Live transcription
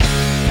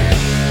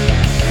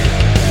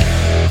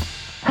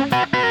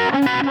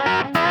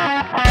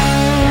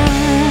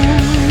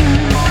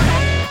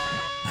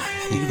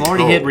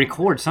already hit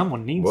record.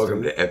 Someone needs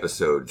Welcome to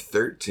episode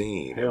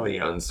 13 of the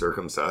yeah.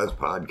 Uncircumcised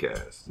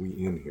Podcast. We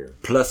in here.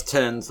 Plus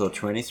 10, so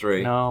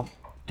 23. No,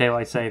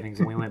 daylight savings,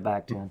 and we went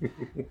back 10.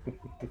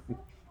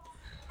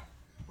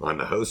 On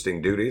the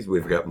hosting duties,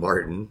 we've got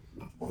Martin.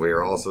 We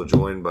are also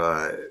joined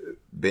by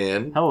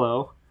Ben.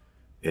 Hello.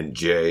 And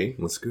Jay.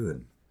 What's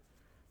good?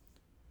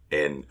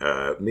 And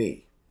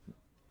me.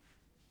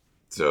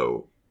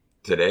 So,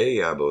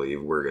 today, I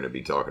believe we're going to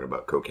be talking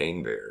about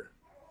Cocaine Bear.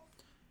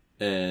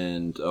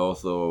 And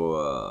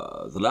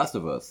also The Last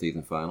of Us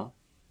season final.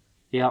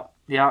 Yeah,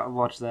 I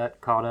watched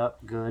that. Caught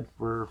up. Good.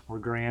 We're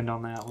grand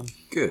on that one.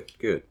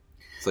 Good.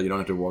 So you don't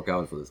have to walk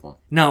out for this one.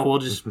 No, we'll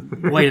just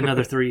wait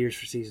another 3 years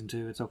for season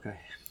 2. It's okay.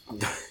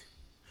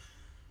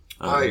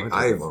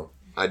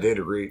 I did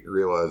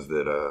realize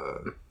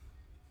that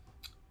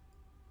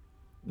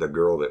the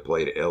girl that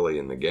played Ellie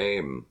in the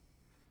game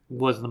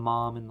Was the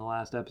mom in the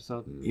last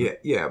episode?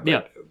 Yeah,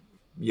 but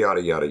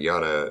yada yada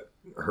yada.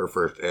 Her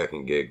first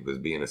acting gig was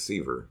being a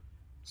Seaver,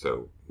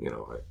 so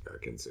I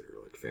consider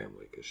her like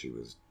family because she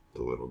was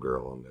the little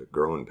girl on the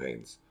Growing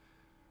Pains.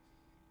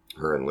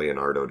 Her and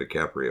Leonardo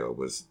DiCaprio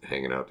was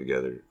hanging out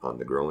together on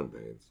the Growing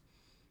Pains.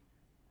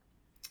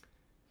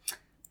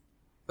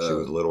 She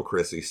was little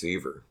Chrissy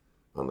Seaver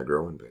on the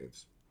Growing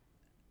Pains.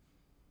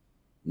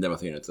 Never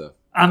seen it, so.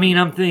 I mean,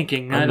 I'm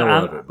thinking. I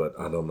know of it, but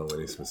I don't know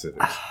any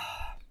specifics.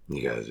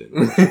 You guys didn't.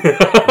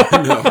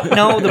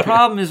 No, the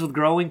problem is with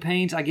Growing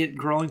Pains, I get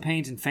Growing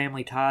Pains and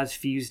Family Ties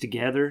fused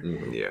together.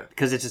 Yeah.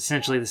 Because it's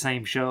essentially the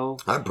same show.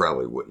 I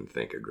probably wouldn't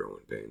think of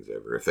Growing Pains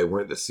ever if they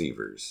weren't the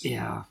Seavers.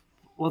 Yeah.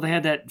 Well, they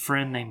had that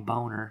friend named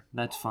Boner.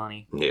 That's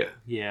funny. Yeah.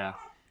 Yeah.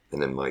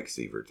 And then Mike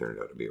Seaver turned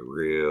out to be a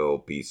real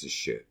piece of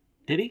shit.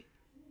 Did he?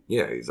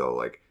 Yeah, he's all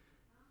like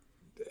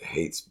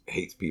hates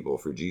people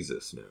for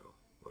Jesus now.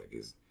 Like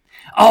he's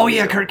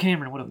Kirk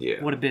Cameron. What a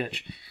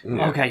bitch.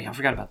 Yeah. Okay, I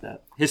forgot about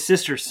that. His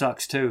sister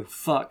sucks too.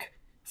 Fuck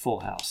Full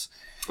House.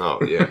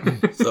 Oh yeah.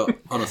 So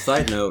on a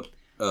side note,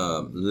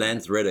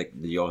 Lance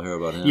Reddick, did you all hear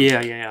about him?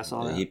 Yeah, I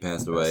saw that. He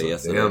passed away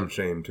yesterday. Damn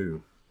shame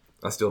too.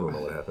 I still don't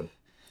know what happened.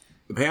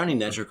 Apparently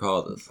natural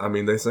causes. I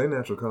mean, they say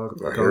natural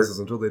causes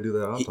until they do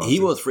that autopsy.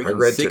 He was freaking I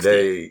read 60.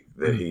 today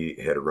that he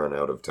had run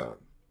out of time.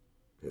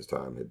 His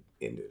time had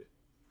ended.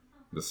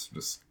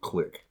 Just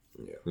click.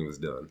 Yeah. He was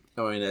done.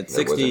 I mean, at That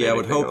 60, I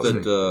would wasn't hope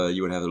anything that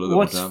you would have a little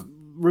What's bit more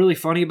time. really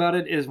funny about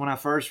it is when I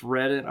first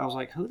read it, I was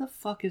like, who the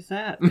fuck is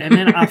that? And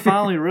then I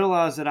finally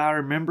realized that I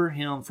remember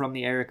him from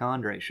the Eric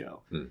Andre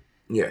show.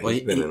 Yeah,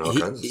 he's been in all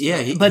kinds of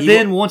stuff. But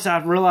then once I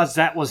realized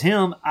that was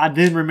him, I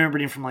then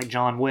remembered him from like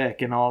John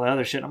Wick and all the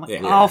other shit. I'm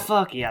like, oh,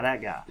 fuck yeah,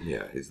 that guy.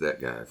 Yeah, he's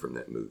that guy from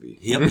that movie.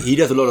 He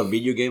does a lot of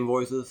video game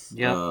voices.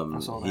 Yeah, I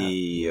saw that.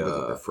 He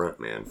wasn't the front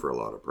man for a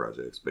lot of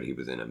projects, but he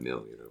was in a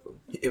million of them.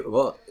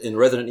 Well, in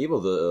Resident Evil,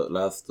 the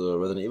last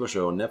Resident Evil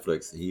show on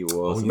Netflix, he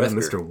was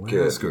Mr.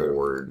 Good Wesker.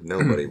 Lord,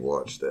 nobody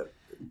watched that.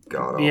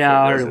 God awful.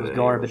 Yeah, I heard it was Resident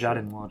garbage. Evil I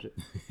didn't watch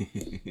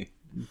it.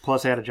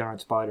 Plus, they had a giant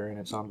spider in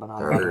it, so I'm not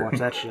about to watch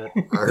that shit.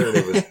 I heard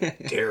it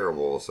was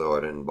terrible, so I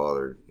didn't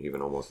bother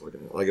even almost looking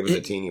at it. Like it was a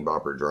teeny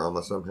bopper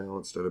drama somehow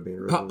instead of being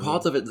Resident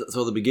Parts of it,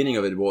 so the beginning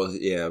of it was,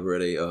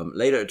 really.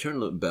 Later it turned a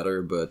little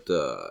better, but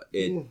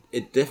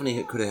it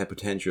definitely could have had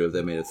potential if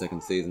they made a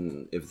second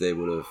season, if they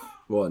would have...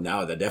 Well,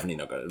 now they're definitely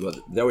not going to... But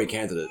they already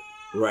canceled it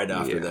right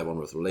after that one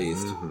was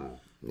released.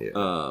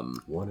 Yeah.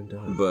 One and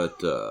done.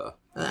 But...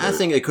 I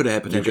think it could have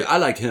had potential. I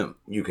liked him.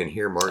 You can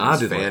hear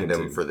Martin's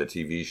fandom for the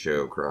TV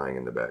show crying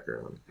in the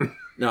background.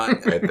 No,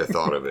 At the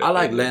thought of it. I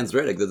like Lance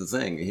Reddick. That's the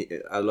thing.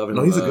 I love him.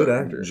 No, he's a good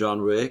actor.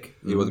 John Wick.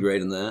 He was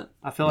great in that.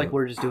 I feel like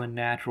we're just doing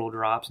natural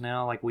drops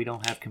now. Like, we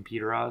don't have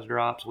computerized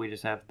drops. We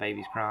just have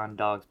babies crying,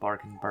 dogs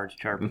barking, birds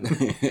chirping.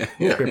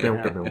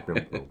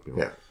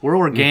 Yeah. We're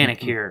organic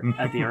here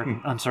at the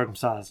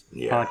Uncircumcised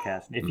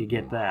Podcast, if you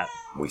get that.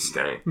 We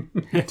stank.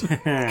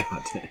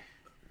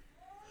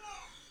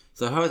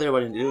 So how is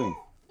everybody doing?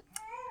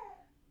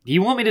 Do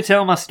you want me to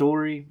tell my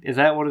story? Is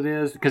that what it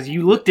is? Because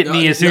you looked at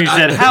me as soon as you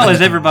said, how is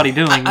everybody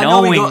doing?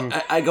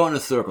 I go in a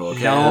circle,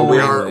 okay? No, we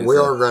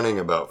are running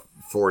about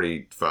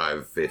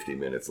 45, 50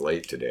 minutes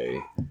late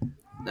today.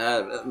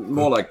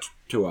 More like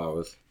 2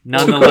 hours.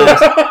 Nonetheless,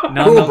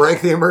 We'll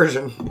break the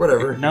immersion.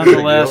 Whatever.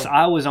 Nonetheless,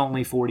 I was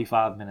only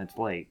 45 minutes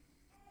late.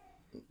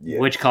 Yeah.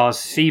 Which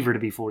caused Seaver to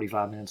be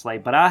 45 minutes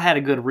late. But I had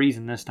a good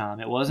reason this time.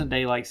 It wasn't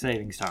daylight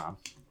savings time.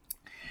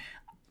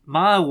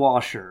 My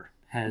washer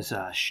has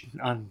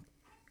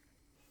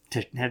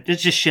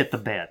it's just shit the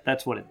bed.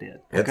 That's what it did.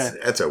 Okay?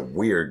 That's a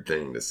weird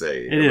thing to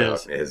say It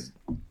about his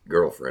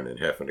girlfriend and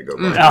having to go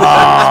back.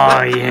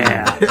 Oh,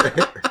 yeah.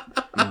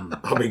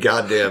 I'll be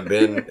goddamn,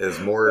 Ben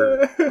is more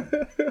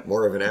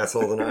of an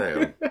asshole than I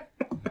am.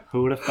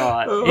 Who would have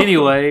thought?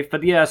 Anyway,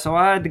 but yeah, so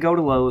I had to go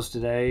to Lowe's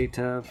today.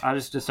 I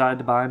just decided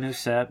to buy a new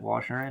set,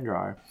 washer and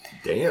dryer.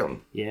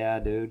 Damn. Yeah,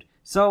 dude.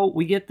 So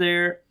we get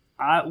there.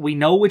 We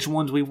know which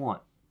ones we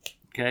want.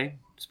 Okay?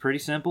 It's pretty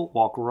simple.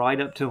 Walk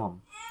right up to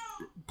them.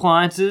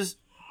 Appliances,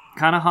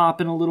 kind of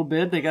hopping a little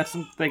bit. They got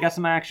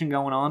some action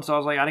going on, so I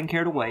was like, I didn't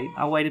care to wait.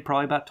 I waited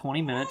probably about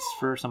 20 minutes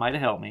for somebody to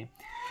help me.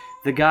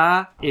 The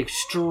guy,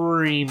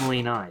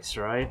 extremely nice,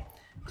 right?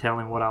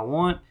 Telling what I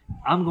want.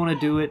 I'm going to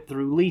do it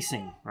through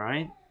leasing,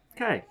 right?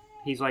 Okay.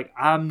 He's like,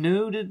 I'm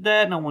new to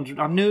that. No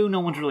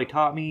one's really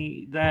taught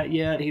me that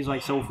yet. He's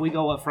like, so if we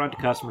go up front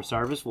to customer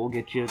service, we'll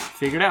get you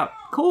figured out.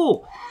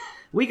 Cool.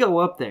 We go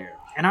up there,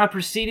 and I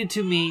proceeded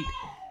to meet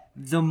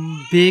the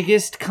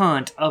biggest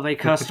cunt of a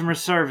customer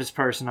service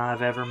person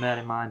I've ever met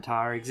in my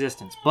entire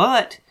existence.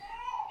 But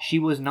she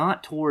was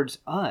not towards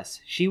us.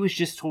 She was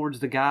just towards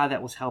the guy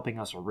that was helping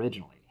us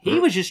originally. He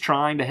was just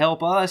trying to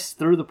help us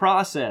through the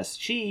process.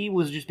 She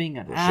was just being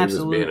an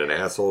absolute... She was being an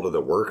asshole to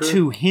the worker?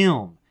 To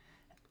him.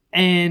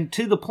 And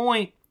to the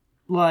point,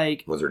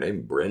 like... Was her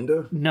name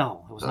Brenda?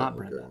 No, it was not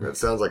Brenda. That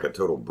sounds like a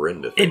total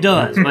Brenda thing. It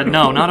does, but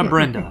no, not a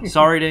Brenda.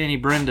 Sorry to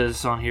any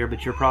Brendas on here,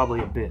 but you're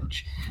probably a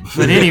bitch.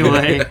 But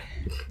anyway...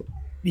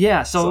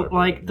 Yeah, so,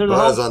 like...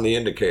 Buzz on the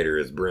indicator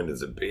is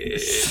Brenda's a bitch.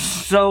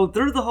 So,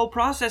 through the whole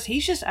process,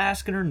 he's just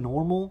asking her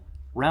normal,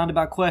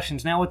 roundabout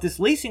questions. Now, with this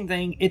leasing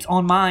thing, it's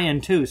on my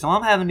end, too. So,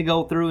 I'm having to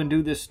go through and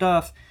do this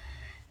stuff.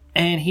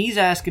 And he's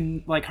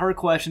asking, like, her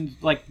questions,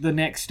 like, the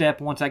next step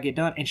once I get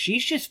done. And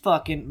she's just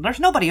fucking... There's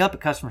nobody up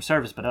at customer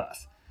service but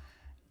us.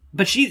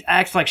 But she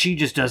acts like she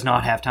just does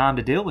not have time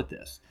to deal with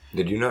this.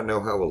 Did you not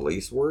know how a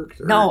lease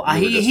worked? No,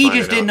 he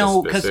just didn't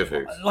know, because,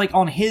 like,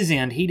 on his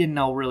end, he didn't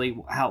know really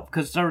how,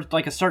 because there was,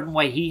 like, a certain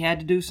way he had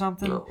to do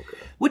something,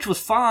 which was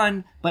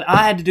fine, but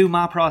I had to do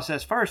my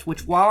process first,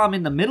 which, while I'm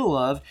in the middle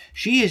of,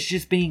 she is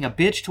just being a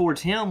bitch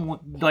towards him,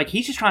 like,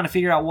 he's just trying to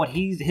figure out what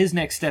his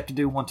next step to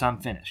do once I'm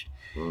finished.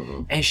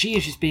 Mm-hmm. And she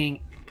is just being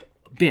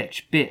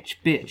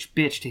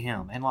bitch to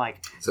him, and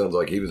like... Sounds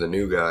like he was a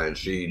new guy, and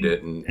she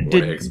didn't want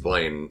to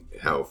explain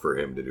how for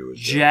him to do his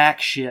job. Jack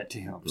shit to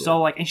him. Yeah.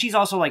 So, like, and she's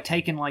also, like,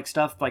 taking, like,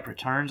 stuff, like,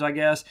 returns, I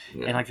guess,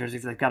 and, like,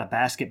 they've got a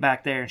basket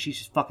back there, and she's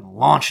just fucking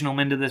launching them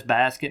into this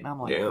basket, and I'm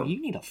like, you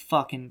need to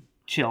fucking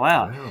chill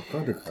out. Wow,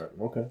 Thundercart,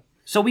 okay.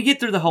 So we get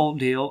through the whole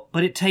deal,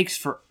 but it takes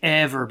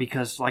forever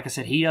because, like I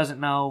said, he doesn't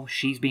know,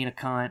 she's being a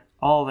cunt,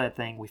 all that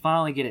thing. We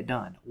finally get it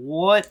done.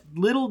 What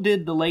little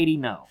did the lady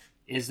know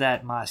is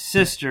that my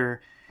sister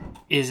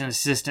is an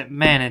assistant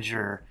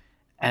manager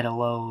at a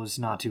Lowe's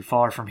not too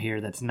far from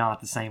here that's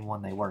not the same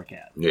one they work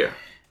at. Yeah.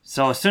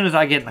 So as soon as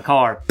I get in the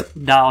car,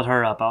 dialed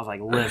her up. I was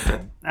like,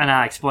 listen. And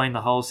I explained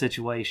the whole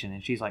situation.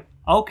 And she's like,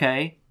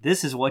 okay,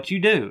 this is what you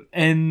do.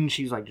 And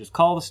she's like, just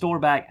call the store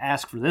back,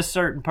 ask for this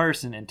certain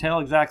person, and tell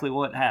exactly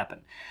what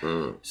happened.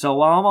 So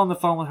while I'm on the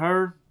phone with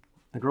her,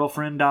 the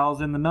girlfriend dials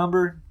in the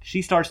number.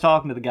 She starts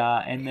talking to the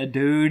guy, and the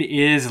dude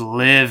is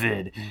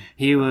livid.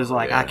 He was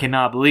like, I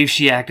cannot believe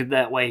she acted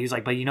that way. He's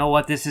like, but you know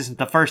what? This isn't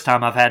the first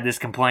time I've had this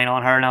complaint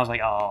on her. And I was like,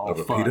 oh, a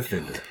repeat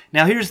offender.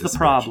 Now, here's the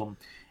problem.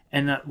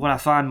 And what I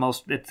find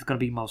it's going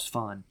to be most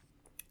fun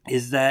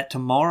is that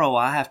tomorrow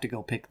I have to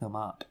go pick them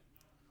up.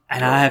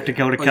 And I have to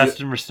go to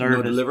customer service.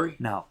 No delivery?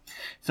 No.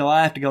 So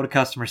I have to go to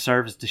customer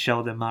service to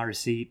show them my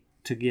receipt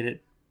to get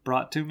it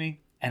brought to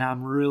me. And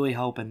I'm really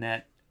hoping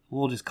that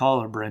we'll just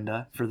call her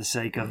Brenda for the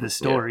sake of this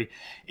story,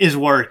 is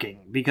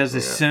working. Because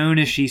as soon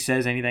as she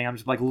says anything, I'm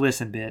just like,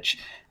 listen, bitch.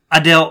 I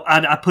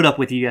put up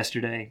with you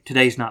yesterday.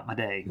 Today's not my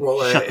day.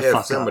 Well, Shut the fuck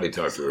up. If somebody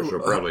talks to her, she'll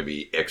probably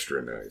be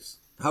extra nice.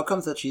 How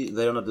comes that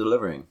they're not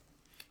delivering?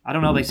 I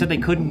don't know. They said they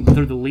couldn't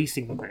through the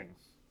leasing thing.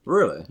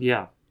 Really?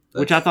 Yeah.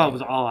 Which I thought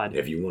was odd.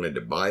 If you wanted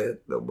to buy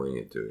it, they'll bring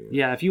it to you.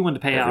 Yeah, if you wanted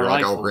to pay outright. If you're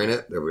like, I'll rent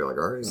it, they'll be like,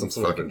 all right, let's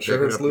fucking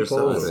check it up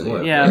yourself.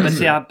 Yeah, but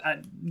see,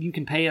 you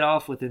can pay it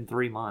off within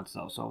 3 months,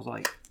 though. So I was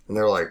like... And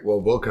they're like, well,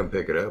 we'll come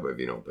pick it up if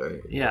you don't pay.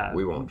 Yeah.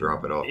 We won't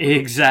drop it off.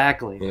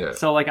 Exactly. Yeah.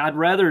 So, like, I'd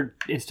rather,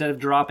 instead of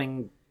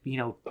dropping,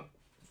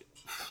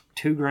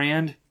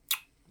 $2,000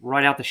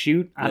 right out the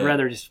chute, I'd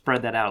rather just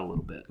spread that out a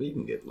little bit. You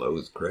can get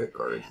Lowe's credit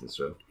cards and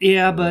stuff.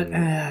 Yeah, but...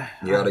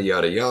 yada,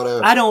 yada,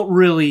 yada. I don't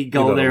really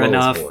go there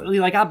enough.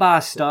 Like, I buy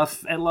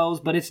stuff at Lowe's,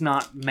 but it's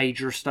not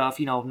major stuff,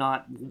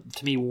 not,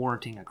 to me,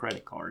 warranting a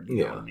credit card.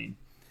 You know what I mean?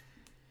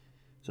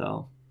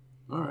 So...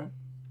 All right.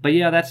 But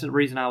yeah, that's the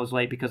reason I was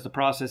late, because the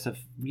process of,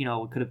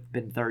 it could have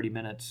been 30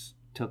 minutes,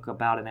 took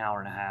about an hour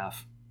and a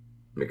half.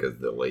 Because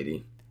the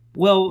lady?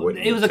 Well,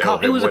 it was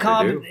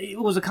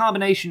a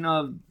combination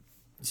of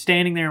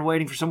standing there and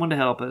waiting for someone to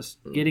help us,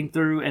 getting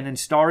through, and then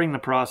starting the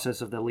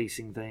process of the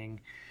leasing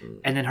thing,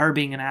 and then her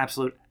being an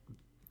absolute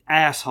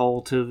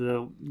asshole to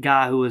the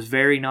guy who was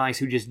very nice,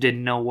 who just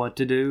didn't know what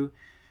to do.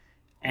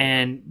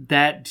 And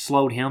that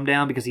slowed him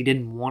down because he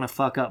didn't want to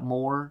fuck up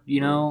more,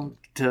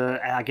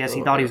 I guess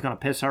he thought he was going to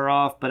piss her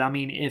off. But, I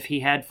mean, if he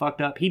had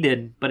fucked up, he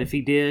didn't. But if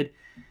he did,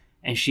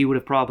 and she would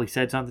have probably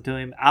said something to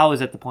him, I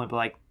was at the point where,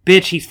 like,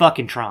 bitch, he's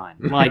fucking trying.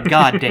 Like,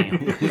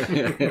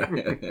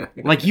 goddamn.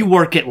 Like, you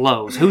work at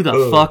Lowe's. Who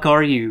the fuck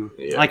are you?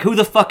 Yeah. Like, who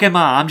the fuck am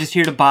I? I'm just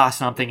here to buy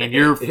something, and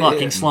you're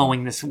fucking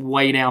slowing this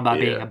way down by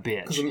being a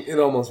bitch. It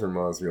almost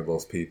reminds me of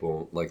those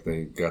people, like,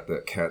 they got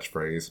that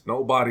catchphrase,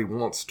 nobody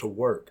wants to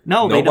work.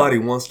 Nobody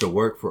wants to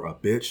work for a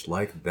bitch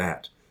like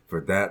that. For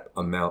that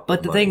amount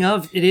But the thing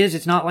of it is,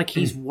 it's not like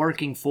he's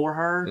working for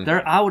her.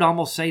 I would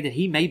almost say that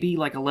he may be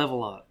like a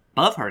level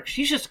above her.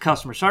 She's just a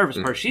customer service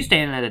person. She's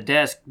standing at a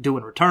desk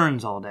doing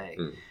returns all day.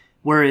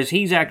 Whereas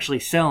he's actually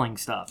selling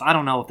stuff. I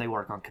don't know if they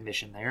work on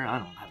commission there. I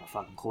don't have a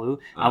fucking clue.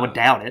 I would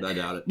doubt it. I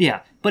doubt it.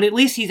 Yeah, but at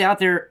least he's out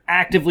there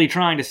actively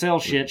trying to sell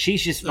shit.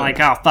 She's just like,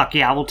 oh, fuck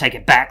yeah, we'll take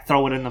it back,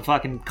 throw it in the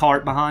fucking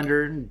cart behind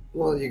her.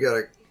 Well, you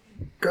gotta...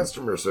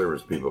 Customer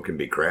service people can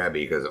be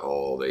crabby because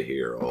all they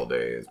hear all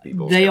day is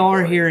people. They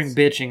are hearing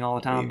bitching all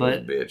the time,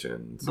 but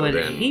bitching. So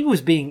but he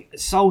was being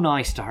so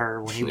nice to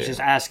her when he was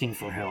just asking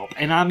for help.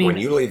 And I mean, when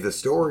you leave the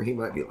store, he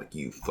might be like,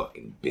 "You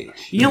fucking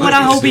bitch." You know what?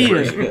 I hope he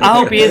is. I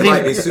hope he is. He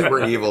might be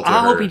super evil. I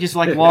hope he just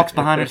like walks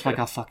behind her, just like,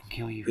 "I'll fucking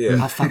kill you.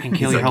 Yeah. I'll fucking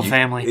kill your whole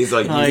family." He's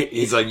like,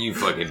 "You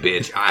fucking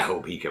bitch." I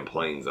hope he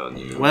complains on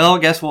you. Well,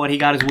 guess what? He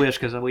got his wish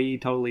because we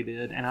totally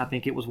did, and I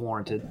think it was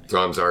warranted.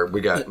 So I'm sorry.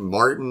 We got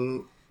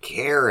Martin,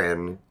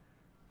 Karen,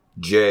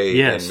 Jay,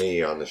 and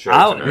me on the show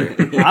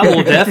tonight. I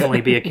will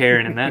definitely be a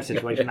Karen in that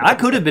situation. I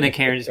could have been a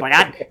Karen, just like,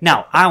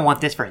 I want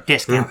this for a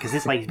discount because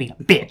this lady's being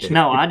a bitch.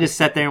 No, I just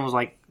sat there and was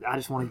like, I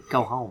just want to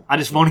go home. I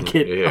just want to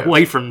get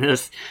away from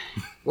this.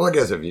 Well, I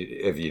guess if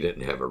you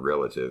didn't have a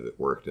relative that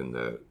worked in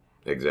the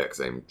exact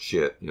same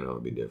shit,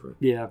 it'd be different.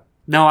 Yeah.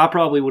 No, I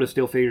probably would have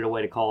still figured a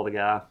way to call the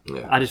guy.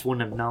 Yeah. I just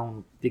wouldn't have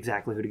known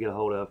exactly who to get a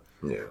hold of.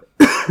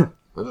 Yeah.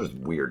 There's this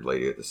weird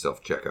lady at the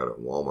self-checkout at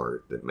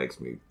Walmart that makes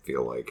me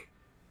feel like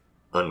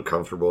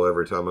uncomfortable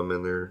every time I'm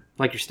in there.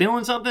 Like you're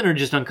stealing something or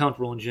just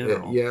uncomfortable in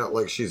general? Yeah,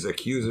 like she's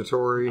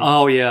accusatory.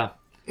 Oh, yeah.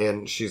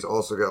 And she's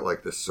also got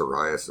like this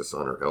psoriasis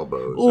on her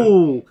elbows.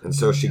 Ooh. And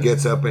so she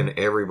gets up in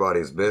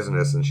everybody's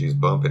business and she's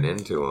bumping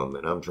into them.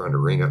 And I'm trying to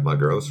ring up my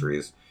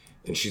groceries.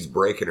 And she's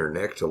breaking her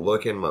neck to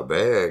look in my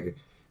bag.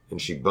 And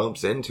she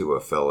bumps into a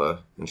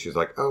fella. And she's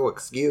like, "Oh,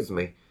 excuse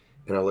me."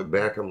 And I look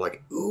back, I'm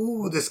like,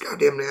 ooh, this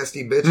goddamn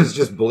nasty bitch is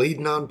just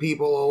bleeding on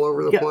people all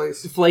over the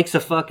place. Flakes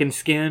of fucking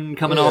skin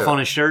coming off on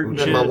his shirt and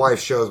then shit. My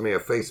wife shows me a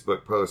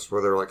Facebook post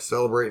where they're like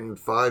celebrating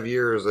 5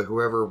 years of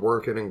whoever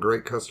working in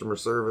great customer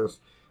service.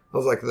 I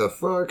was like, the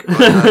fuck?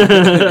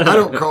 I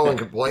don't call and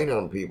complain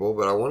on people,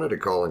 but I wanted to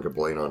call and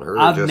complain on her.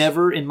 I've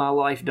never in my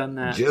life done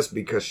that. Just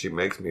because she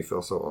makes me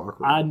feel so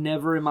awkward. I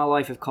never in my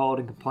life have called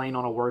and complained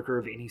on a worker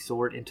of any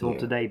sort until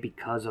today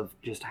because of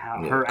just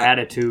how her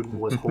attitude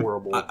was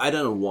horrible. I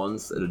done it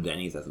once at a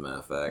Denny's, as a matter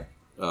of fact.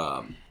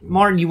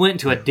 Martin, you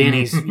went to a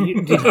Denny's.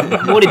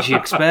 What did you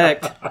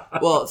expect?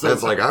 Well, so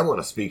that's like, I want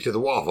to speak to the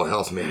Waffle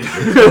House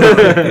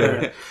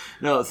manager.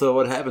 No, so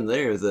what happened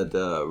there is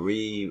that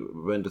we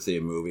went to see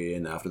a movie,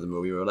 and after the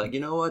movie, we were like, you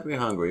know what, we're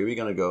hungry. We're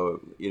going to go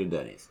eat at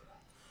Denny's.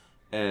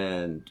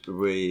 And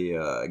we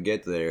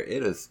get there.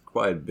 It is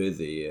quite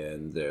busy,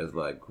 and there's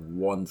like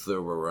one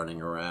server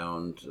running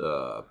around,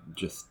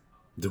 just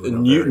a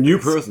new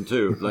person,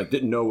 too. Like,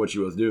 didn't know what she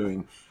was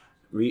doing.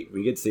 We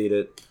get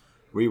seated.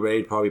 We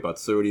wait probably about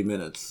 30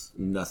 minutes,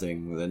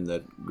 nothing. Then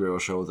that girl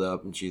shows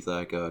up, and she's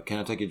like, "Can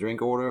I take your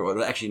drink order?"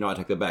 Or actually, no, I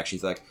take that back.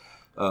 She's like,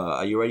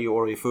 "Are you ready to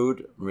order your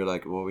food?" And we're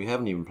like, "Well, we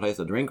haven't even placed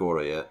a drink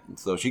order yet."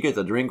 So she gets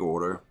a drink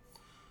order.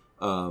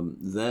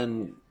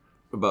 Then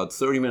about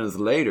 30 minutes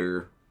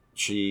later,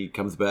 she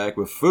comes back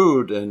with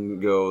food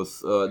and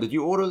goes, "Did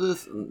you order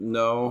this?"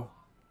 "No."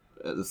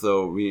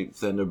 So we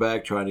send her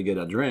back trying to get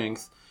our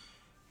drinks.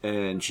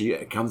 And she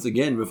comes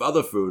again with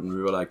other food, and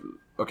we were like,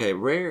 "Okay,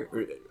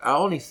 I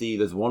only see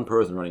this one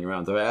person running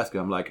around." So I asked her,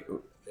 I'm like,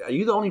 "Are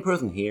you the only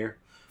person here?"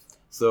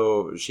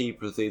 So she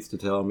proceeds to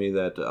tell me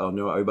that, "Oh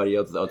no, everybody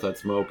else is outside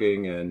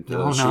smoking, and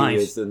she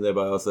is in there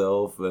by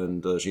herself,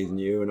 and she's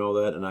new and all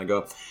that." And I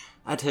go,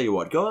 "I tell you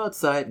what, go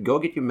outside, go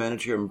get your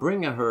manager, and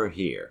bring her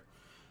here."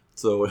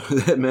 So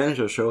that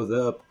manager shows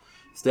up,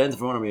 stands in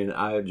front of me, and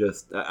I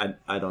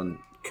don't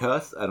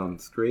cuss, I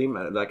don't scream,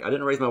 I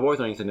didn't raise my voice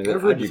or anything. I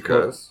heard you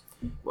cuss.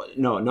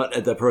 No, not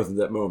at that person at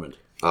that moment.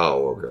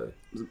 Oh, okay.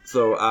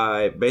 So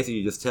I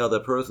basically just tell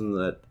that person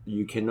that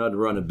you cannot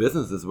run a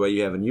business this way.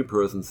 You have a new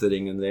person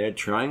sitting in there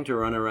trying to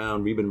run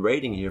around. We've been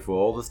waiting here for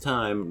all this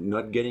time,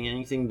 not getting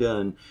anything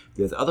done.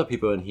 There's other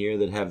people in here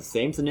that have the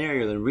same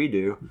scenario than we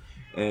do.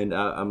 And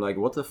I'm like,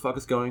 what the fuck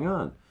is going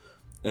on?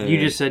 And you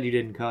just said you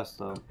didn't cuss,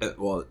 though.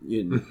 Got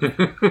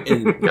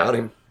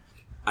him.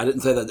 I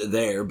didn't say that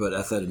there, but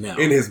I said it now.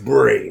 In his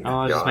brain. Oh,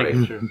 I was just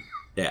making sure.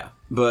 Yeah,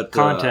 but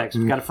context.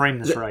 We got to frame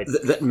this right.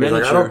 That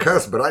manager, like, I don't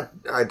cuss, but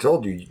I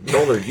told her, "You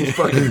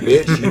fucking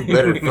bitch, you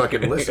better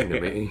fucking listen to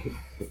me."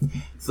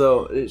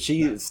 So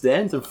she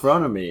stands in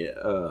front of me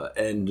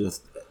and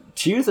just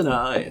tears in her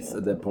eyes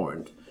at that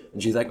point,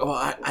 and she's like, "Oh,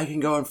 I can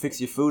go and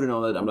fix your food and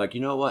all that." I'm like, "You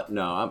know what?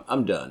 No,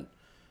 I'm done."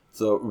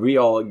 So we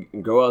all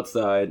go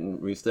outside and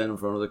we stand in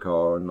front of the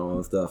car and all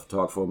that stuff,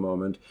 talk for a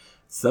moment.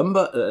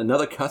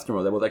 Another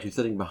customer that was actually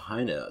sitting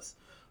behind us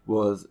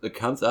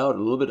comes out a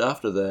little bit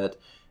after that.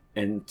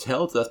 And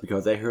tells us,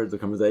 because they heard the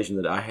conversation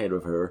that I had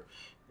with her,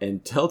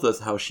 and tells us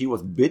how she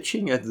was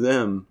bitching at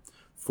them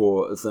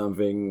for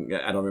something,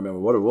 I don't remember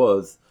what it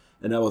was,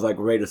 and I was like,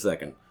 wait a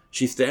second.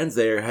 She stands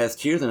there, has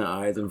tears in her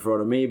eyes in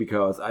front of me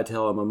because I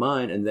tell her my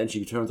mind, and then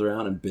she turns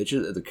around and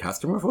bitches at the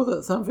customer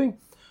for something?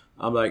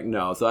 I'm like,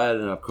 no. So I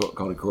ended up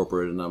calling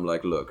corporate, and I'm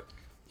like, look,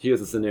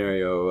 here's a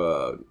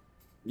scenario.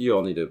 You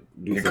all need to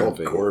do you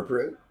something. called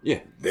corporate?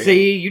 Yeah. Damn.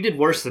 See, you did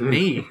worse than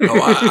me.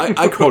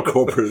 I called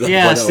corporate.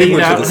 Yeah, see,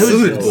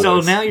 so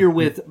now you're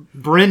with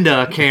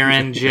Brenda,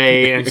 Karen,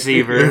 Jay, and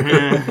Seaver.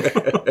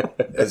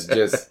 It's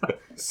just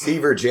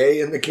Seaver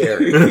J and the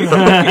Karen.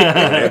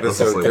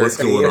 Episode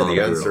 13 of the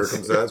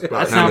Uncircumcised Podcast.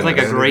 That sounds like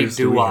a great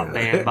doo-wop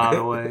band, by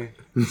the way.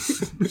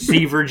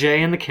 Seaver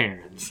J and the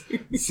Karens.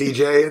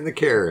 CJ and the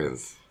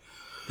Karens.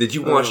 Did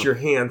you wash your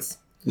hands?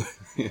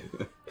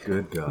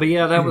 Good God. But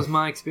yeah, that was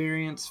my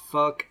experience.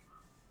 Fuck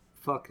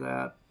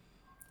that.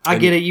 I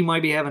get it. You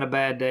might be having a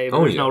bad day, but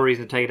there's no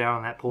reason to take it out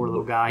on that poor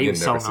little guy. He was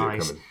so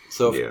nice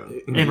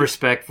and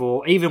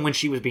respectful. Even when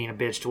she was being a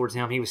bitch towards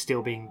him, he was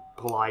still being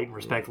polite and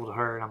respectful to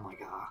her. And I'm like,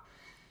 ah.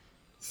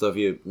 So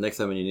if next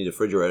time when you need a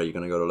refrigerator, you're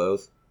gonna go to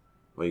Lowe's,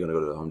 or you're gonna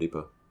go to the Home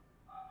Depot?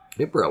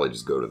 He'd probably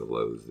just go to the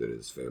Lowe's that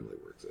his family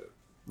works at.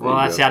 Well,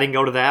 I didn't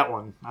go to that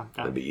one.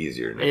 That'd be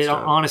easier next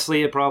time.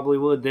 Honestly, it probably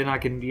would. Then I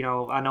can,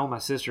 I know my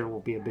sister will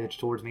be a bitch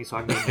towards me, so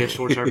I can be a bitch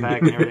towards her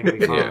back, and everything will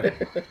be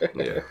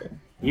fine.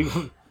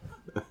 Yeah.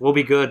 We'll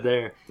be good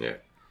there. Yeah.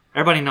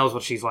 Everybody knows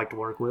what she's like to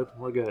work with.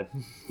 We're good.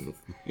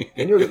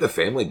 And you'll get the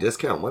family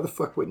discount. Why the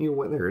fuck wouldn't you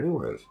went there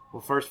anyways?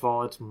 Well, first of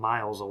all, it's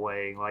miles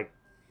away. Like,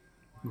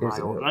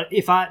 miles.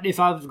 If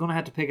I was going to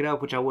have to pick it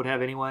up, which I would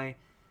have anyway,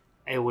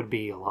 it would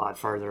be a lot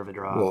further of a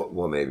drive.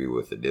 Well, maybe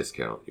with the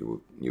discount,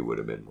 you would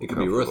have been. It could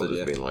be worth it.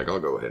 Just being like,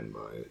 I'll go ahead and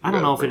buy it. I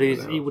don't know if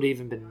it would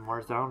even been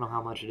worth it. I don't know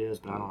how much it is,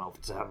 but I don't know if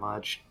it's that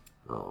much.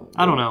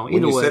 I don't know.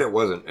 When you said it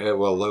wasn't,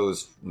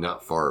 Lowe's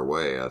not far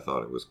away. I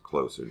thought it was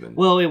closer than.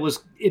 Well,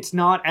 it's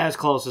not as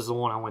close as the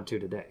one I went to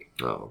today.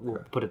 Oh, okay.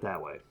 We'll put it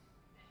that way.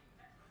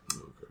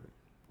 Okay.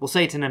 We'll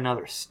say it's in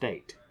another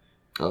state.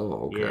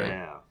 Oh, okay.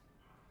 Yeah.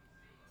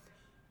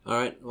 All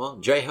right. Well,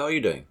 Jay, how are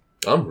you doing?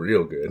 I'm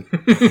real good.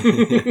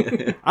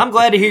 I'm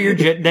glad to hear your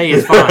day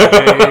is fine,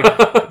 Jay.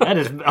 That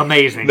is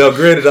amazing. Now,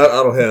 granted,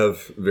 I don't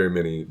have very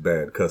many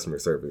bad customer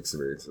service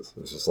experiences.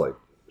 It's just like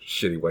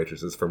shitty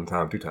waitresses from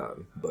time to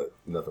time, but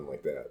nothing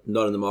like that.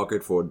 Not in the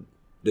market for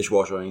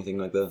dishwasher or anything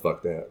like that?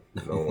 Fuck that.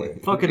 No way.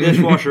 Fuck a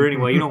dishwasher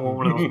anyway. You don't want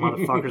one of those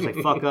motherfuckers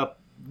that fuck up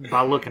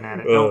by looking at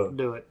it. Don't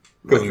do it.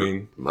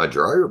 My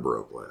dryer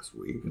broke last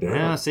week. Damn.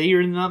 Yeah, see,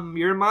 you're in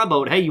my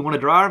boat. Hey, you want a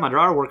dryer? My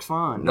dryer works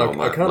fine. No,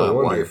 my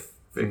wife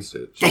fixed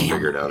it. She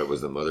figured out it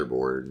was the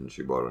motherboard, and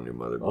she bought a new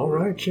motherboard. All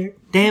right, chick.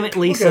 Damn it,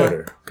 Lisa. Look at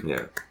her.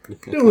 Yeah.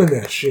 Doing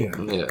that shit.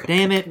 Yeah.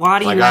 Damn it, why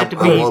do you have to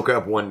be... I woke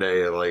up one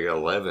day at like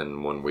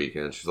 11 one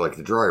weekend. She's like,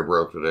 the dryer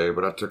broke today,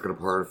 but I took it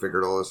apart and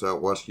figured all this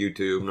out, watched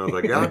YouTube, and I was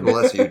like, God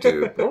bless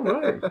YouTube. All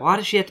right. Why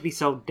does she have to be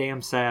so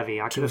damn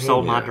savvy? I could have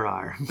sold my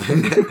dryer.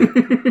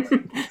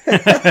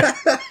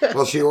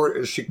 Well,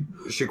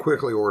 she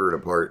quickly ordered a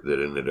part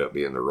that ended up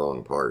being the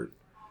wrong part.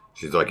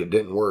 She's like, it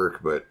didn't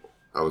work, but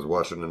I was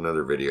watching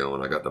another video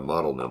and I got the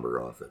model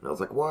number off it. And I was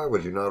like, why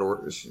would you not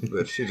order?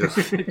 But she just...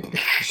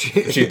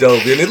 she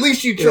dove in. At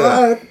least you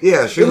tried.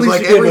 Yeah, she was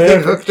like,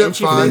 everything hooked up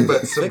fine,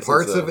 but some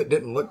parts of it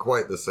didn't look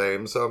quite the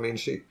same. So, I mean,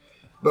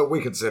 but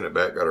we could send it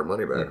back, got our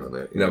money back on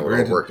that.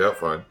 It worked out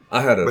fine.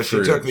 But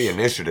she took the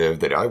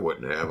initiative that I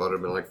wouldn't have. I'd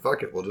have been like,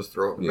 fuck it, we'll just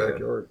throw it in the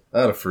backyard.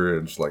 I had a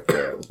fridge like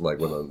that, like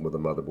with a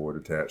motherboard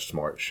attached,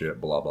 smart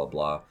shit, blah, blah,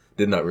 blah.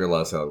 Did not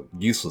realize how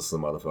useless the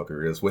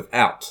motherfucker is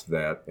without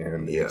that.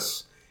 And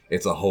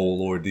it's a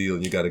whole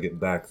ordeal. You got to get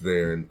back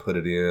there and put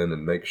it in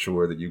and make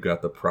sure that you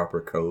got the proper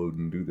code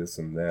and do this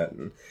and that.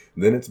 And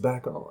then it's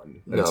back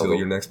on until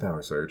your next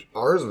power surge.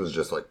 Ours was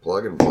just like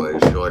plug and play.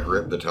 She like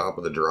ripped the top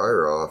of the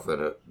dryer off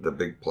and the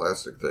big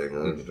plastic thing.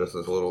 And it was just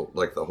this little,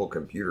 like the whole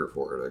computer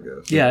for it, I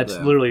guess. Yeah, it's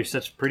literally,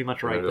 that's pretty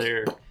much right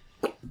there.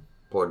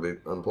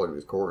 Unplug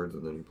these cords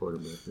and then you plug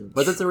them back in.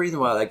 But that's the reason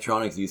why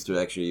electronics used to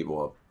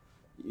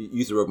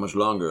work much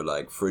longer.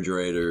 Like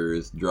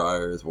refrigerators,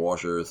 dryers,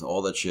 washers,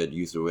 all that shit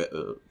used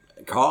to...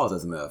 cars,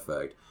 as a matter of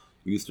fact,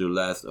 used to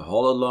last a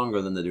whole lot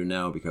longer than they do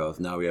now because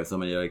now we have so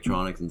many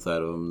electronics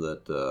inside of them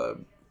that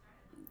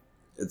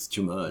it's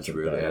too much,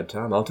 really. Bad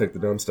time. I'll take the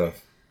dumb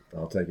stuff.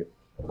 I'll take it.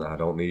 I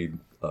don't need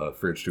a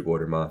fridge to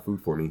order my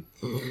food for me.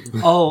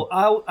 Oh,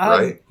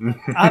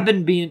 I've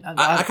been being...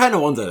 I kind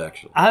of want that,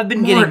 actually. I've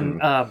been getting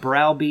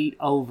browbeat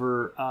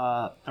over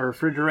a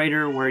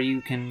refrigerator where you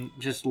can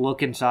just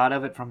look inside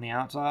of it from the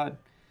outside.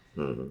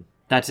 Mm-hmm.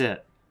 That's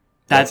it.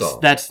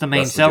 That's the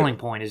main selling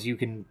point, is you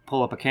can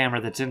pull up a camera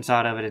that's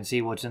inside of it and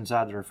see what's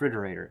inside the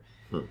refrigerator.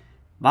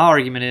 My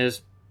argument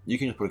is... You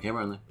can just put a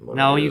camera in there.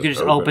 No, you can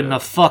just open the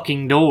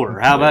fucking door.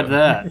 How about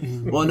that?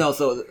 Well, no,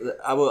 so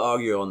I will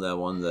argue on that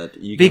one that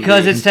you can...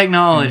 Because it's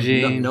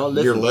technology. No,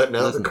 listen. You're letting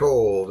out the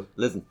cold.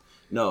 Listen.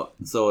 No,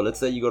 so let's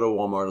say you go to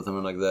Walmart or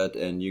something like that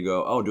and you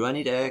go, oh, do I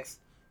need X?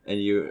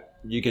 And you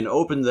can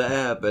open the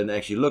app and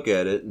actually look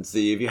at it and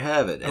see if you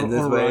have it. And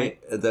this way,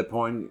 at that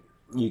point...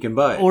 You can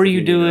buy it. Or you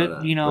do it,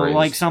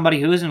 like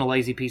somebody who isn't a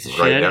lazy piece of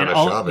shit. And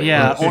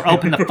or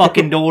open the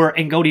fucking door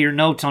and go to your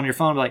notes on your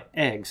phone and be like,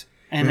 eggs.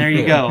 And there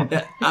you go.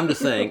 I'm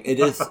just saying,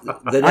 it is...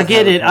 I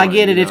get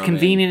it. It's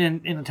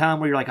convenient in a time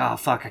where you're like, oh,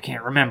 fuck, I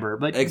can't remember.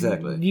 But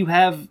exactly. You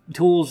have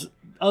tools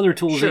other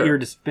tools at your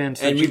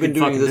dispense. And we've been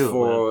doing this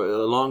for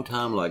a long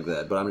time like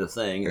that. But I'm just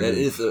saying that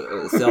is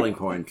a selling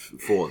point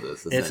for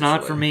this. It's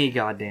not for me,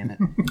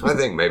 goddammit. I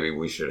think maybe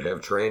we should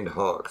have trained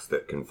hawks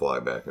that can fly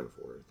back and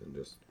forth and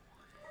just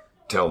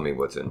tell me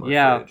what's in my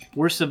fridge.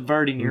 We're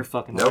subverting your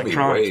fucking That'd be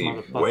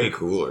electronics, way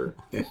cooler.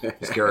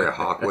 Just carry a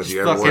hawk with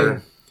you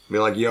everywhere. Be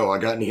like, yo, I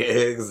got any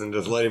eggs? And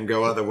just let him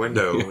go out the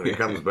window. And he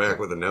comes back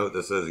with a note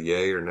that says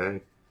yay or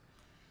nay.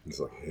 He's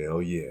like,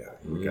 hell yeah,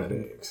 we got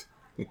eggs.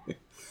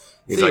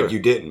 He's like, you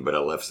didn't, but I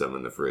left some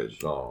in the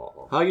fridge.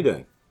 Oh, how are you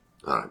doing?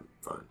 I'm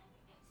fine.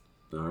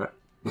 All right.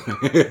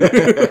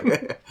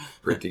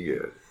 Pretty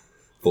good.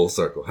 Full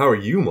circle. How are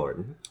you,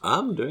 Martin?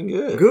 I'm doing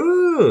good.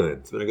 Good.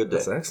 It's been a good day.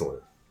 That's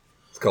excellent.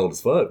 It's cold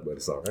as fuck, but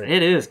it's all right.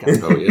 It is kind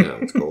of. Oh, yeah,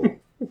 it's cold.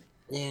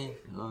 Yeah.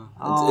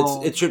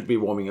 It should be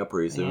warming up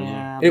pretty soon.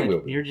 Yeah, it will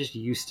be. You're just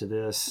used to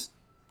this.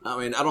 I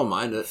mean, I don't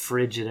mind it.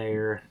 Frigid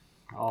air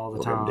all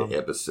the time. Welcome to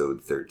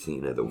episode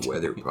 13 of the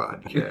Weather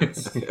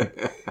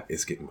Podcast.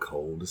 It's getting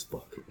cold as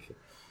fuck.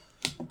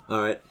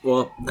 All right.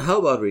 Well, how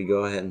about we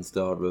go ahead and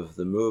start with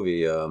the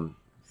movie?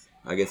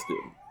 I guess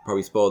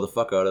probably spoil the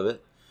fuck out of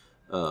it.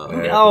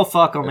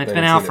 Fuck them. It's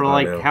been out for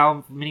like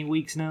how many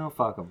weeks now?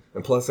 Fuck them.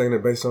 And plus, ain't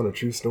it based on a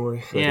true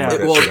story? Yeah.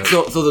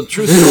 So the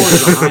true story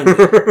behind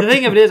it. The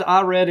thing of it is,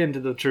 I read into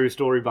the true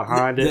story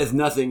behind it. There's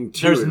nothing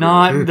to There's it.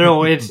 not.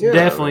 No, it's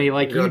definitely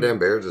like goddamn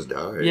bear just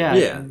died.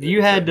 Yeah.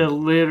 You had to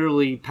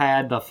literally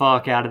pad the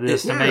fuck out of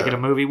this to make it a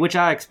movie, which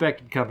I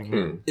expected coming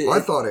in. Well, I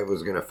thought it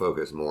was going to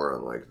focus more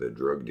on like the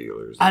drug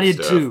dealers. I did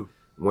stuff. too.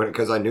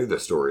 Because I knew the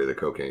story of the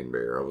cocaine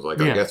bear. I was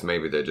like, I guess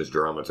maybe they just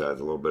dramatized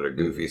a little bit of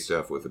goofy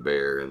stuff with the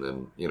bear, and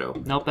then,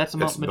 Nope, that's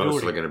the it's majority.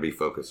 mostly going to be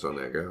focused on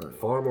that guy.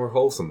 Far more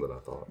wholesome than I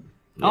thought.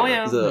 Oh,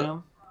 yeah.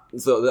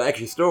 So the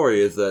actual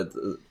story is that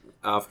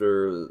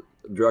after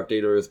drug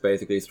dealers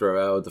basically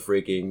throw out the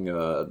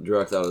freaking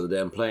drugs out of the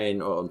damn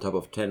plane on top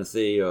of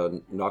Tennessee,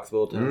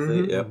 Knoxville,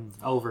 Tennessee, yeah.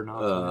 Over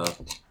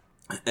Knoxville.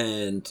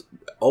 And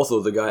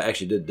also the guy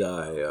actually did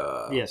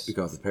die yes.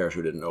 because his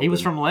parachute didn't open. He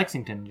was from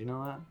Lexington, did you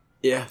know that?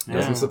 Yeah.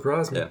 Doesn't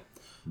surprise me. Yeah.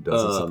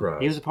 Doesn't surprise.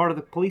 He was a part of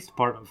the police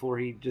department before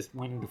he just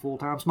went into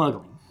full-time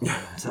smuggling.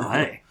 So,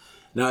 hey.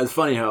 Now, it's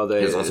funny how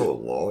they... He's also a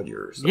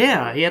lawyer or something.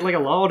 Yeah, he had like a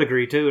law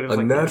degree, too. And it was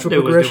a like, natural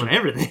dude was progression. doing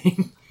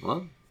everything.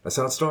 Well, that's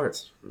how it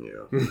starts.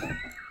 Yeah.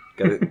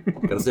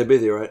 Gotta stay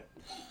busy, right?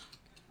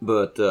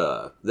 But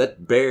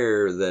that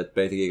bear that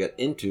basically got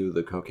into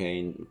the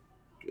cocaine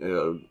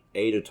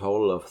ate a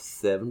total of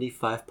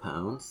 75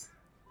 pounds.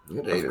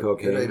 It ate a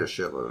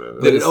shitload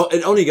of it.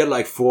 It only got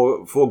like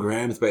 4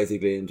 grams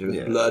basically into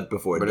his blood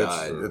before it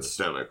died. Its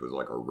stomach was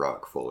like a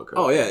rock full of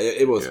Oh cocaine. yeah,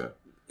 it was. Yeah.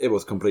 It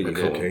was completely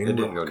full. It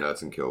didn't go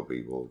nuts and kill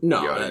people.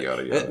 No, yada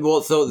yada yada.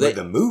 Well, so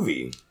the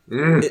movie,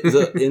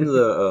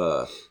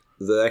 the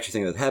actual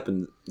thing that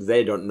happened,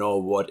 they don't know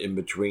what in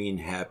between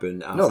happened.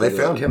 No, they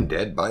found him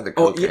dead by the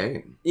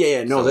cocaine.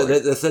 Yeah. No, so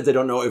they said they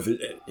don't know if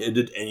it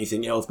did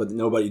anything else, but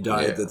nobody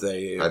died. Yeah. That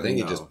they. I think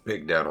he just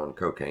pigged out on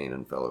cocaine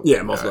and fell over.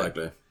 Yeah, most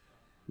likely.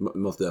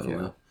 Most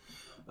definitely.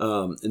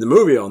 Yeah. In the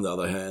movie, on the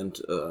other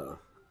hand,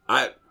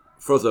 I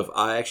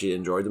actually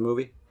enjoyed the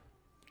movie.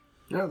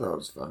 Yeah, that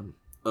was fun.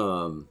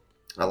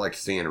 I liked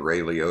seeing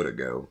Ray Liotta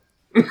go.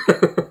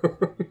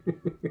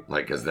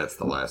 Because that's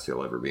the last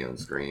he'll ever be on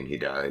screen. He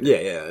died. Yeah.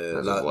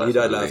 He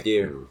died last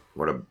year.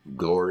 What a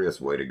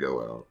glorious way to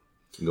go out.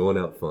 Going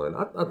out fun.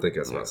 I think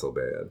that's not so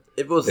bad.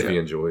 It was. If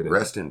you enjoyed it.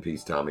 Rest in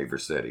peace, Tommy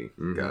Vercetti.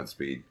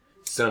 Godspeed.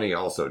 Sonny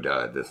also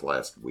died this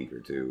last week or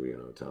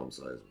two. Tom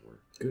Sizemore.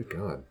 Good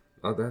God.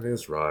 Oh, that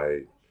is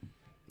right.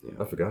 Yeah.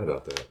 I forgot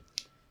about that.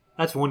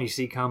 That's one you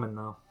see coming,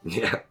 though.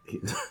 Yeah.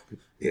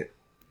 Yeah.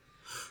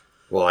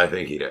 Well, I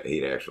think he'd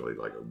actually,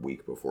 like a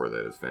week before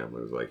that, his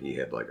family was like, he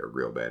had like a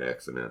real bad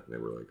accident. And they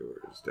were like, oh,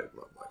 we're just taking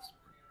my life.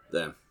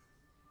 Damn.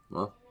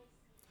 Well.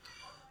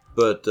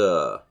 But,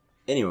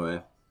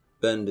 anyway,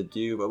 Ben, did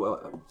you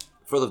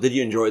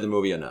enjoy the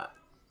movie or not?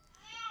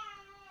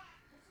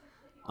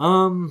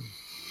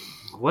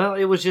 Well,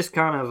 it was just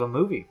kind of a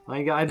movie.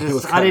 Like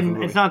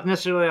it's not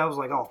necessarily. I was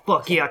like, oh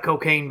fuck yeah,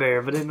 Cocaine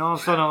Bear. But then all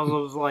of a sudden, I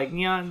was like,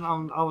 yeah.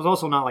 I was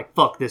also not like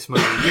fuck this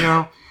movie.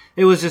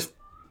 It was just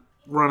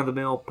run of the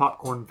mill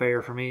popcorn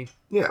fare for me.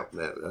 Yeah,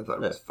 I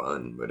thought it was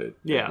fun, but it.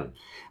 Yeah,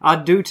 I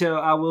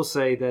will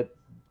say that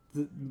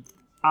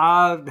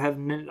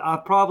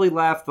I probably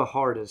laughed the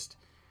hardest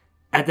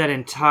at that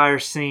entire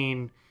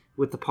scene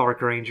with the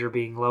park ranger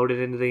being loaded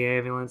into the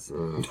ambulance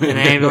and the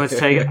ambulance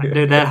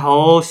dude, that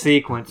whole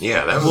sequence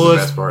that was the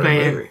best part of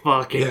the movie.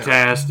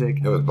 Fucking-tastic.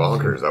 It was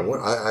bonkers.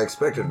 I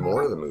expected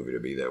more of the movie to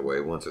be that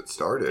way once it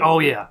started. Oh,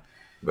 yeah.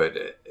 But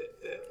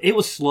it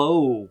was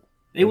slow.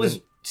 It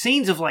was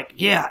scenes of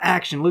like,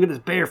 action, look at this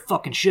bear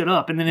fucking shit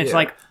up, and then it's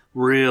like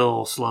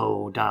real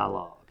slow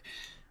dialogue.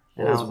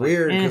 Well, it was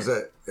weird because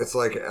it's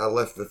like I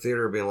left the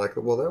theater being like,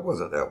 well, that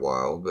wasn't that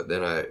wild, but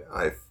then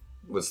I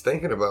was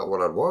thinking about what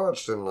I'd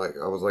watched, and like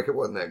I was like, it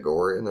wasn't that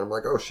gory, and then I'm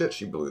like, oh shit,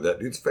 she blew that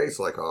dude's face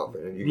like off,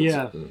 and you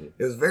could see,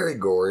 it was very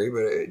gory,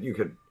 but you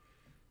could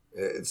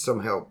it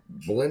somehow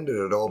blended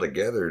it all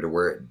together to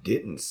where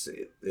it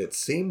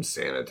seemed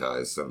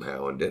sanitized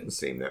somehow and didn't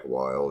seem that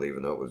wild,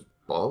 even though it was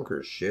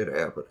bonkers shit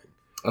happening.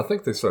 I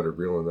think they started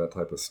reeling that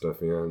type of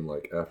stuff in,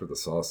 like, after the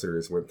Saw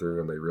series went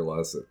through and they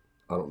realized that,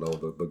 I don't know,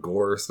 the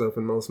gore stuff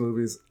in most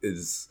movies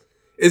is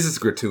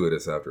just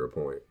gratuitous after a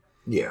point.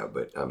 Yeah,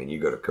 but, I mean, you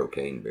go to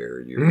Cocaine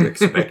Bear, you're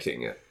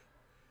expecting it.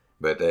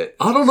 But that...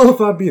 I don't know if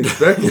I'd be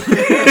expecting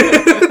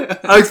it.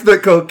 I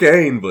expect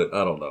cocaine, but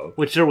I don't know.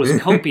 Which there was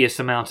copious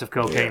amounts of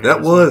cocaine. Yeah,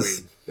 that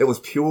was... It was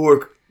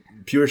pure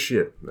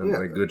shit.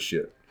 Like good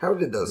shit. How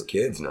did those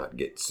kids not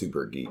get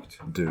super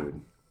geeked?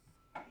 Dude.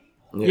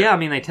 Yeah, I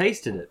mean, they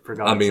tasted it, for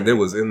God's sake. It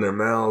was in their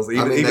mouths,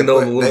 even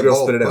though the little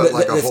girl spit it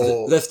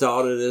out. They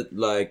started it,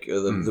 like,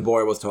 the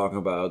boy was talking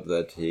about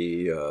that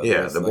he...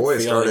 the boy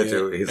started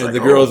to... He's and like, the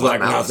girl's like,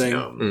 my mouth's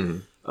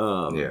nothing.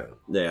 numb. Yeah.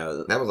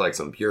 That was like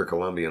some pure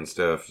Colombian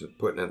stuff, just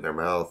putting it in their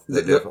mouth.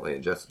 They definitely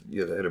just,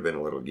 they'd have been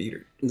a little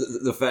geeter.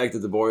 The fact that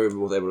the boy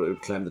was able to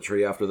climb the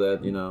tree after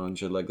that, and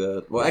shit like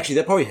that. Well, actually,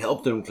 that probably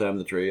helped him climb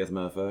the tree, as a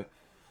matter of fact.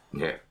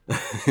 Yeah.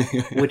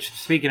 Which,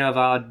 speaking of,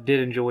 I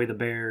did enjoy the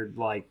bear,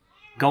 like,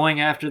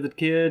 going after the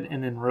kid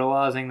and then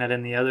realizing that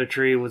in the other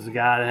tree was the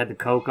guy that had the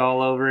coke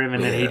all over him,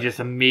 and then he just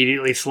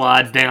immediately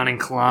slides down and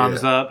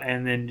climbs up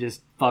and then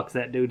just fucks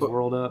that dude's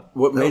world up.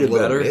 What made it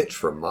better? Mitch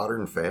from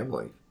Modern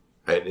Family.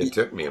 It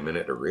took me a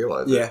minute to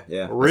realize it.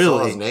 Yeah. Really? I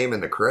saw his name in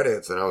the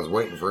credits, and I was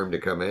waiting for him to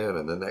come in,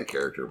 and then that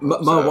character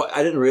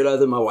I didn't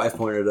realize it. My wife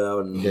pointed it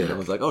out, and I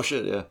was like, oh,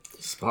 shit, yeah.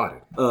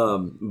 Spotted.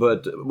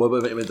 But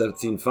what made that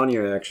scene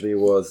funnier, actually,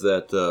 was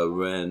that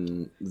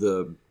when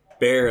the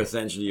bear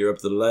essentially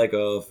ripped the leg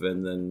off,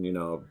 and then,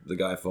 the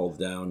guy falls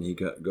down, he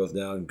goes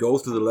down,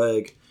 goes to the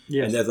leg,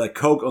 and there's like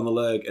coke on the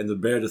leg, and the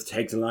bear just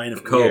takes a line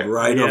of coke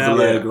right off the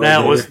leg.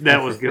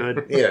 That was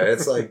good. Yeah,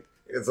 it's like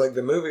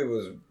the movie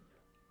was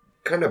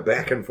kind of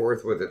back and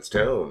forth with its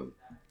tone.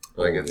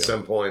 Like at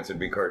some points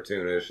it'd be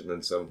cartoonish, and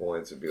then some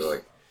points it'd be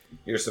like,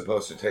 you're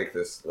supposed to take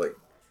this like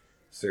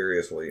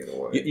seriously in a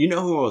way. You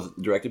know who it was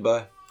directed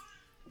by?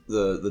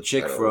 The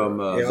chick from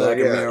Zack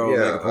and Meryl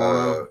Make a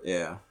Porno.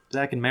 Yeah.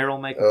 Zack and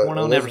Meryl Make a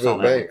Porno. Never saw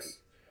that. Banks.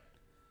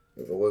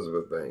 It was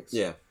Elizabeth Banks.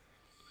 Yeah.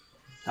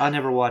 I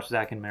never watched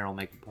Zack and Meryl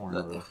Make a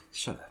Porno.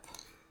 Shut up.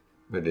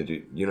 But did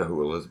you know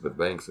who Elizabeth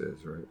Banks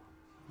is, right?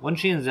 Wasn't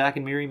she in Zack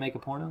and Miri Make a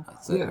Porno?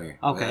 Yeah.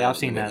 Okay, I've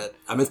seen that.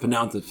 I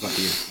mispronounced it. Fuck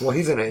you. Well,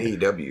 he's an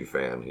AEW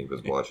fan. He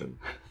was watching.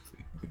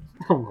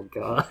 Oh my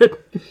god.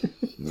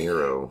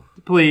 Miro.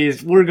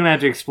 Please, we're gonna have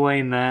to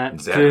explain that.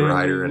 Zack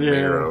Ryder and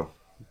Miro.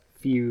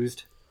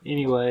 Fused.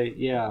 Anyway,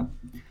 yeah.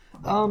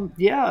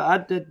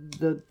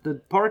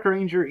 The park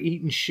ranger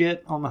eating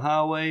shit on the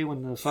highway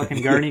when the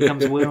fucking gurney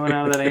comes wheeling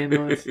out of that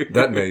ambulance.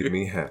 That made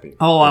me happy.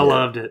 Oh, I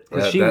loved it.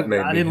 That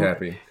made me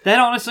happy. That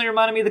honestly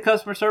reminded me of the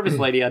customer service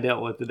lady I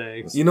dealt with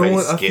today. You know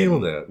what? I feel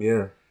that,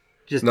 yeah.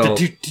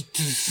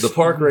 The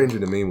park ranger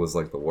to me was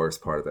like the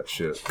worst part of that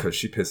shit because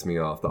she pissed me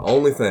off. The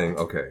only thing,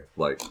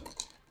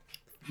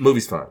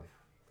 movie's fine.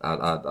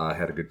 I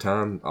had a good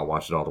time. I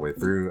watched it all the way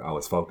through. I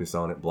was focused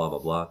on it, blah, blah,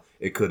 blah.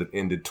 It could have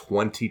ended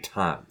 20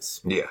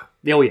 times. Yeah.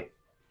 Oh, yeah.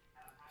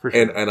 For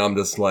sure. And I'm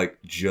just like,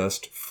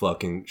 just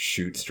fucking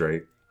shoot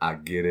straight. I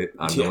get it.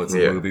 I know it's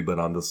a movie, but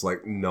I'm just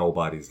like,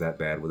 nobody's that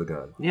bad with a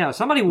gun. Yeah,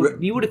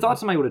 you would have thought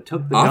somebody would have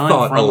took the gun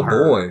from her. I thought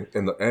boy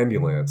in the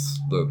ambulance,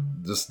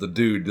 the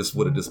dude just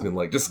would have just been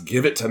like, just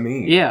give it to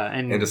me. Yeah,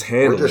 and just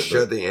handle it. Or just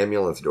shut the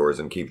ambulance doors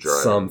and keep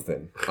driving.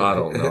 Something. I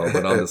don't know,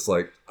 but I'm just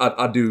like,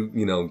 I do,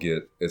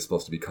 get it's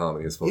supposed to be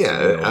comedy. It's supposed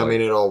to be, I mean,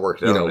 it all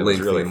worked out. It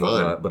was really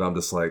fun. But I'm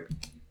just like,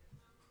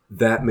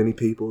 that many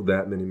people,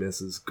 that many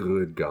misses.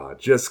 Good God,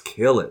 just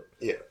kill it.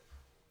 Yeah.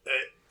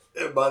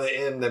 By the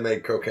end, they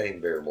made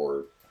Cocaine Bear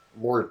more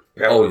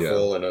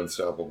powerful and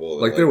unstoppable.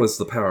 Like there was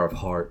the power of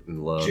heart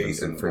and love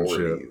Jason and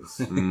friendship.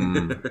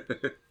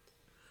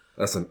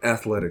 That's an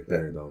athletic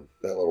bear, though.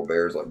 That little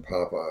bear's like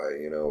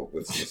Popeye,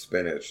 with some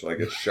spinach. Like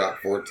it's shot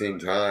 14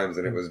 times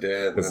and it was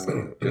dead. And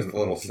then just a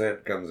little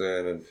scent comes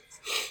in and...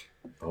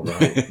 All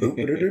right.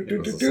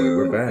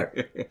 We're back.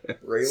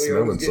 Ray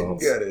Liotta's getting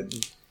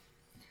gutted.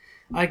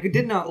 I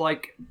did not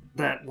like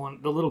that one.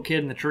 The little kid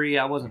in the tree,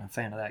 I wasn't a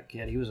fan of that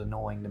kid. He was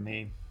annoying to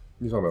me.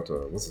 You talking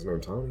about, what's his name,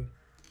 Tommy?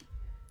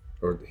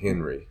 Or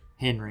Henry?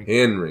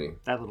 Henry.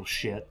 That little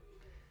shit.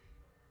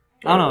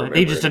 I don't know.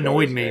 He just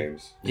annoyed me.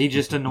 Names. He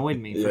just annoyed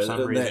me for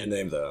some reason.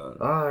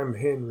 I'm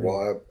Henry.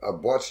 Well, I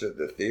watched it at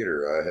the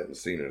theater. I hadn't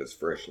seen it as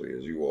freshly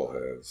as you all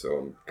have, so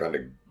I'm kind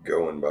of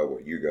going by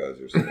what you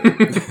guys are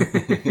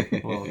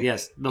saying. Well,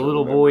 yes, the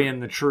little boy in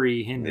the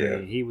tree,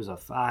 Henry, he was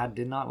I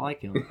did not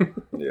like him.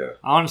 Yeah.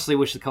 I honestly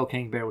wish the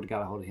Cocaine Bear would have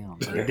got a hold of him,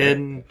 but he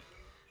didn't.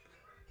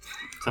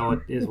 So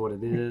it is what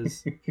it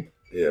is.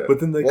 Yeah.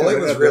 But then it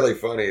was really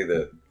funny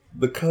that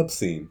the cub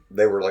scene.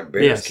 They were like,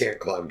 bears can't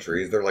climb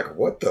trees. They're like,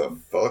 what the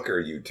fuck are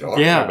you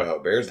talking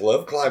about? Bears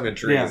love climbing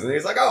trees. Yeah. And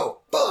he's like, oh,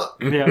 fuck.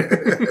 Yeah.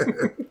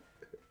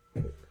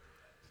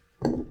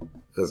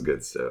 That's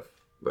good stuff.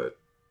 But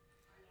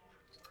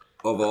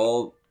of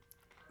all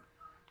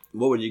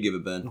What would you give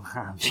it, Ben?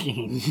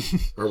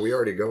 Are we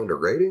already going to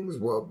ratings?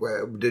 Well,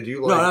 did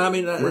you like... No, I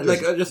mean,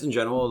 just in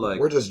general, like...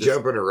 We're just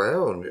jumping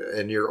around,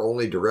 and you're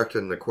only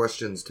directing the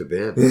questions to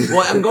Ben.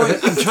 Well, I'm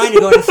trying to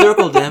go in a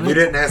circle, damn it. You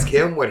didn't ask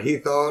him what he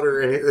thought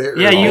or anything?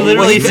 Yeah, you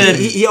literally said...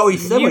 He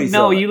always said what he thought.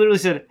 No, you literally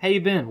said, hey,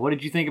 Ben, what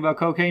did you think about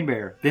Cocaine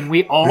Bear? Then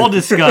we all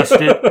discussed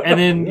it, and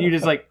then you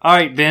just like, all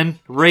right, Ben,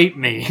 rate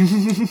me.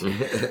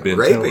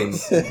 Raping?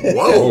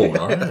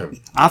 Whoa.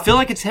 I feel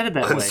like it's headed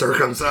that way.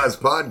 Uncircumcised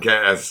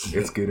podcast.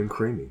 It's good and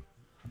creamy.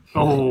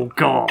 Oh,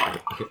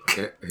 God.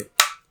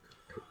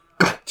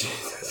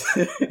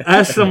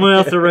 Ask someone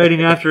else a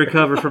rating after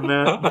recover from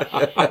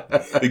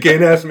that. You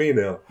can't ask me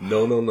now.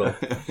 No.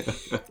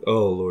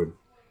 Oh, Lord.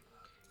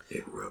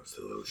 It rubs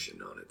the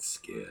lotion on its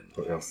skin.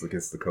 What else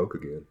against the Coke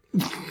again?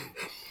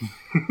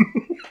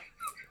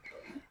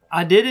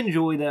 I did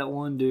enjoy that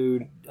one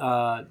dude.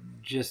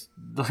 Just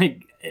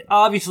like,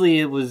 obviously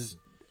it was...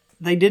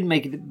 They did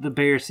make the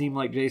bear seem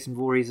like Jason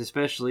Voorhees,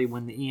 especially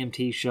when the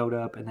EMT showed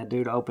up and that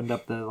dude opened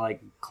up the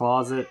like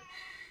closet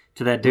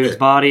to that dude's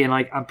body, and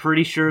like I'm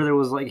pretty sure there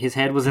was like his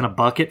head was in a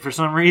bucket for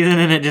some reason,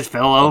 and it just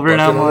fell over,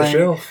 and I'm like,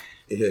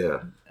 yeah,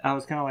 I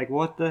was kind of like,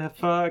 what the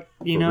fuck,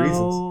 you know?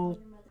 Reasons.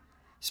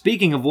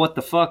 Speaking of what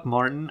the fuck,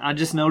 Martin, I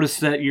just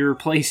noticed that your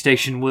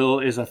PlayStation wheel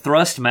is a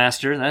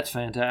Thrustmaster. That's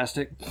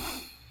fantastic.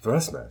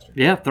 Thrustmaster?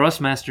 Yeah,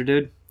 Thrustmaster,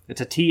 dude.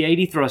 It's a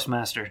T80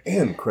 Thrustmaster.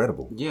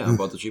 Incredible. Yeah,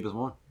 about the cheapest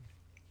one.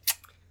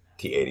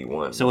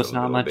 T81. So it's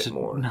not much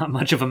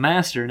of a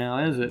master now,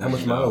 is it? How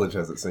much mileage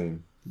has it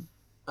seen?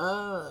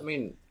 I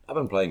mean, I've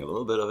been playing a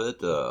little bit of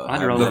it. I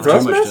drove the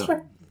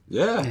Thrustmaster?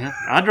 Yeah.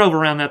 I drove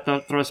around that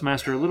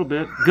Thrustmaster a little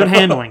bit. Good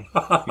handling.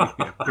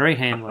 Great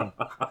handling.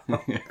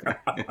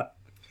 A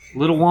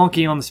little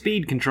wonky on the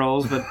speed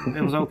controls, but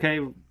it was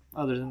okay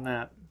other than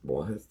that.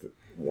 Why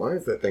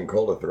is that thing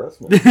called a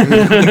Thrustmaster?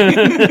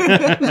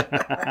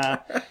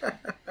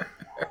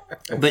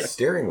 It's a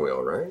steering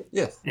wheel, right?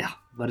 Yes. Yeah,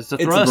 but it's a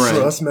It's a Thrust. brand.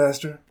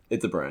 Thrustmaster?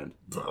 It's a brand.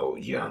 Oh,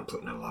 yeah, I'm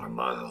putting a lot of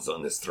miles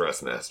on this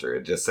Thrustmaster.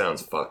 It just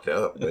sounds fucked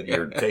up, but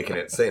you're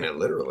saying it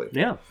literally.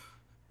 Yeah.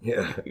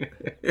 Yeah.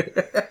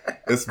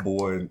 This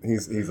boy,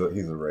 he's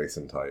a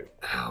racing type.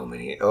 How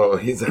many? Oh,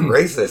 he's a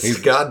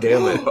racist. God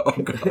damn it. Oh,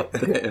 God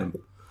damn.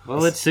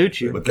 Well, it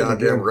suits you.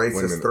 Goddamn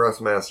racist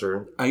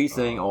Thrustmaster. Are you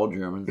saying all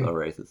Germans are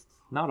racist?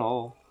 Not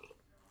all.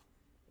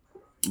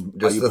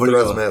 Just the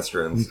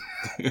Thrustmasterans.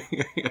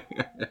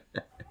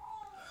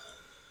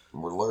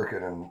 We're lurking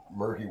in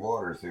murky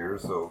waters here,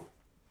 so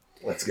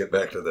let's get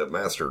back to the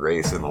master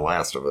race in The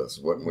Last of Us.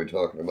 Wasn't we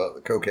talking about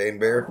the cocaine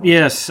bear?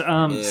 Yes. So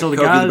the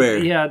Coke guy, the bear.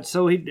 yeah.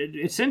 So he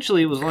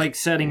essentially it was like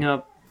setting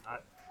up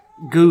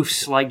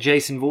goofs like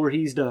Jason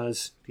Voorhees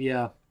does.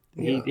 Yeah.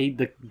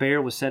 The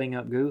bear was setting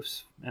up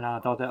goofs, and I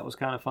thought that was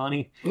kind of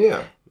funny.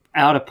 Yeah.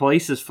 Out of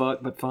place as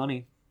fuck, but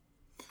funny.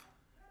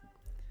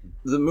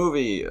 The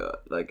movie,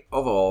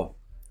 overall,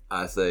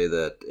 I say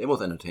that it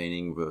was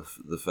entertaining with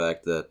the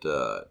fact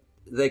that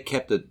they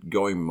kept it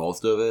going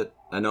most of it.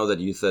 I know that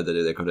you said that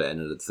they could have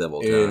ended it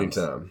several times.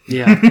 Anytime.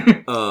 Yeah.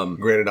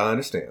 Granted, I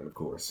understand, of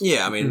course.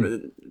 Yeah, I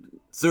mean,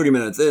 30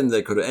 minutes in,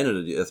 they could have ended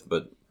it, yes,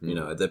 but,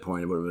 at that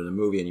point, it wouldn't have been a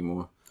movie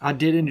anymore. I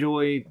did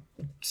enjoy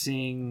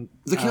seeing...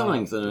 The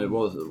killings, and it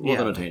was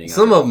entertaining.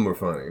 Some of them were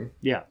funny.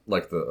 Yeah.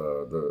 Like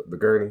the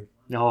gurney.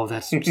 Oh,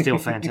 that's still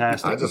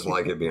fantastic. I just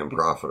like it being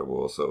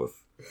profitable, so if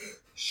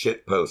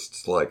shit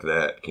posts like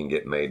that can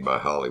get made by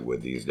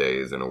Hollywood these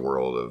days in a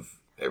world of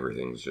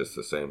everything's just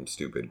the same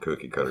stupid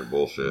cookie cutter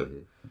bullshit.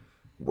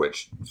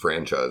 Which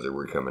franchise are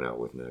we coming out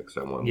with next?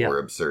 I want more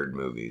absurd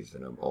movies,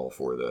 and I'm all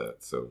for that.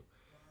 So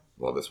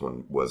while this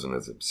one wasn't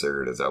as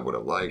absurd as I would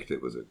have liked,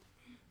 it was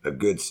a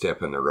good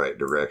step in the right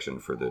direction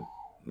for the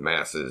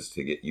masses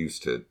to get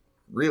used to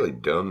really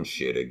dumb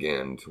shit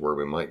again, to where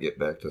we might get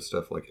back to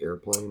stuff like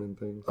Airplane and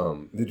things.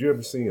 Did you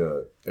ever see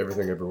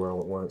Everything Everywhere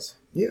All at Once?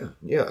 Yeah.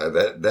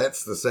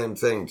 That's the same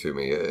thing to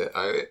me.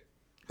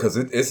 Because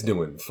it's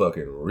doing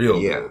fucking real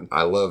good.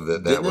 I love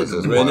that was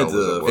as well.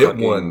 It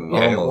won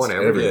almost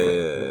everything.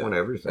 It won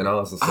everything. And I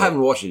was just I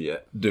haven't watched it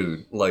yet.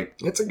 Dude, like...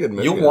 It's a good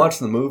movie. You'll watch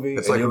the movie,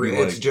 it's and like, you'll be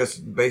it's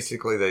just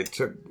basically they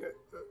took...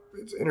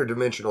 It's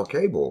interdimensional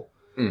cable.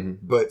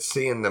 But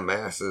seeing the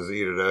masses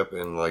eat it up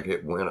and like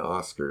it win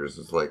Oscars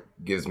is like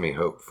gives me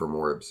hope for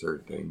more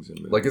absurd things in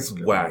movies. Like it's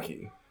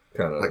wacky,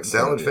 kind of like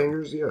salad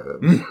fingers. Yeah,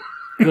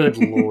 good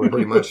lord,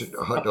 pretty much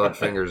hot dog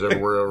fingers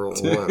everywhere all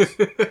at once.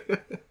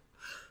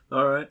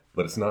 All right,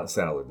 but it's not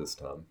salad this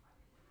time.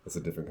 It's a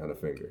different kind of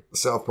finger.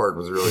 South Park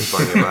was really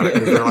funny about it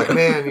because they're like,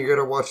 "Man, you got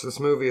to watch this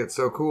movie. It's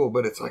so cool."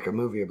 But it's like a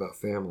movie about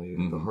family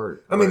and the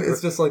heart. I mean, it's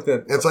just like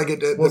that. It's like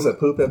it. What was that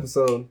poop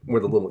episode where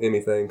the little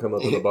Emmy thing come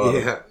up at the bottom?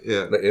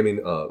 Yeah. The Emmy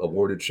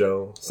awarded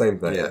show, same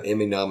thing. Yeah,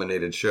 Emmy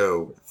nominated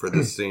show for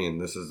this scene.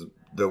 This is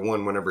the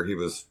one whenever he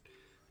was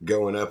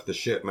going up the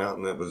shit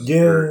mountain that was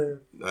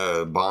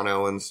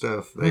Bono and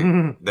stuff.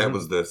 That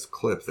was this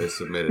clip they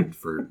submitted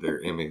for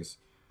their Emmys.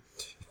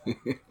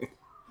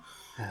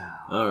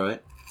 All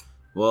right.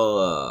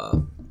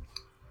 Well,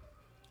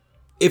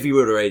 if you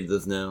were to rate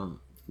this now...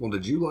 Well,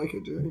 did you like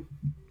it, Jay?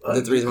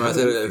 That's the reason why I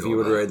said if you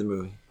would rate the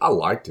movie. I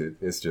liked it.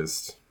 It's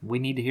just We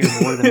need to hear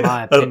more than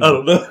my opinion. I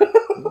don't know.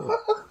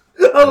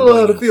 I don't know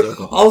how to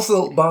feel.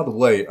 Also, by the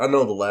way, I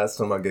know the last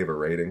time I gave a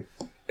rating,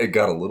 it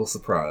got a little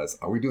surprised.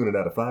 Are we doing it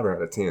out of 5 or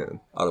out of 10?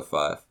 Out of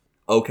 5.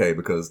 Okay,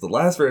 because the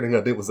last rating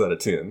I did was out of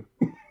 10.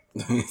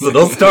 So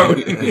don't start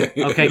with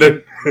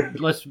Okay,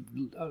 let's.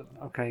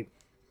 Okay,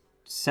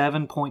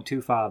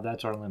 7.25.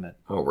 That's our limit.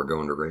 Oh, we're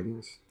going to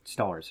ratings?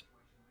 Stars.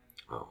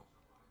 Oh.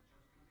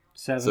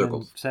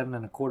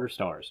 7.25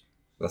 stars.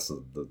 That's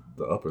the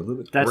upper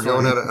limit. That's We're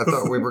going I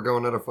thought we were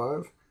going out of 5.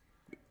 Out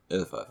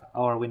of 5.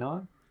 Oh, are we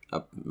not?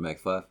 Up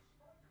max 5.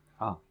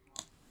 Oh.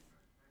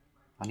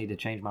 I need to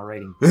change my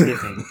rating.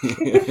 Skip me.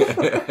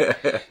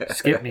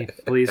 Skip me,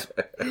 please.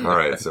 All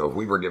right, so if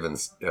we were given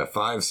a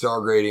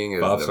 5-star rating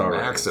is the 5-star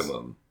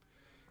maximum,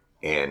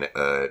 and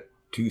a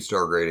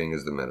 2-star rating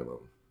is the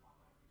minimum.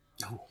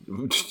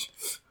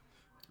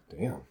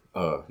 Damn.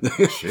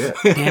 Shit.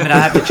 Damn it, I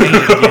have to change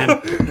it again.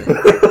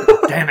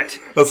 Damn it.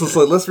 That's just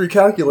like, let's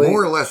recalculate.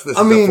 More or less, this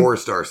is a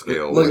 4-star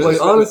scale.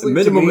 Like honestly,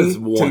 minimum to me, is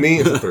 1. To me,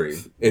 it's a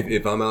 3.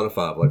 If I'm out of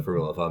 5, like for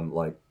real, if I'm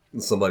like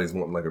somebody's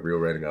wanting like a real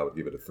rating, I would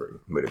give it a 3.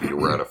 But if you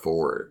were out of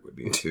 4, it would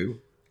be a 2.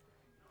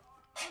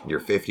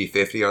 You're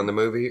 50-50 on the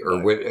movie? Or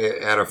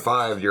out of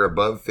 5, you're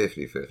above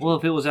 50-50? Well,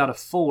 if it was out of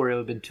 4, it would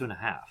have been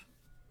 2.5.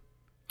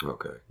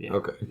 Okay. Yeah.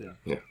 Okay.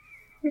 Yeah.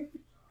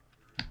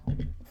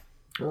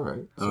 All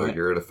right. So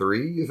you're at a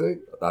 3, you think?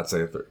 I'd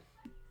say a 3.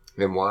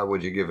 And why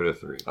would you give it a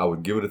 3? I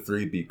would give it a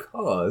 3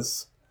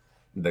 because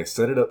they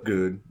set it up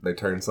good. They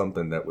turned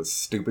something that was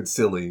stupid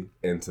silly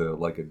into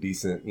like a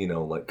decent,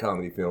 like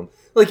comedy film.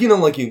 Like,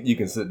 like you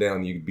can sit down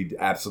and you'd be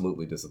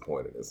absolutely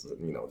disappointed. It's, just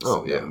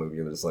a movie.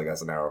 You're just like,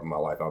 that's an hour of my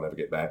life I'll never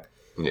get back.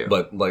 Yeah.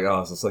 But like, I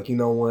was just like, you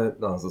know what?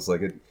 I was just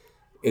like,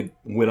 it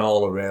went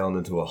all around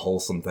into a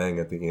wholesome thing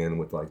at the end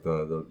with like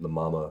the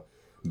mama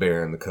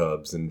bear and the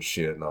cubs and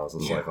shit. And I was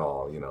just like,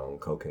 oh,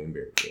 cocaine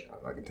bear. Yeah,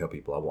 I can tell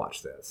people I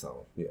watched that.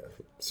 So yeah,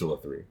 still a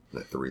 3.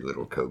 The 3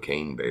 little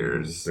cocaine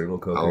bears. 3 little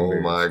cocaine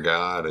bears. Oh my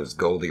God, is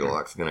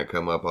Goldilocks going to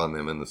come up on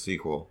them in the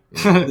sequel?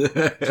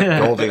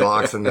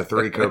 Goldilocks and the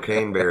 3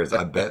 cocaine bears.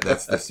 I bet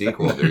that's the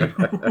sequel, dude.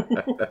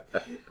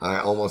 I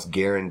almost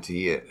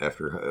guarantee it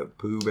after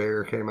Pooh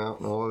Bear came out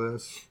and all of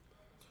this.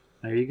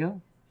 There you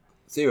go.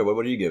 Sigurd, what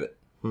would you give it?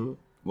 What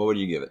would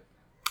you give it?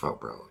 Oh,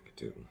 probably like a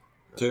 2.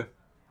 2?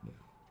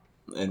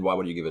 And why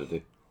would you give it a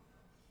 2?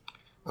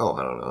 Oh,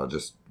 I don't know.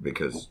 Just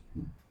because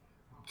it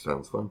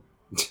sounds fun.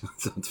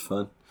 Sounds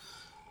fun.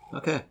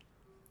 Okay.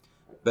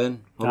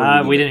 Ben?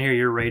 We didn't hear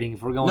your rating.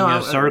 If we're going in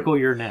a circle,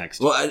 you're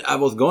next. Well, I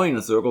was going in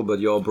a circle, but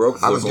you all broke the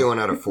circle. I was going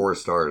out of 4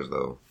 stars,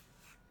 though.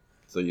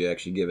 So you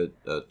actually give it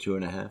a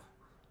 2.5?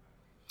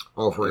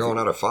 Oh, if we're going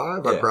out of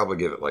 5, I'd probably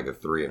give it like a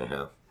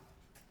 3.5.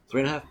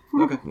 3.5?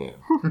 Okay. Yeah.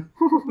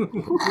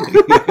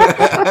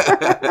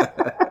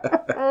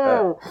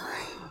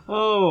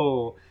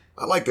 Oh.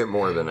 I liked it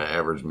more than an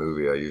average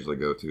movie I usually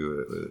go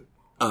to.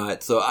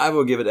 Alright, so I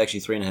will give it actually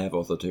 3.5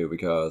 also too,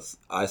 because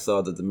I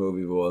saw that the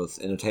movie was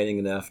entertaining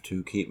enough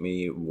to keep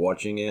me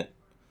watching it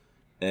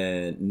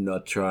and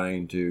not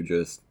trying to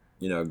just,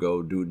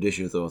 go do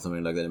dishes or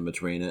something like that in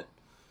between it.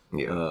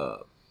 Yeah.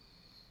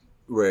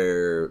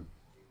 Where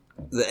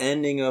the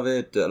ending of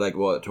it,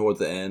 towards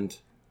the end,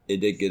 it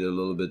did get a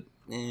little bit,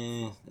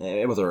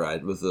 it was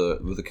alright with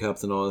the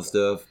cups and all that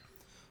stuff.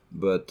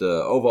 But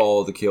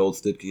overall, the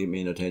kills did keep me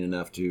entertained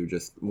enough to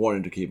just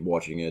wanting to keep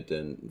watching it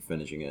and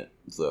finishing it.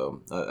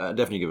 So I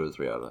definitely give it a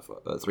 3 out of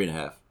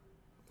 3.5.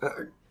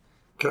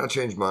 Can I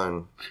change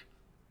mine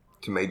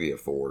to maybe a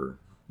 4,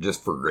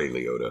 just for Ray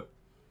Liotta?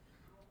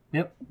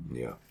 Yep.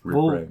 Yeah.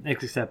 Well,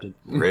 accepted.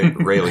 Ray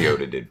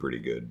Liotta did pretty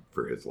good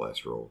for his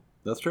last role.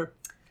 That's true.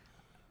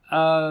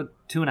 2.5.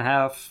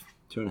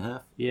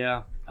 2.5.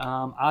 Yeah.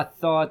 I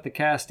thought the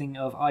casting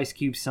of Ice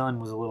Cube's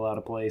son was a little out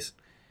of place.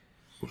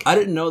 I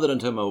didn't know that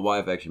until my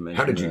wife actually mentioned it.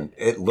 How did you?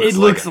 It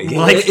looks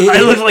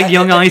like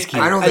young Ice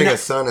Cube. I don't think a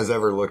son has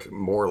ever looked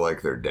more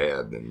like their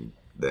dad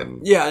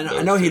than. Yeah,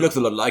 I know he looks a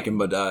lot like him,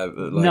 but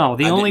no,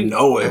 the I only didn't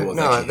know it was.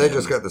 No, they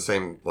just got the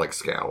same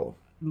scowl.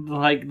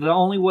 Like the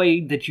only way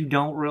that you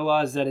don't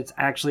realize that it's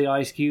actually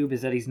Ice Cube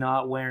is that he's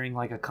not wearing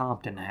like a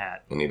Compton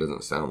hat, and he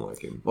doesn't sound like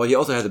him. Well, he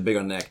also has a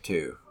bigger neck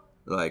too.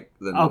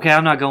 Okay,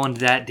 I'm not going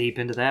that deep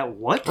into that.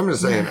 What? I'm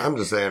just saying.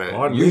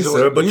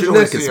 Usually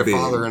you see a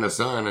father and a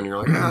son, and you're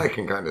like, I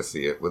can kind of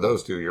see it. With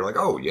those two, you're like,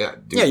 oh yeah,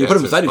 dude, yeah. You put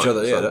them beside each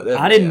other. Yeah,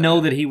 I didn't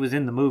know that he was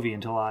in the movie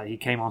until he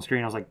came on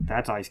screen. I was like,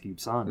 that's Ice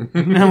Cube's son.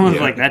 I was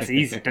like, that's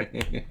easy,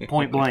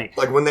 point blank.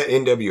 Like when that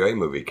NWA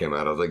movie came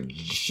out, I was like,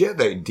 shit,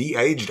 they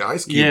de-aged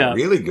Ice Cube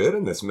really good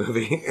in this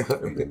movie.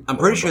 I'm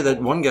pretty sure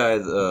that one guy,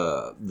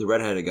 the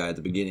redheaded guy at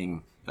the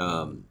beginning,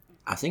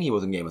 I think he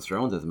was in Game of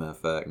Thrones, as a matter of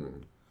fact.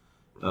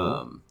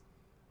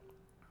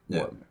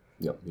 Yeah.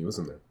 Yep, he was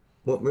in there.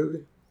 What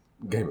movie?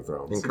 Game of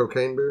Thrones. In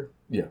Cocaine Bear?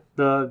 Yeah.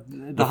 The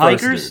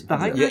hikers? The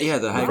hikers? Yeah,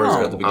 the hikers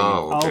at the beginning.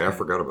 Oh, okay. I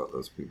forgot about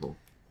those people.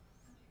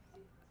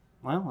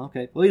 Well,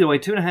 okay. Well, either way,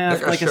 2.5.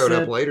 That guy showed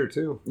up later,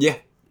 too. Yeah.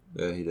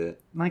 Yeah, he did.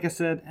 Like I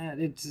said,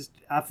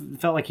 I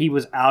felt like he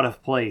was out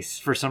of place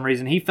for some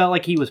reason. He felt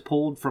like he was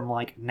pulled from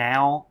like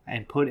now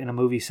and put in a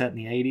movie set in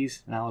the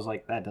 80s, and I was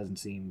like, that doesn't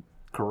seem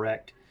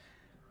correct.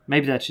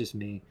 Maybe that's just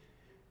me.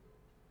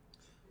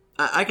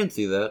 I can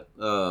see that.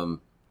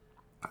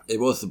 It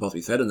was supposed to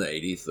be set in the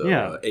 80s,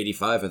 so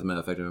 85 as a matter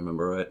of fact, I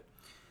remember right.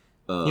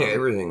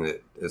 Everything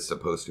that is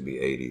supposed to be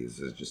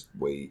 80s is just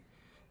way...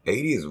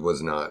 80s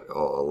was not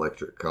all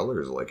electric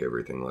colors like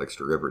everything likes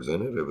to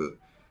represent it. It was...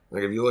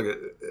 Like, if you look at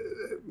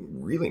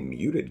really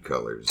muted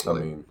colors. I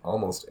mean,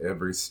 almost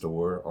every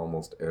store,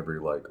 almost every,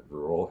 like,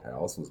 rural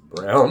house was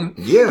brown.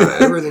 Yeah,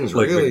 everything's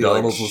like really,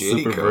 McDonald's like, was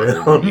shitty super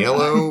colored. brown.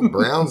 Yellow,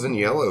 browns and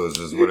yellows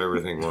is what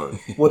everything was.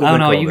 What do I don't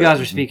they know, call you that? guys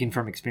are speaking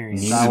from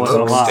experience. I wasn't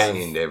Smoke alive.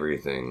 stained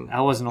everything.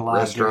 I wasn't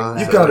alive during Restaurants.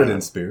 that. You've got it in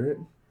spirit.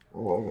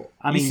 Oh.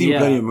 I mean, You've seen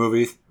plenty of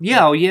movies.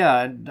 Yeah, oh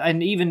yeah.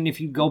 And even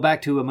if you go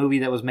back to a movie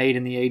that was made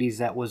in the 80s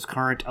that was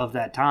current of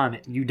that time,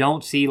 you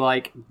don't see,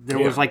 like, there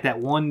was, like,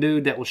 that one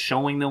dude that was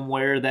showing them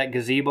where that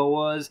gazebo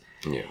was.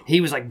 Yeah.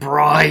 He was, like,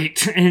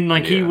 bright, and,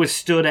 like, he was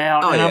stood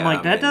out. Oh, and I'm yeah,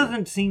 like, that I mean,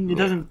 doesn't seem, it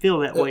doesn't feel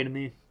that way to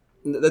me.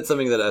 That's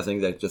something that I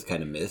think that just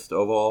kind of missed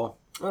overall.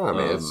 Oh, I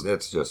mean,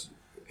 it's just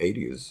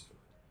 80s.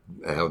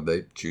 How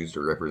they choose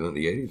to represent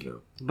the 80s now.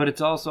 But it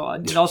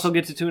also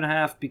gets a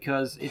 2.5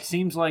 because it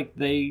seems like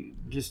they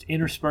just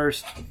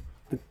interspersed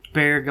the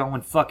bear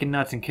going fucking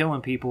nuts and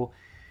killing people,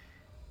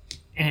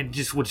 and it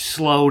just would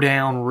slow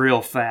down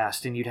real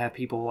fast, and you'd have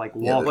people like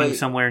walking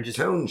somewhere and just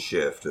tone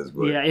shift is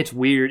what. Yeah, it's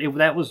weird.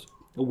 That was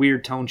a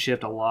weird tone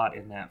shift a lot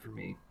in that for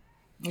me.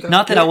 Okay.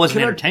 Not that I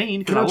wasn't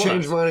entertained. Can I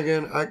change mine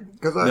again?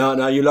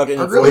 No, you locked it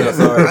in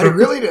 4. I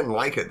really didn't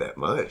like it that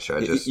much.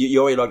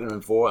 You already locked it in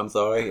 4. I'm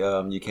sorry.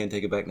 You can't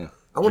take it back now.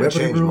 I want to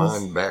change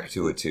mine back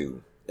to a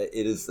 2.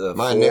 It is 4.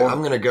 I'm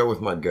going to go with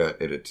my gut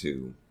at a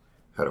 2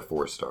 out of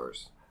 4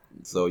 stars.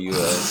 So you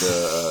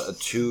had a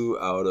 2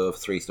 out of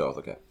 3 stars.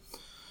 Okay.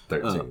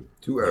 13.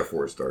 2 out of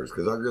 4 stars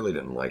because I really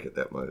didn't like it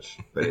that much.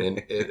 But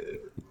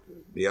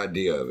the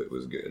idea of it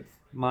was good.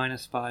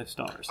 Minus 5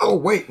 stars. Oh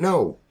wait,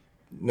 no,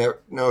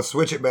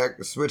 switch it back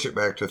to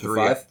 3.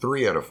 5?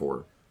 3 out of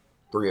 4.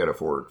 3 out of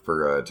 4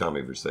 for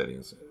Tommy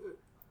Vercetti.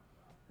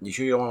 You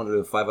sure you don't want to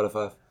do 5 out of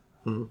 5?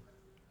 Mm-hmm.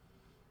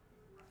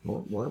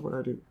 Well, why would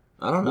I do?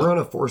 I don't know. We're on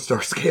a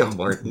 4-star scale,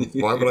 Martin.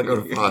 Why would I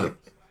go to 5?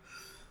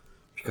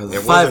 Because it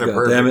 5 wasn't a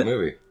perfect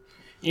movie.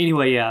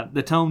 Anyway, yeah,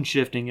 the tone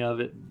shifting of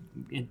it,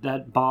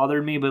 that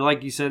bothered me. But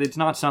like you said, it's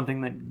not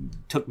something that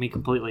took me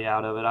completely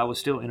out of it. I was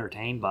still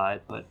entertained by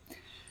it, but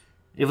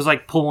it was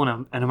like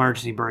pulling an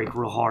emergency brake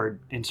real hard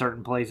in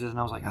certain places, and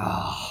I was like,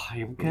 oh,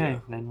 okay,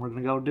 then we're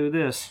going to go do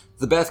this.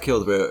 The best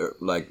kills were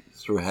like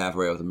through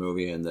halfway of the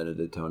movie, and then it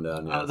did tone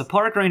down. Yes. The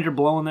park ranger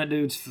blowing that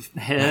dude's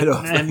head,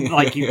 and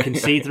like you can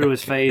see through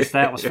his face,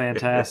 that was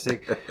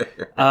fantastic.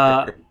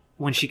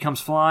 When she comes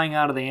flying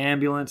out of the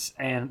ambulance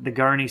and the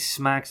gurney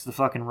smacks the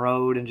fucking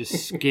road and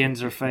just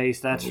skins her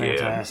face, that's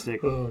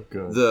fantastic. Oh,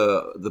 God.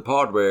 The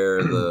part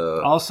where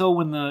the... Also,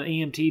 when the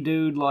EMT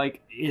dude,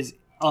 like, is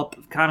up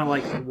kind of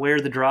like where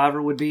the driver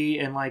would be,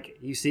 and like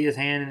you see his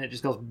hand and it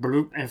just goes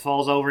bloop and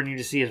falls over, and you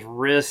just see his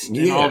wrist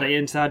and all the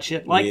inside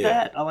shit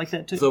that. I like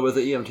that too. So with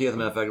the EMT, as a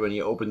matter of fact, when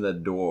you open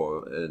that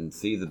door and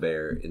see the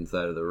bear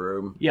inside of the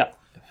room,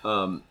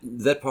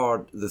 that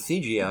part, the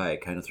CGI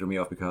kind of threw me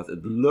off because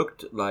it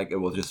looked like it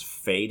was just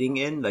fading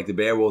in, like the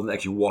bear wasn't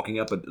actually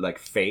walking up, but like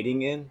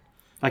fading in.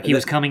 Like he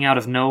was coming out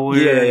of nowhere.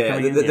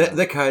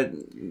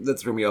 That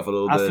threw me off a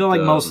little bit. I feel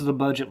like most of the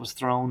budget was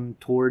thrown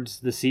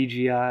towards the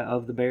CGI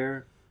of the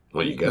bear.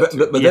 Well, you got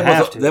but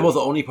that was the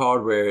only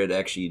part where it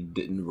actually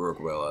didn't work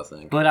well, I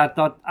think. But I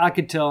thought I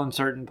could tell in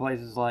certain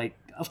places, like,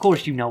 of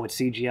course you know it's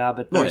CGI,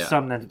 but there's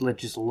some that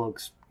just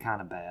looks kind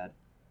of bad.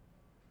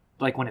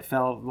 Like when it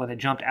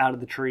jumped out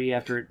of the tree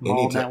after it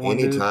mauled that one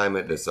dude. Anytime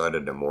it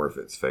decided to morph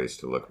its face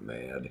to look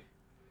mad.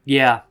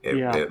 Yeah,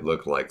 It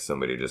looked like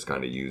somebody just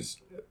kind of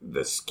used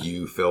the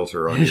skew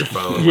filter on your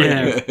phone.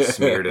 Like you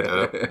smeared it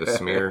up, the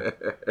smear.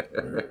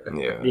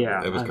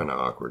 Yeah. It was kind of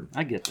awkward.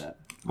 I get that.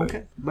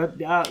 Okay. But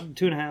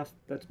 2.5,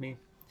 that's me.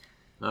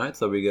 All right,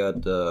 so we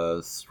got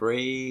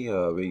 3.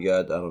 We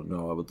got, I don't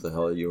know, what the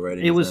hell are you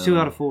rating? It was 2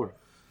 out of 4.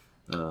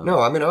 No,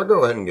 I mean, I'll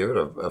go ahead and give it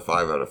a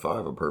 5 out of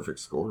 5, a perfect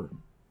score.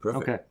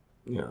 Perfect. Okay.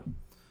 Yeah.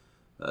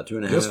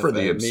 2.5. Just for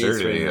the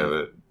absurdity of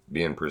it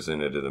being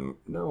presented to them.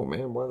 No,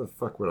 man, why the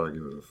fuck would I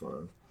give it a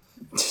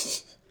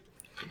 5?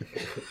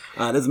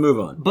 All right, let's move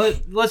on.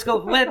 But let's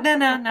go.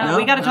 No.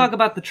 We got to talk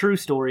about the true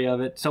story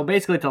of it. So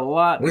basically, it's a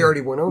lot. We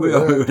already went over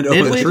that.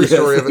 The true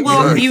story of it.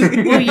 Well,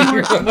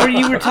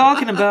 you were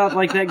talking about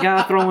like that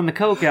guy throwing the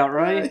coke out,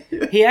 right?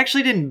 He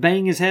actually didn't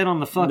bang his head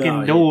on the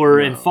fucking door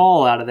and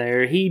fall out of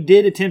there. He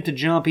did attempt to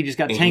jump. He just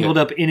got tangled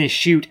up in his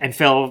chute and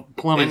fell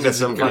plummeting into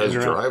some guy's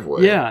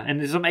driveway. Yeah,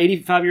 and some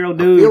 85-year-old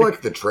dude. I feel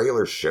like the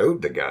trailer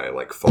showed the guy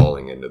like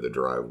falling into the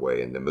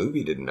driveway, and the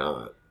movie did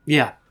not.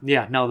 Yeah.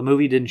 No, the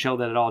movie didn't show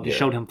that at all. It just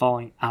showed him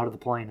falling out of the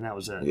plane, and that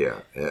was it. Yeah,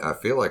 I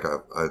feel like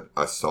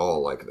I saw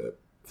like that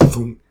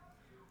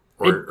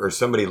Or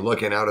somebody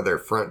looking out of their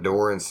front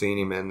door and seeing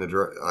him in the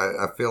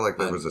I feel like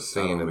there was a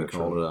scene in the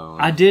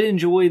trailer. I did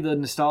enjoy the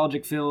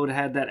nostalgic feel. It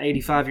had that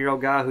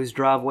 85-year-old guy whose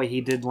driveway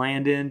he did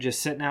land in,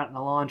 just sitting out in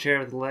a lawn chair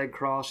with his leg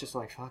crossed, just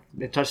like, fuck.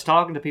 Just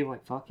talking to people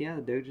like, fuck yeah,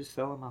 the dude just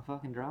fell in my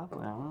fucking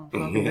driveway. I don't know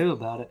what to do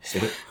about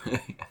it.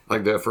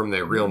 Like that from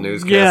the real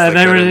newscast.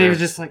 Yeah, he was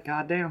just like,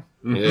 God damn.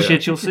 Yeah.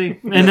 Shit you'll see.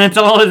 And that's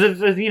all,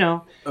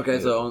 Okay,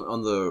 so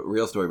on the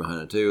real story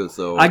behind it, too,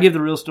 so... I give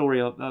the real story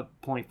a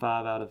 0.5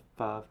 out of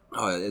 5.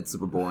 Oh, it's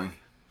super boring.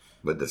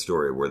 But the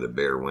story where the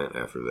bear went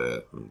after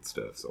that and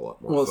stuff's a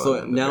lot more fun.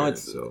 So now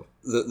it's...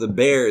 The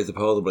bear is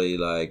supposedly,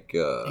 like,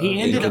 he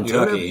ended in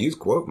Kentucky. Use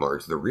quote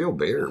marks. The real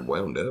bear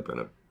wound up in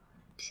a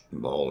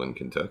mall in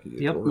Kentucky.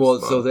 Yep.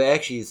 Well, so they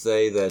actually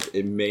say that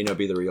it may not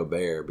be the real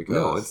bear because...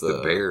 No, it's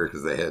the bear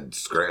because they had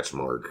scratch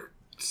mark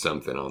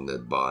something on the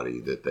body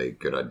that they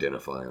could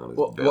identify on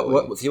his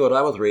belly. See, what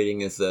I was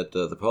reading is that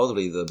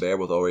supposedly the bear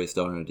was already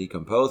starting to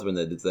decompose when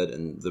they did that,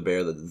 and the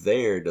bear that's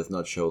there does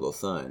not show those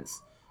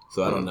signs.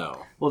 So I don't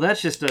know. Well,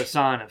 that's just a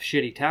sign of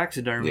shitty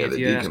taxidermy. Yeah, the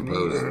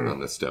decomposing on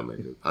the stomach.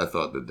 I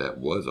thought that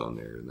was on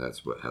there, and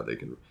that's how they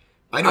can...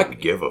 I don't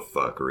give a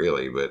fuck,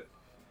 really, but...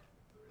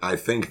 I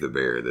think the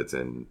bear that's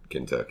in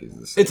Kentucky is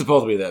the same. It's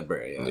supposed to be that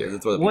bear, yeah.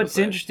 That's what What's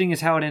interesting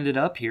is how it ended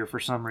up here for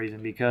some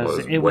reason,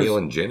 because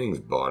Waylon Jennings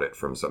bought it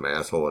from some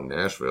asshole in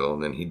Nashville,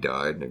 and then he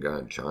died, and a guy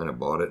in China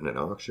bought it in an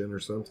auction or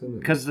something.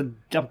 Because I'm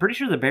pretty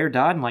sure the bear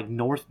died in, like,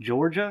 North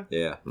Georgia.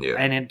 Yeah.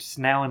 And it's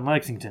now in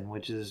Lexington,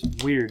 which is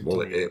weird.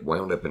 Well, it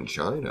wound up in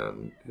China.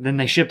 And then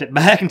they shipped it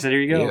back and said, here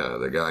you go. Yeah,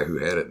 the guy who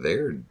had it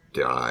there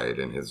died,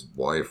 and his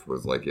wife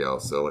was like, yeah, I'll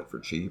sell it for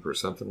cheap or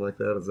something like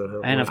that. Is that how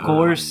it And, was? of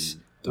course...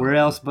 Where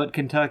else but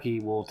Kentucky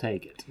will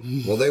take it?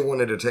 Well, they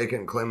wanted to take it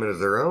and claim it as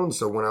their own,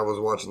 so when I was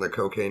watching the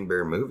Cocaine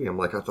Bear movie, I'm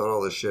like, I thought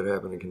all this shit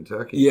happened in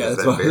Kentucky. Yeah,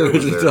 that's what I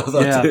was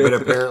there. But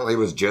apparently it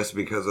was just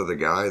because of the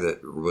guy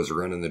that was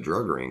running the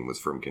drug ring was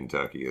from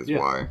Kentucky is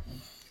why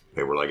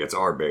they were like, it's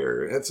our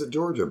bear. It's a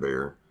Georgia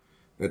bear.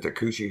 At the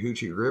Coochie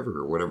Hoochie River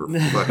or whatever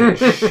fucking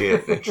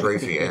shit that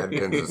Tracy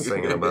Adkins is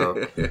singing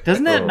about.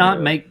 Doesn't that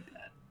make...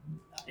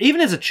 Even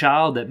as a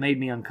child, that made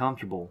me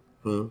uncomfortable.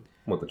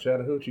 What, the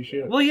Chattahoochee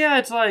shit? Well, yeah,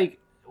 it's like...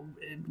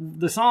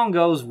 The song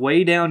goes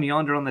way down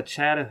yonder on the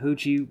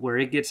Chattahoochee where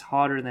it gets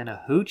hotter than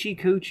a hoochie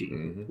coochie.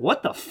 Mm-hmm.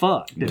 What the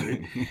fuck,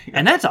 dude?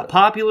 And that's a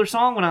popular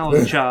song when I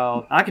was a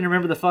child. I can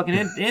remember the fucking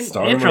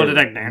intro to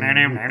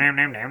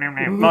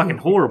that. Fucking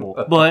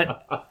horrible.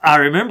 But I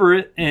remember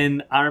it,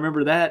 and I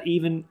remember that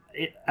even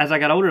as I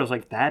got older, I was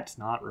like, that's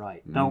not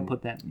right. Don't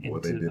put that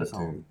into a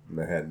song.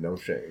 They had no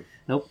shame.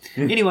 Nope.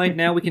 Anyway,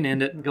 now we can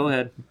end it. Go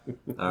ahead.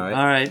 All right.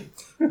 All right.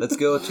 Let's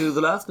go to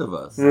The Last of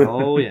Us.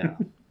 Oh, yeah.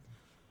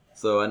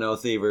 So I know,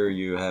 Seaver,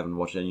 you haven't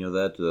watched any of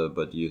that,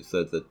 but you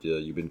said that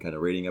you've been kind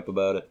of reading up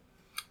about it.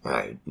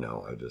 I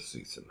just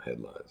see some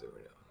headlines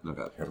every now.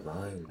 Okay.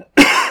 Headline.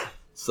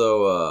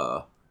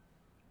 So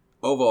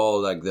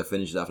overall, like they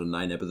finished after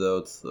 9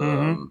 episodes.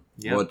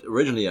 What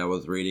originally I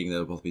was reading there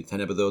was supposed to be 10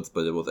 episodes,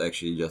 but it was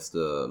actually just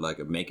like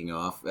a making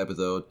of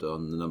episode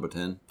on the number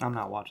 10. I'm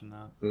not watching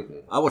that.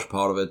 Mm-mm. I watched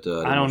part of it.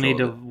 I don't need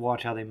to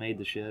watch how they made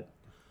the shit.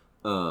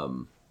 I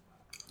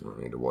don't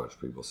need to watch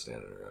people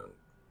standing around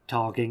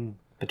talking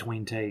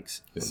between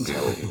takes.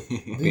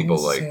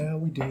 People like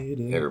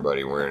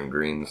everybody wearing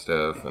green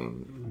stuff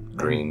and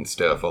green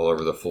stuff all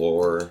over the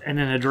floor. And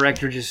then a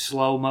director just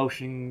slow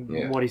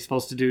motioning what he's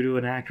supposed to do to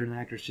an actor, and the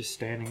actor's just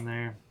standing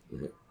there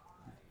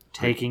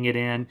taking it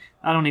in.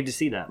 I don't need to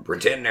see that.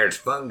 Pretend there's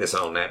fungus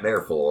on that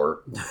there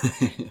floor.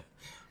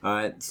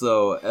 Alright,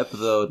 so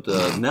episode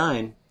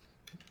 9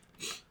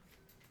 it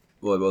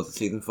was the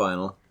season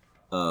final.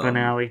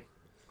 Finale.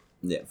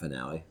 Yeah,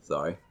 finale.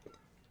 Sorry.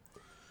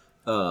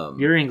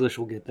 Your English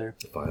will get there.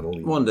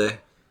 Finally. One day.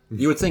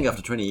 You would think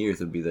after 20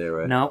 years it'd be there,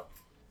 right? No.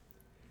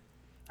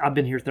 I've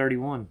been here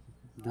 31.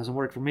 It doesn't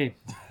work for me.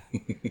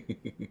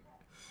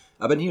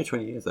 I've been here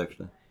 20 years,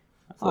 actually.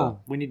 So. Oh,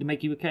 we need to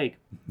make you a cake.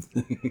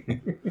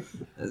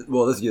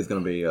 Well, this year's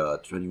going to be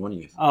 21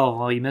 years. Oh,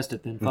 well, you missed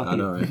it then. Fuck I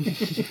know,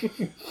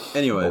 right?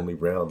 Anyway. Only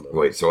round, though.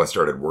 Wait, so I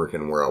started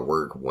working where I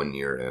work 1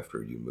 year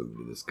after you moved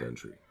to this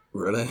country.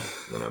 Really?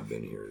 And I've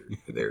been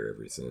there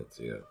ever since,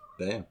 yeah.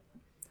 Damn.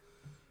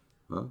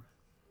 Huh?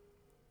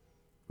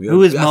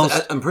 Who is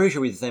most... I'm pretty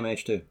sure we're the same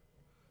age, too.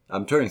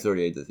 I'm turning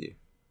 38 this year.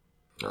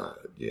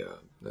 Yeah,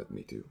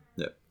 me too.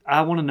 Yeah.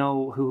 I want to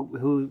know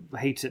who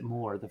hates it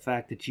more, the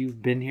fact that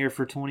you've been here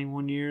for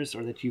 21 years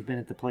or that you've been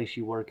at the place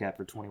you work at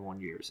for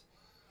 21 years.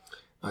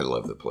 I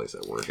love the place I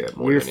work at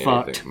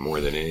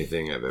more than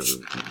anything I've ever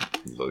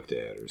looked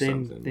at or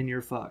something. Then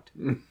you're fucked.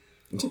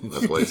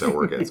 The place I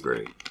work at is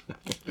great.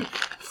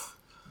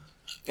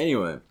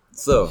 Anyway,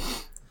 so...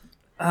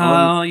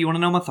 you want to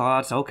know my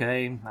thoughts?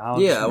 Okay. I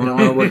want to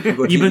know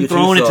what you've been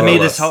throwing it to me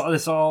this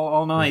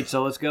all night,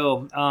 so let's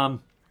go.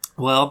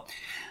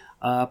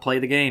 Play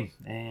the game,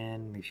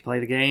 and if you play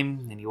the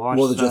game and you watch,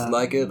 was it just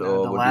like it?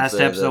 Or the last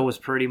episode was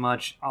pretty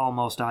much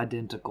almost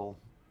identical,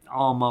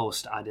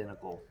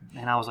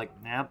 and I was like,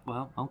 yeah,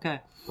 well, okay.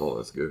 Well,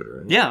 that's good,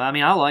 right? Yeah, I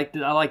mean, I liked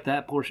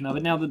that portion of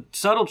it. Now the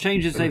subtle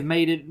changes they've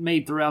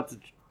made throughout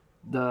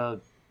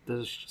the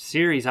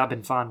series I've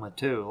been fine with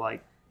too.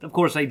 Like, of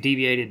course, they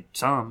deviated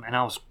some, and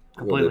I was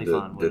completely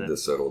fine with it. Did the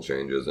subtle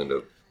changes end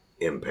up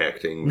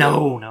impacting?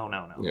 No.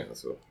 Yeah,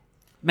 so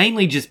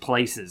Mainly just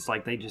places.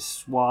 Like, they just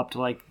swapped.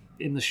 Like,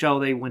 in the show,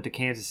 they went to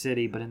Kansas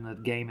City, but in the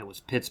game, it was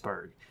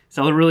Pittsburgh.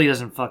 So it really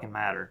doesn't fucking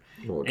matter.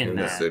 Well,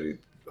 Kansas City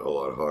a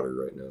lot hotter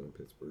right now than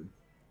Pittsburgh.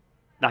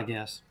 I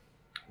guess.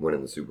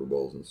 Winning the Super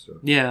Bowls and stuff.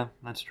 Yeah,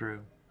 that's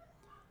true.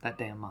 That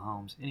damn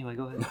Mahomes. Anyway,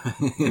 go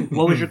ahead.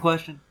 What was your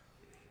question?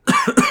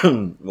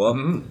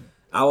 Well,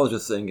 I was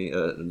just thinking,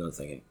 not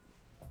thinking.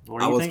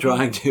 I was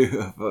trying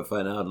to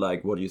find out,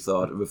 like, what you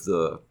thought with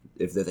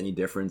if there's any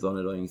difference on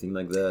it or anything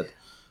like that.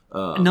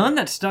 None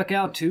that stuck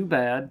out too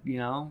bad, you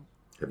know.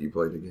 Have you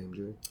played the game,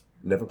 Jerry?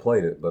 Never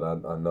played it, but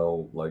I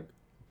know, like,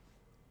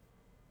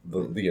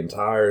 the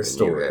entire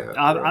story.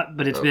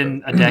 But it's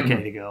been a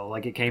decade ago.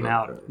 Like, it came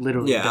out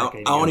literally a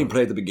decade ago. I only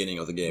played the beginning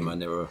of the game.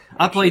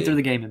 I played through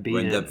the game and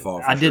beat it. That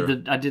far I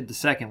did the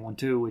second one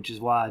too, which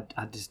is why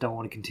I just don't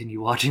want to continue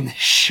watching this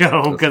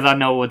show because I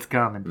know what's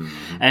coming,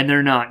 and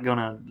they're not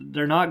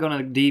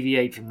gonna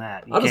deviate from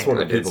that. I just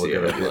wanted people to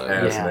get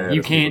mad.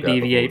 You can't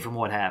deviate from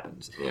what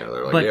happens. Yeah,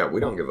 they're like, we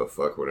don't give a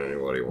fuck what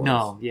anybody wants.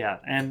 No, yeah,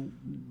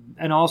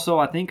 and also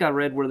I think I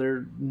read where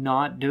they're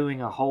not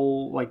doing a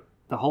whole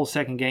the whole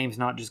second game's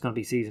not just going to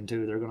be season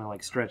 2. They're going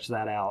to stretch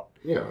that out.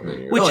 Yeah, I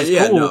mean, which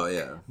is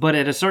cool. But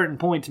at a certain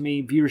point, to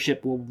me,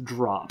 viewership will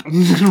drop.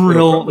 It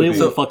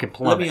will fucking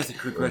plummet. Let me ask a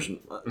quick question.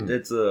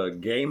 Did the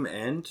game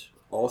end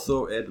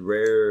also at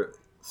where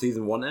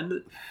season 1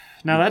 ended?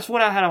 Now that's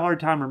what I had a hard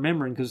time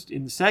remembering because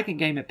in the second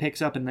game it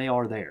picks up and they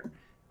are there.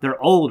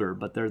 They're older,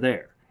 but they're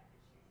there.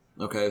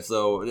 Okay,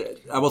 so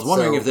I was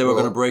wondering if they were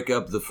going to break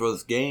up the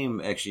first game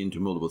actually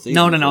into multiple seasons.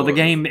 No.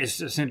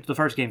 The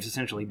first game's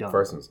essentially done.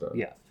 First one's done.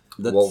 Yeah.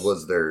 What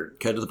was their...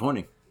 Cut to the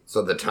pointing.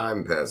 So the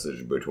time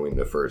passage between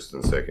the first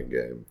and second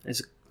game...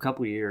 It's a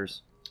couple of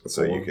years.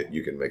 So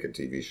you could make a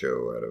TV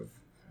show out of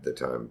the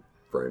time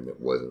frame that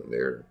wasn't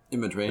there.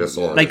 In between.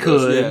 They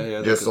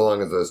could. Just so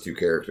long as those two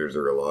characters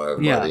are alive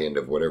by the end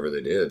of whatever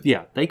they did.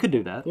 Yeah, they could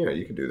do that. Yeah,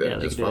 you could do that. Yeah,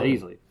 they could do that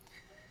easily.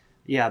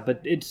 Yeah,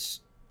 but it's...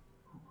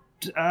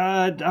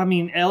 I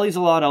mean, Ellie's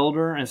a lot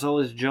older, and so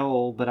is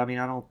Joel, but I mean,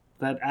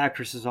 that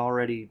actress is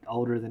already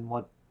older than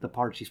what the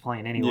part she's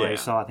playing anyway,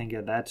 so I think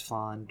that's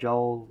fine.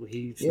 Joel,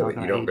 he's not going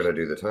to you don't got to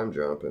do the time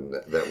jump, and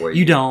that way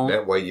you don't.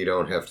 That way you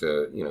don't have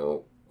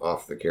to,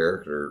 off the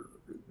character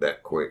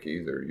that quick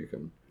either. You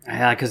can.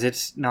 Yeah, because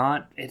it's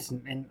not.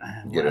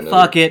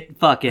 Fuck it.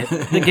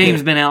 The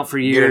game's been out for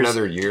years. Get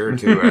another year or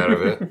two out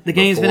of it. The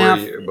game's been out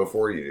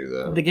before you do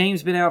that. The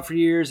game's been out for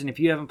years, and if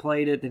you haven't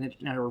played it, then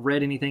or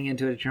read anything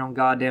into it, it's your own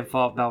goddamn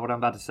fault about what I'm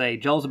about to say.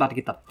 Joel's about to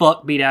get the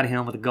fuck beat out of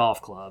him with a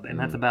golf club, and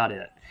that's about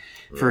it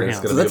for him.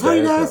 So that's how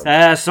he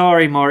does.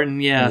 Sorry, Martin.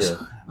 Yes,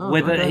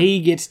 he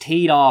gets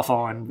teed off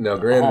on. Now,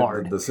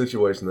 granted, the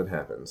situation that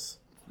happens.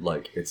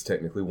 Like, it's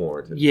technically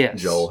warranted.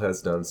 Yes. Joel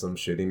has done some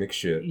shitty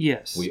McShit.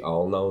 Yes. We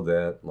all know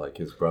that. Like,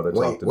 his brother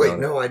talked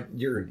about it.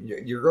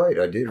 You're right.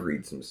 I did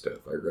read some stuff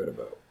I read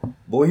about.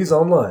 Boy, he's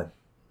online.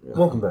 Yeah.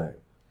 Welcome back.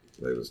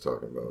 They was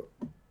talking about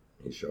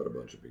he shot a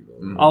bunch of people.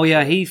 Mm-hmm. Oh,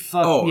 yeah. He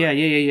fucked. Oh. Yeah.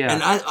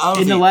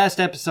 And in the last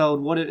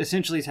episode, what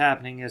essentially is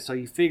happening is, so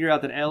you figure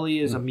out that Ellie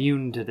is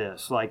immune to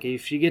this. Like,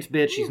 if she gets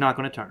bit, she's not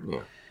going to turn.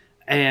 Yeah.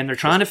 And they're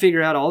trying to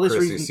figure out all this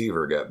Chrissy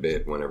Seaver got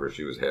bit whenever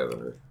she was having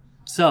her.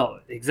 So,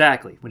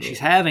 exactly. When she's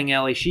having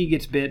Ellie, she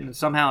gets bitten, and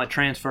somehow it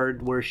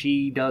transferred where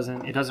it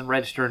doesn't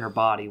register in her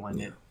body when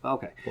it...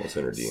 Okay. Well, it's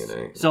in her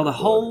DNA. So the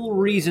whole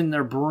reason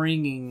they're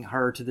bringing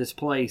her to this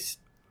place,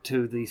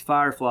 to these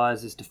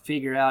fireflies, is to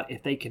figure out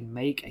if they can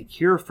make a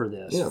cure for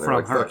this from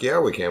her. Fuck yeah,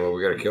 we can, but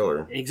we gotta kill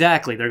her.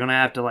 Exactly. They're gonna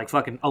have to,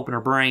 fucking open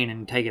her brain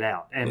and take it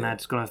out, and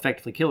that's gonna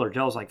effectively kill her.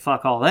 Joel's like,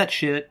 fuck all that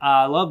shit.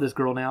 I love this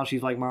girl now.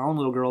 She's like my own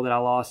little girl that I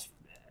lost...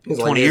 He's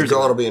like, this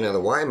girl will be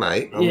another way,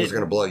 mate. I'm just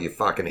going to blow your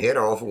fucking head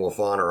off and we'll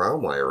find our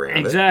own way around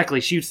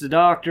Exactly. Shoots the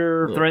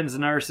doctor, threatens the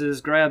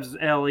nurses, grabs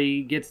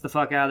Ellie, gets the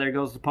fuck out of there,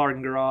 goes to the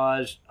parking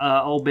garage.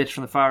 Old bitch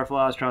from the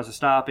Fireflies tries to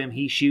stop him.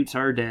 He shoots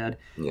her dead.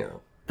 Yeah.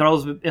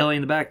 Throws Ellie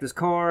in the back of this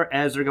car.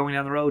 As they're going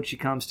down the road, she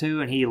comes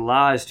to, and he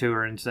lies to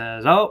her and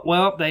says, oh,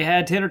 well, they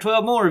had 10 or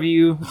 12 more of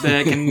you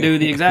that can do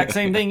the exact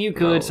same thing you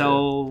could,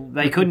 so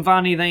they couldn't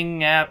find anything.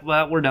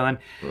 Well, we're done.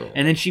 Yeah.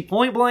 And then she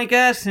point blank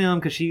asks him,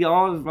 because she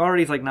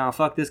already's like, nah,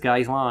 fuck this guy,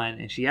 he's lying.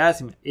 And she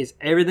asks him, is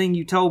everything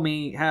you told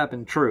me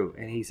happened true?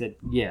 And he said,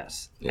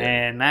 yes. Yeah.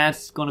 And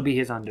that's going to be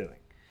his undoing.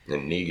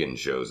 And Negan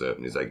shows up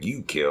and he's like,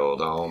 you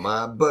killed all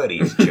my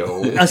buddies,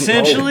 Joel.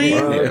 Essentially,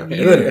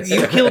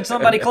 you killed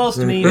somebody close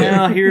to me.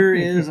 Now here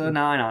is a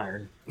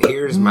 9-iron.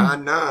 Here's my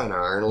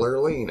 9-iron,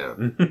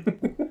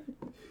 Lurlina.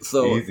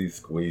 So easy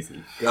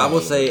squeezy. I will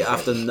say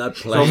after not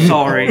playing... So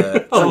sorry.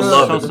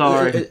 So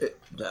sorry.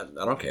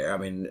 I don't care. I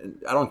mean,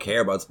 I don't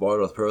care about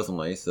spoilers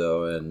personally.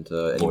 So,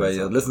 anybody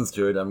that listens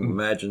to it, I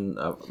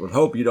would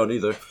hope you don't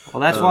either. Well,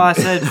 that's why I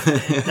said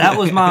that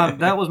was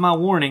my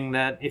warning.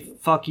 That if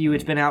fuck you,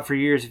 it's been out for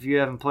years. If you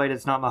haven't played it,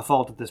 it's not my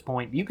fault at this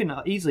point. You can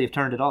easily have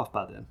turned it off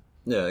by then.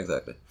 Yeah,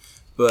 exactly.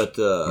 But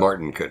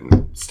Martin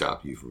couldn't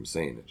stop you from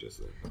saying it just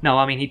then. No,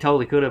 I mean, he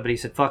totally could have, but he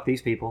said, fuck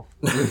these people.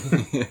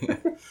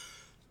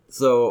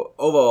 So,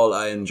 overall,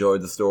 I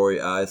enjoyed the story.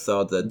 I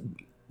thought that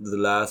the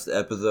last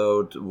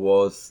episode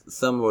was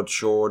somewhat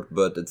short,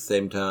 but at the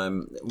same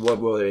time, what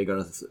were they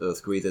going to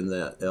squeeze in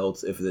there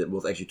else if it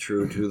was actually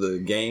true to the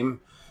game?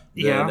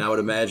 Then I would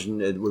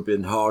imagine it would have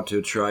been hard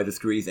to try to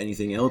squeeze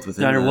anything else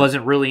within There that.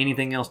 wasn't really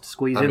anything else to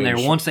squeeze in there.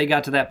 Once they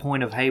got to that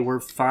point of, hey, we're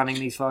finding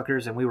these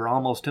fuckers, and we were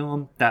almost to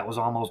them, that was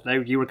almost,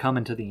 you were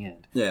coming to the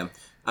end. Yeah.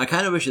 I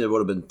kind of wish there would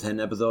have been 10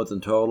 episodes in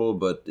total,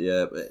 but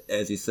yeah,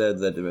 as you said,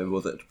 that it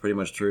was pretty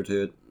much true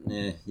to it.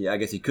 Yeah, I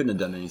guess he couldn't have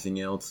done anything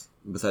else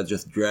besides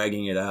just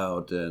dragging it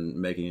out and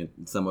making it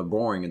somewhat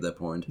boring at that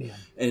point. Yeah.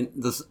 And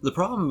the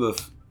problem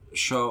with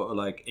show,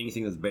 like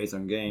anything that's based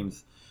on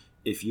games,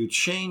 if you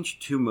change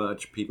too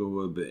much, people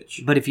will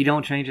bitch. But if you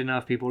don't change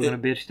enough, people are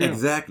going to bitch too.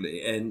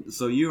 Exactly. And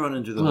so you run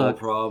into the whole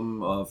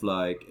problem of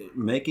like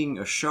making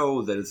a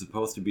show that is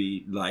supposed to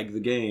be like the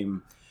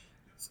game,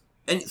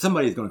 and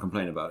somebody's going to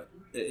complain about it.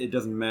 It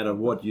doesn't matter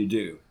what you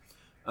do.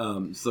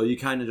 So you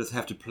kind of just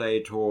have to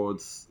play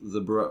towards the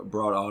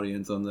broad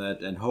audience on that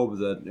and hope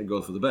that it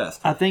goes for the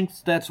best. I think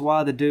that's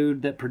why the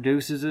dude that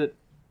produces it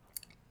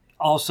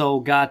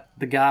also got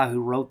the guy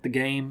who wrote the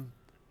game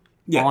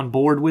on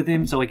board with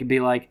him, so he could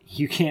be like,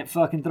 you can't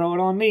fucking throw it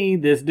on me.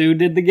 This dude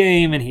did the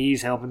game, and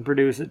he's helping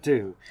produce it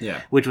too.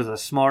 Yeah. Which was a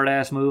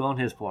smart-ass move on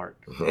his part.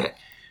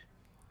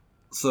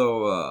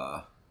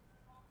 So,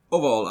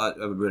 overall, I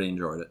really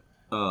enjoyed it.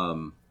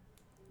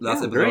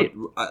 Last episode, great.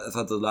 I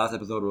thought the last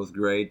episode was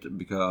great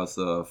because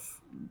of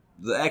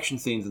the action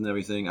scenes and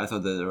everything. I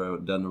thought they were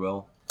done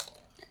well.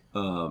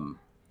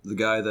 The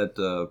guy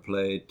that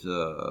played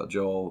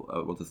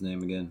Joel, what's his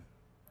name again?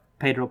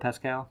 Pedro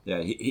Pascal.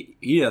 Yeah,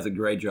 he does a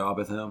great job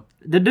as him.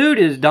 The dude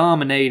is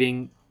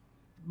dominating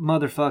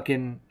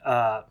motherfucking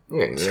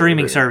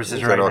streaming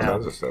services right now.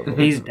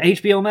 He's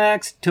HBO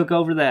Max took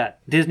over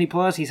that. Disney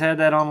Plus, he's had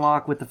that on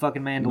lock with the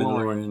fucking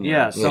Mandalorian.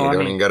 Yeah, so you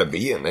don't even got to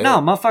be in there. No,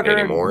 motherfucker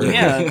anymore.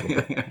 Yeah,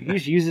 you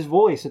just use his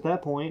voice at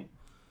that point.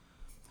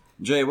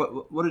 Jay,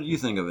 what did you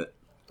think of it?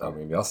 I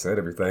mean, y'all said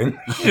everything.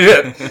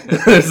 Shit.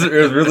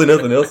 There's really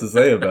nothing else to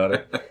say about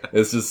it.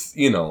 It's just,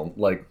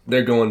 like,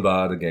 they're going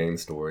by the game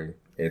story.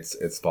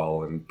 It's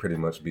following pretty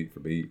much beat for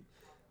beat.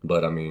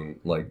 But, I mean,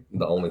 like,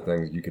 the only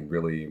thing you can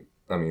really,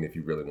 if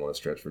you really want to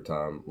stretch for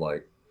time,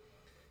 like,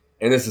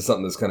 and this is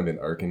something that's kind of been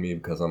irking me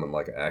because I'm,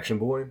 like, an action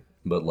boy,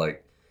 but,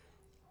 like,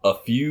 a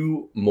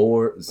few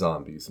more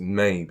zombies,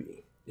 maybe.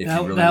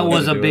 That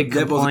was a big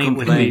complaint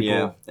with people.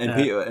 Yeah.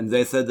 And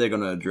they said they're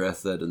going to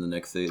address that in the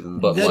next season.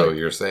 But so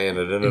you're saying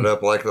it ended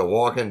up like The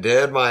Walking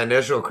Dead, my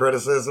initial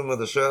criticism of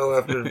the show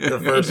after the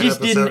first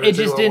episode? It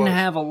just didn't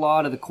have a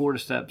lot of the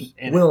Kårstad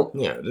in it. Well,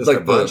 just like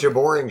a bunch of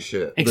boring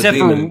shit. Except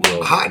for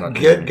hot,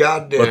 good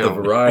goddamn. But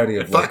the variety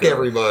of... Fuck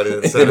everybody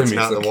that said it's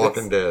not The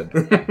Walking Dead.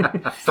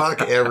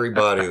 Fuck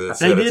everybody that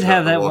said it's not The Walking Dead. They did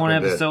have that one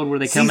episode where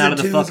they come out of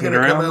the fucking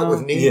ground. Come out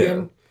with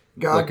Negan.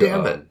 God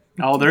damn it.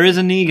 Oh, there is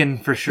a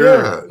Negan for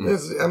sure. Yeah,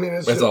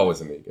 it's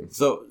always a Negan.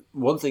 So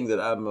one thing that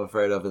I'm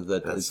afraid of is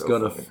that it's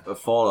going to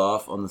fall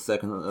off on the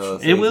second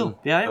season. It will.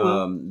 Yeah, it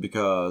will.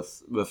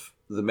 Because with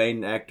the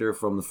main actor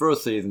from the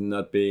first season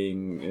not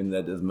being in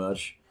that as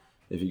much,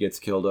 if he gets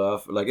killed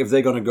off, like if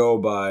they're going to go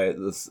by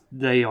this,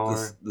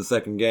 the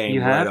second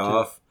game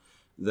off,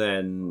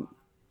 then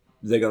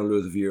they're going to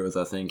lose viewers.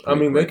 I think.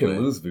 They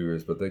can lose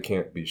viewers, but they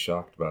can't be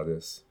shocked by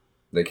this.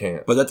 They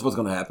can't. But that's what's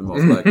going to happen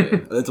most likely.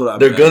 That's what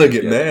they're going to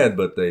get mad,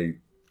 but they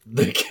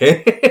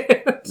can't.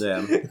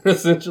 Yeah.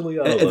 Essentially,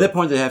 at that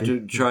point, they have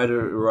to try to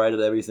write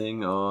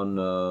everything on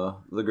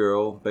the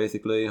girl,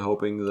 basically,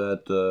 hoping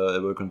that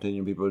it will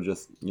continue. People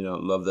just,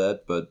 love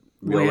that. But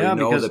we already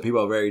know that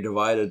people are very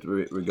divided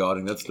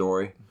regarding that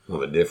story. Well,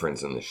 the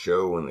difference in the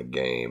show and the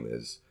game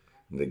is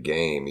the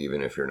game,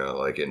 even if you're not,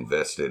 like,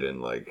 invested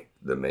in, like,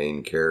 the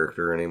main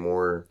character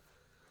anymore,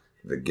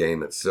 the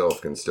game itself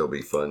can still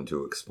be fun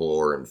to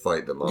explore and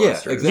fight the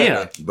monsters. Yeah,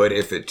 exactly. But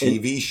if a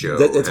TV show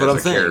that's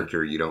has a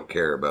character you don't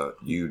care about,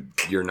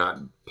 you're not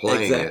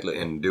playing it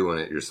and doing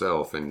it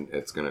yourself, and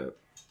it's gonna.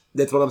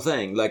 That's what I'm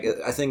saying. Like,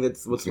 I think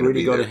that's what's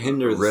really going to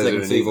hinder the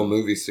Resident second Evil season.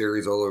 movie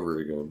series all over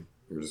again.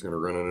 You're just gonna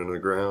run it into the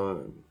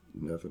ground, and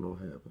nothing will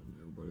happen.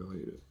 Everybody will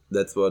hate it.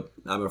 That's what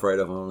I'm afraid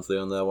of, honestly,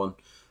 on that one.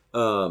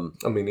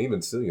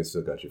 Even still, you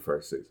still got your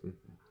first season.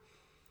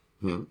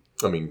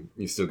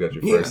 You still got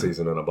your first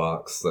season in a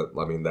box.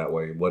 That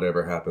way,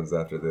 whatever happens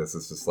after this,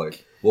 it's just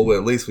like, well,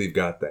 at least we've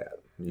got that.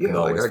 You can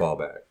always fall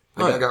back.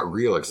 I got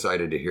real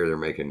excited to hear they're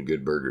making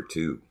Good Burger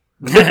 2.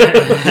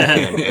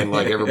 and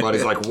like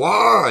everybody's like,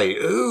 why?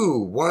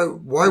 Ooh,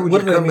 why would you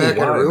come back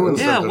and ruin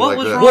something like that? What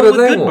was wrong with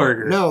Good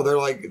Burger? No, they're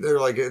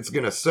like it's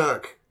gonna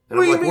suck. And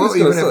I'm like, well,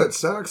 even if it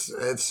sucks,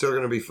 it's still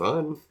gonna be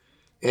fun.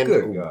 And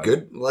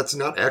good. Let's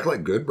not act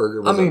like Good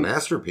Burger was a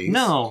masterpiece.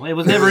 No, it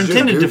was never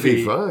intended to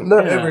be fun.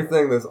 Not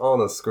everything that's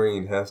on a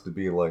screen has to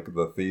be like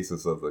the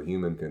thesis of the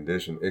human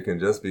condition. It can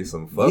just be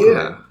some fun.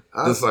 Yeah,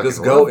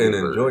 just go and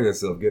enjoy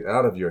yourself. Get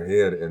out of your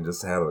head and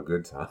just have a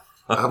good time.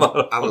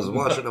 I was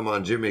watching them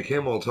on Jimmy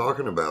Kimmel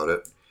talking about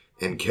it,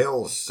 And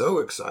Kel's so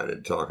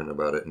excited talking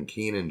about it, and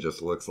Keenan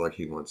just looks like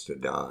he wants to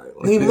die.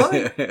 Like, He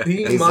might.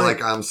 he's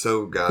like, I'm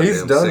so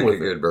goddamn done sick with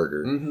of it. Good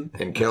Burger.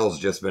 Mm-hmm. And Kel's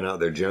just been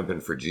out there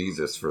jumping for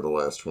Jesus for the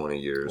last 20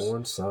 years.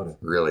 Orange soda.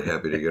 Really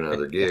happy to get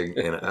another gig.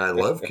 And I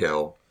love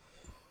Kel.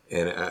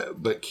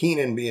 But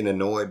Keenan being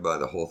annoyed by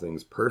the whole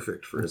thing's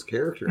perfect for his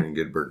character in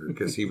Good Burger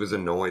because he was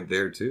annoyed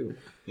there too.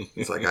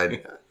 It's like,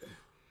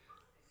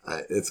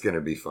 it's going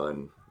to be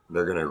fun.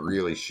 They're going to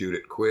really shoot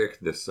it quick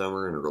this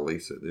summer and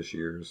release it this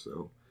year.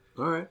 So,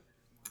 all right,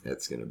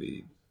 that's going to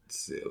be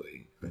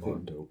silly. I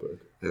think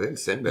Sinbad.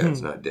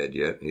 Sinbad's not dead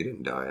yet. He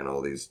didn't die in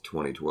all these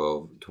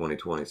 2012,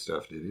 2020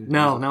 stuff, did he?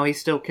 No,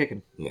 he's still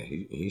kicking. Yeah,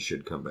 he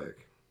should come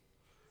back.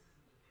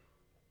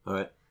 All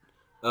right.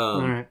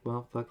 All right.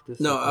 Well, fuck this.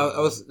 No, I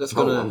was. That's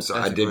gonna. I'm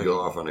sorry. I did go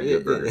off on a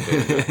Good Burger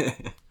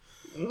tangent.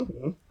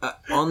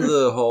 On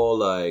the whole,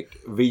 like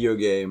video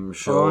game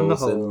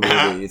shows and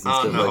movies and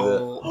stuff like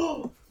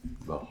that.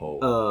 The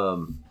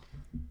whole.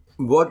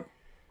 What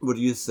would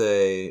you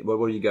say? What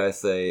would you guys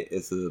say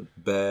is the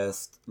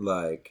best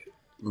like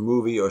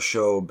movie or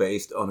show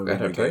based on a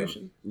video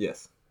Adaptation? game?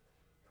 Yes.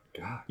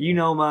 God. You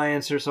know my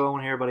answer, so I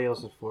want to hear everybody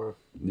else's for.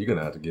 You're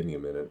gonna have to give me a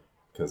minute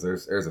because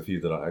there's a few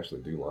that I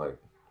actually do like.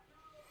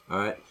 All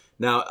right.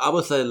 Now I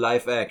would say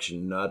live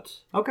action, not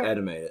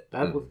animated.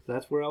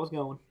 That's where I was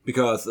going.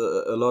 Because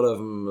a lot of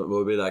them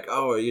will be like,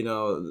 oh, you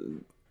know,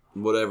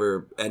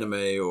 whatever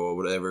anime or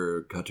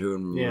whatever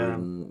cartoon,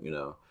 you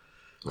know.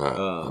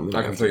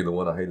 I can tell you the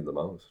one I hated the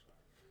most.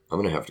 I'm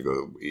gonna have to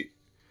go.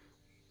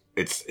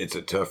 It's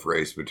a tough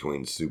race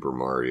between Super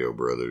Mario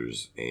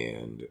Brothers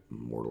and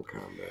Mortal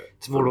Kombat.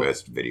 It's for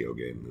best video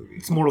game movie.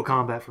 It's Mortal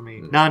Kombat for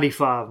me.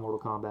 95 Mortal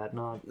Kombat,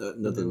 not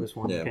the newest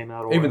one that came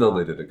out. Even though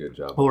they did a good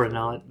job. Or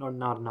not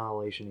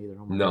Annihilation either.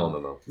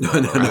 No.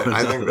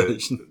 I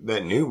think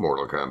that new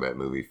Mortal Kombat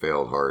movie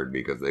failed hard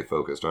because they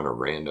focused on a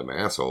random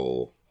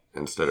asshole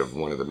instead of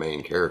one of the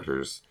main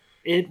characters.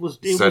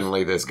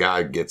 Suddenly this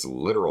guy gets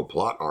literal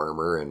plot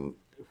armor and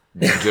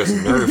just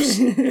nerfs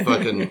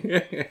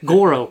fucking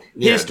Goro.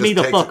 Pissed me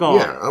the fuck off.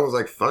 Yeah, I was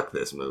like, fuck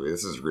this movie.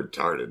 This is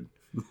retarded.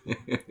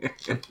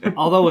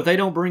 Although if they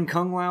don't bring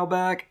Kung Lao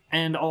back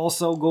and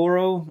also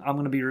Goro, I'm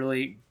gonna be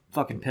really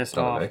fucking pissed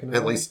off.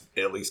 At least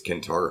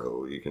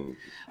Kentaro, you can.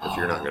 If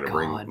you're not gonna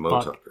bring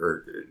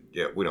Motaro,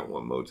 we don't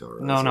want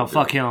Motaro. No,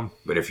 fuck him.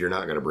 But if you're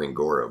not gonna bring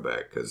Goro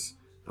back, because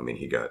I mean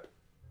he got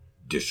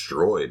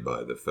destroyed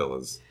by the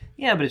fellas.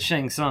 Yeah, but it's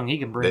Shang Tsung. He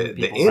can bring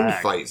people the back.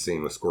 end fight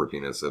scene with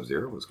Scorpion and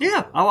Sub-Zero was cool.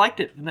 Yeah, I liked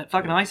it. And that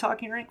fucking ice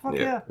hockey rink, fuck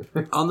yeah.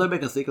 I'll never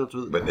make a sequel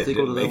to But they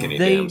didn't make any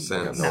damn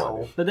sense.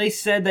 No, but they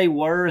said they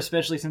were,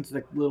 especially since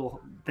the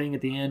little thing at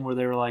the end where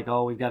they were like,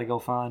 oh, we've got to go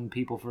find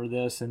people for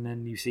this. And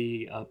then you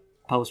see a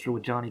poster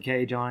with Johnny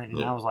Cage on it.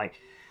 And I was like,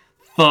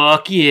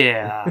 fuck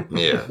yeah.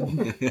 Yeah.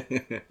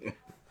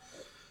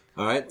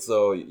 All right,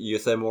 so you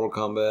say Mortal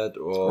Kombat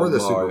or the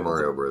Super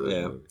Mario Brothers.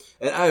 Yeah,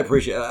 and I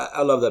appreciate.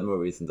 I love that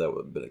movie since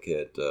I've been a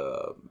kid.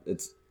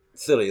 It's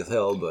silly as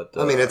hell, but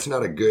I mean, it's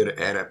not a good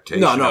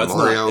adaptation of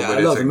Mario, not.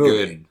 but it's a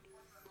good.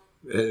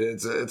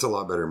 It's a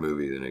lot better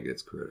movie than it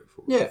gets credit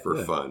for. Yeah,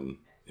 fun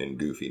and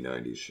goofy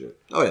 '90s shit.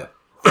 Oh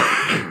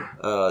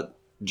yeah.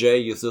 Jay,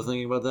 you still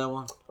thinking about that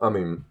one? I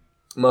mean,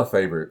 my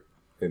favorite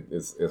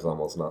is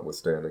almost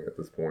notwithstanding at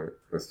this point.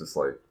 It's just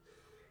like.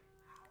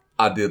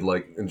 I did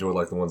enjoy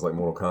the ones like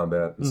Mortal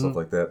Kombat and stuff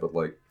like that, but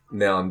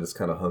now I'm just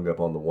kind of hung up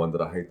on the one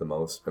that I hate the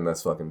most, and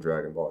that's fucking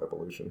Dragon Ball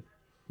Evolution.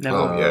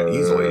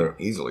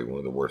 Easily one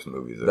of the worst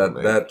movies ever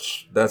made.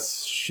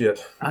 That's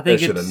shit. I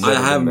think I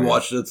haven't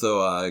watched it,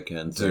 so I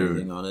can't say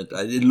anything on it.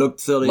 It looked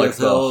silly as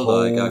hell.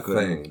 I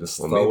couldn't.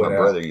 Me and my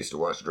brother used to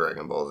watch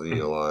Dragon Ball Z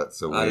a lot,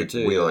 so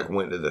we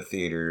went to the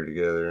theater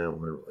together, and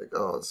we were like,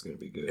 "Oh, it's gonna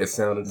be good." It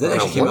sounded. I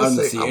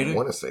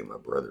want to say my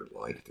brother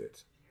liked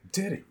it.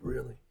 Did he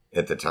really?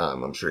 At the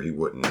time, I'm sure he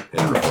wouldn't.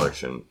 In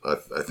reflection, I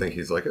think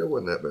he's like, it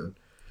wasn't that bad.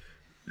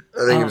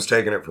 I think he was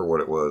taking it for what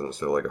it was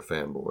instead of like a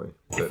fanboy.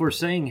 If we're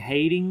saying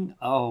hating,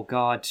 oh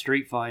god,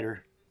 Street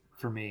Fighter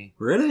for me.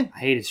 Really? I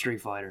hated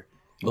Street Fighter.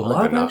 I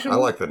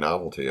like the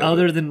novelty of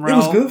Other than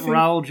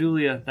Raul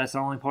Julia, that's the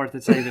only part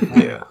that saved it for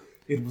me. Yeah.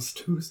 It was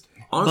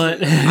Tuesday.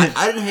 Honestly,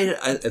 I didn't hate it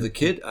as a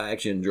kid. I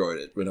actually enjoyed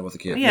it when I was a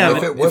kid. Yeah,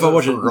 if it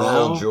wasn't for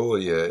Raul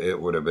Julia,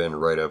 it would have been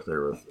right up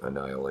there with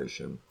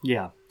Annihilation.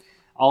 Yeah.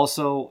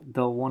 Also,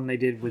 the one they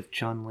did with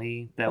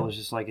Chun-Li, that was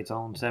just like its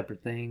own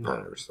separate thing. I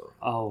never saw it.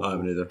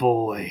 Oh,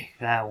 boy.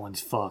 That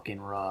one's fucking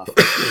rough.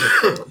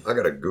 I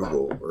gotta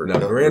Google.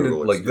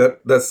 Granted,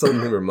 that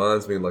suddenly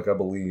reminds me, I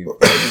believe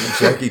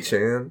Jackie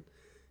Chan,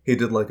 he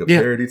did a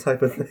parody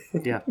type of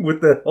thing. Yeah.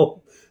 With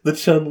the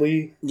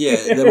Chun-Li.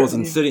 Yeah, that was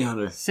in City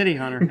Hunter. City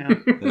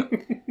Hunter,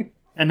 yeah.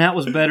 And that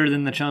was better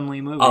than the Chun-Li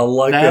movie. I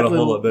like that a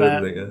whole lot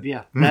better than that.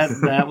 Yeah,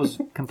 that was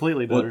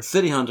completely better. Well,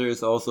 City Hunter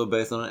is also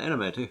based on an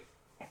anime, too.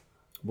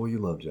 Boy, you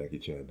love Jackie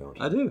Chan, don't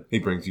you? I do. He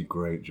brings you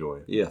great joy.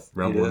 Yes.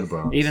 Rumble in the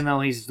Bronx. Even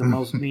though he's the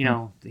most,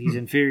 he's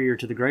inferior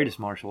to the greatest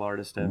martial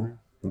artist ever.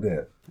 Who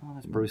that? Oh,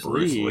 that's Bruce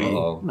Lee. Lee.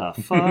 The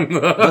fuck?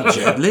 Not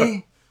Jet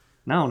Li?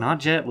 No, not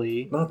Jet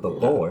Li. Not the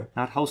boy.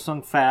 Not Ho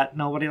Sung Fat.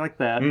 Nobody like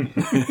that.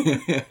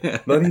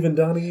 Not even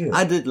Donnie Yen.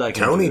 I did like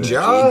Tony him too,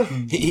 Jaa?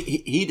 actually.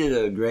 He did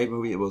a great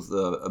movie. It was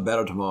A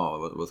Better Tomorrow.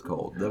 What it was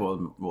called. That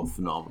was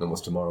phenomenal. And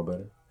was Tomorrow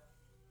better?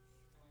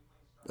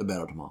 A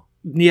Better Tomorrow.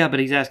 Yeah, but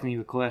he's asking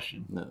you a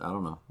question. No, I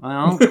don't know.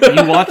 Well,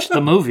 you watched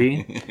the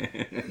movie.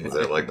 Is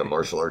that like the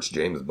martial arts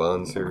James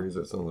Bond series?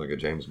 That sounds like a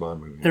James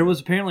Bond movie. There was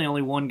apparently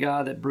only one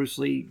guy that Bruce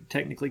Lee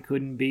technically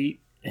couldn't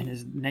beat, and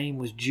his name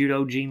was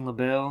Judo Gene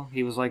LaBelle.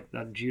 He was like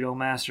a judo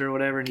master or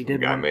whatever, and he did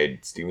The guy one.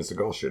 made Steven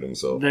Seagal shit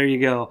himself. There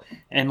you go.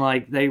 And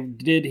like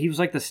he was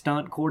like the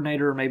stunt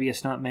coordinator or maybe a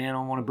stunt man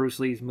on one of Bruce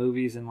Lee's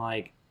movies, and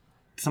like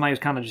somebody was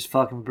kind of just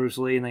fucking with Bruce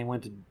Lee, and they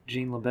went to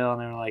Gene LaBelle,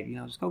 and they were like,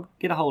 just go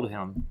get a hold of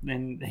him.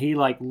 And he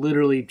like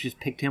literally just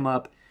picked him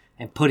up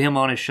and put him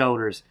on his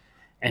shoulders,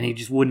 and he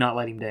just would not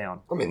let him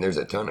down. I mean, there's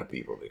a ton of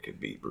people that could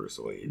beat Bruce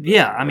Lee.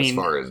 Yeah, I mean, as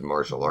far as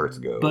martial arts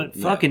go. But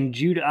fucking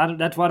judo,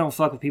 that's why I don't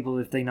fuck with people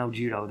if they know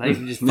judo. They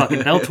just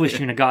they'll twist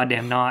you in a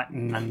goddamn knot,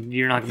 and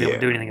you're not gonna be able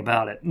to do anything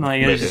about it.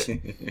 Like, it's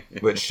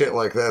just, But shit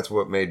like that's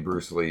what made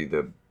Bruce Lee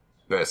the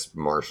best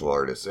martial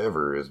artist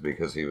ever, is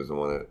because he was the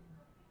one that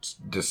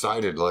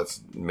decided,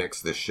 let's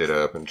mix this shit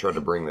up and try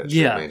to bring that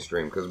shit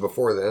mainstream. Because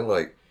before then,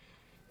 like,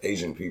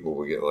 Asian people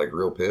would get like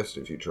real pissed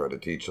if you try to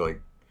teach like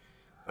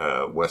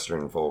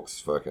Western folks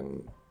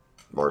fucking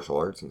martial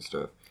arts and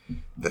stuff.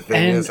 The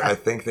thing is, I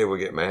think they would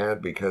get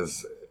mad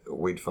because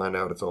we'd find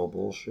out it's all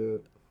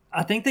bullshit.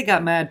 I think they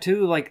got mad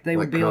too. Like they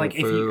would be like,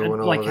 if you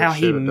like how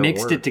he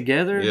mixed it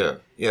together.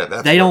 Yeah.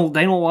 That's they don't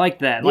like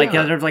that. Like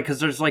there's like,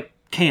 because there's like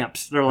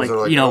camps. They're like,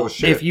 oh,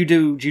 if you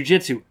do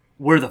jujitsu,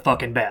 we're the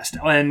fucking best,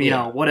 and you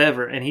know,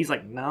 whatever. And he's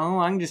like, no,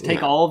 I can just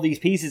take all of these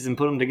pieces and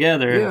put them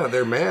together. Yeah,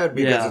 they're mad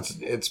because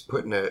it's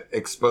putting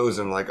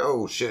exposing like,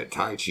 oh shit,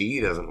 Tai Chi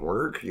doesn't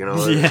work. You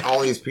know,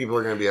 all these people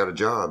are going to be out of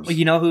jobs. Well,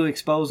 you know who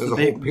exposed There's the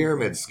a whole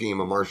pyramid scheme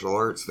of martial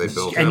arts they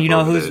built. And you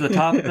know who's the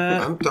top of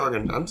that?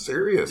 I'm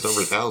serious.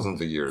 Over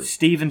thousands of years.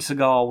 Steven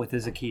Seagal with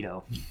his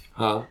Aikido.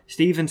 Huh?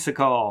 Steven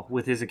Seagal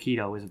with his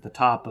Aikido is at the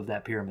top of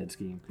that pyramid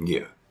scheme.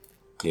 Yeah.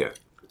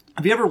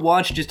 Have you ever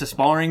watched just a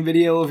sparring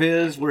video of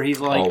his where he's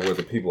like... where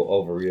the people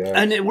overreact?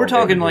 And we're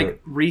talking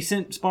like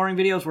recent sparring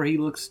videos where he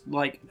looks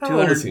like 200... How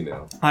old is he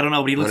now? I don't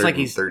know, but he looks like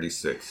he's...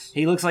 36.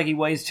 He looks like he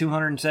weighs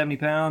 270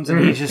 pounds, and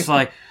he's just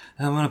like,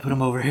 I'm going to put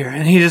him over here.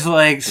 And he just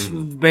like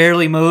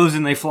barely moves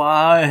and they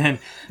fly, and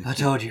I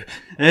told you.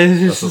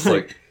 It's just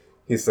like...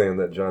 He's saying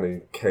that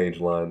Johnny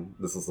Cage line,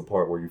 this is the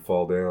part where you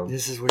fall down.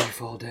 This is where you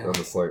fall down. I'm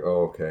just like,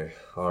 oh, okay.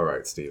 All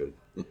right, Steven.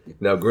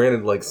 Now,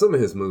 granted, like, some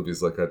of his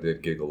movies, like, I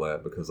did giggle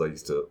at because I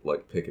used to,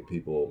 like, pick at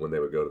people when they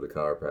would go to the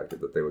chiropractor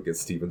that they would get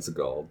Steven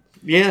Seagal.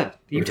 Yeah.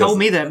 You told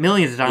me that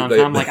millions of times,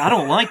 and I'm like, I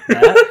don't like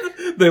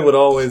that. They would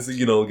always,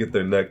 get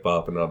their neck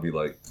pop, and I'll be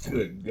like,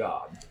 good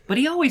God. But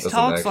he always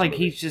talks like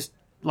he's just,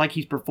 like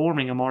he's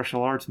performing a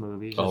martial arts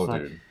movie. Oh,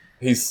 like, dude.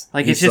 He's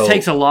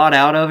takes a lot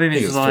out of him.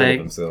 It's like,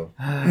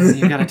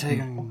 you gotta take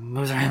him,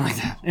 moves around like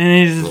that.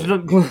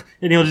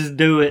 And he'll just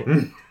do it.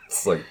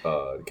 It's like,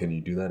 can you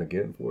do that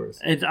again for us?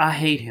 I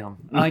hate him.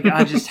 Like,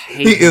 I just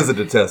hate him. He is a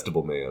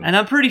detestable man. And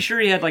I'm pretty sure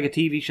he had like a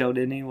TV show,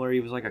 didn't he, where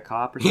he was like a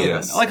cop or something?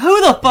 Yes. Like, who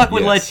the fuck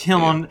would let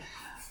him on...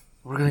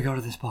 We're gonna go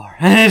to this bar.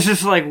 And it's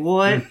just like,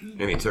 what?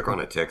 And he took on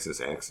a Texas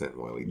accent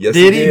while he... Yes,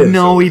 did he?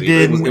 No, he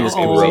didn't. It was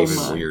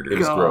gross. Weirder. It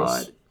was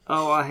gross.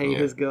 Oh, I hate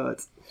his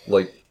guts.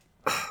 Like...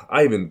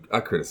 I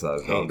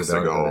criticized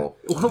Seagal.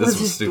 This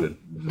was stupid.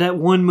 That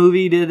one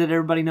movie he did that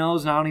everybody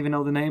knows, and I don't even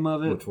know the name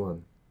of it. Which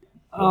one?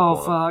 Oh,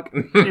 fuck.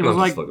 It was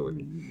like,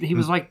 he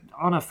was like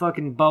on a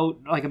fucking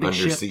boat, like a big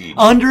ship. Siege.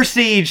 Under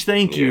Siege,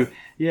 thank you.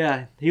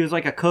 Yeah, he was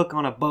like a cook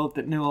on a boat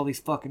that knew all these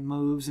fucking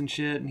moves and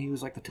shit, and he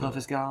was like the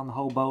toughest guy on the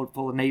whole boat,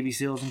 full of Navy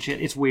SEALs and shit.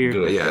 It's weird.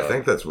 Good, I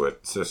think that's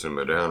what System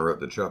of a Down wrote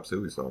the chop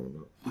suey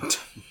song about.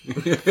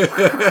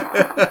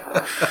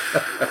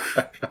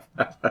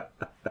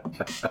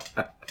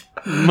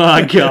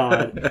 My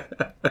God.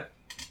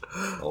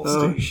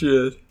 Oh,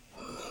 shit.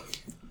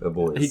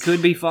 He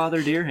could be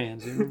Father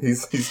Deerhands.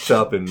 He's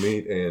chopping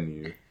meat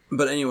and you.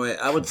 But anyway,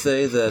 I would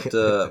say that...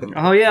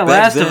 oh, yeah,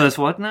 Last of Us,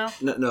 what now?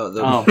 No.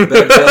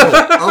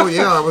 Oh,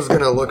 yeah, I was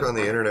going to look on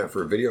the internet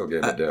for video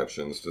game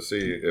adaptions to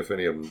see if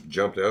any of them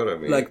jumped out at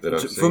me. Like, that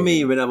I've seen. For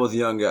me, when I was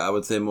younger, I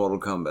would say Mortal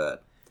Kombat.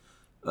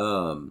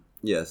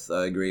 Yes,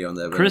 I agree on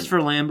that.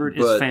 Christopher Lambert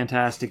is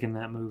fantastic in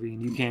that movie,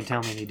 and you can't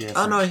tell me any different.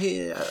 Oh, no,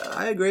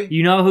 I agree.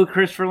 You know who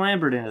Christopher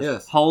Lambert is?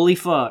 Yes. Holy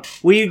fuck.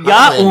 We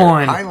got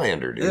one.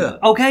 Highlander, dude. Yeah.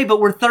 Okay, but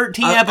we're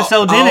 13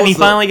 episodes in, and he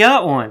finally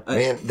got one.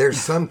 Man,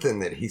 there's something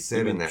that he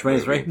said in that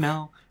movie right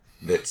now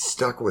that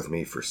stuck with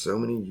me for so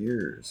many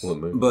years.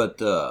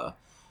 But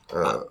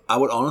I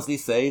would honestly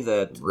say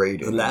that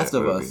The Last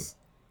of Us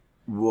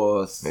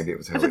was... Maybe it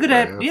was That's a good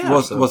ad. Yeah.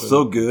 Was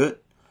so good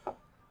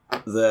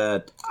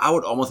that I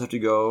would almost have to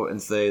go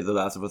and say The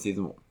Last of Us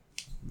Season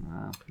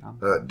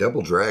 1.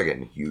 Double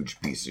Dragon, huge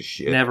piece of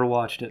shit. Never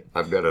watched it.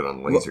 I've got it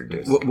on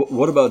Laserdisc.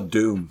 What about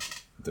Doom?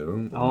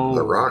 Doom? Oh.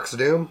 The Rock's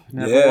Doom?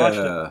 Never watched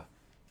it.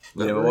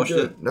 You never watched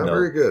it? Not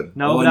very good.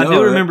 No, but I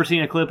do remember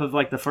seeing a clip of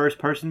like the first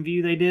person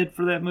view they did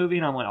for that movie,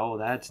 and I'm like, oh,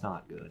 that's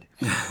not good.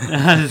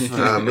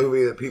 A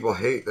movie that people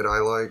hate that I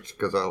liked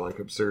because I like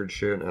absurd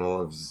shit and I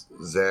love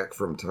Zach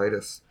from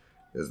Titus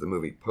is the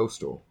movie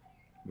Postal,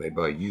 made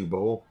by U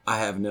Bowl. I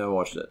have never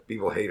watched it.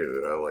 People hated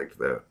it. I liked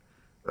that.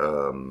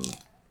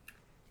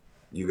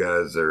 You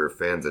guys are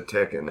fans of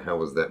Tekken. How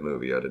was that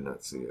movie? I did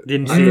not see it.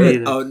 Didn't see it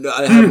either. Oh, no,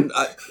 I haven't.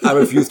 I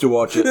refuse to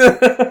watch it.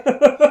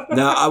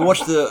 Now, I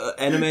watched the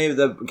anime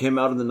that came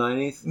out in the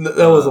 90s.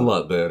 That was a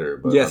lot better.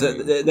 But yes,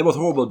 that was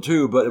horrible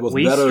too, but it was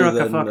we better struck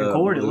than a fucking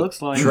chord, it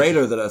looks like.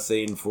 trailer that I've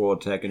seen for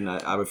Tekken.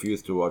 I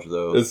refuse to watch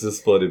those. It's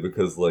just funny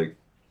because, like...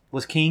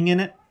 Was King in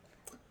it?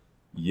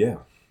 Yeah.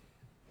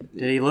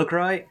 Did he look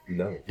right?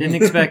 No. Didn't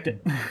expect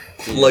it.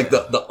 Like,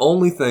 the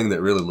only thing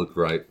that really looked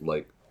right,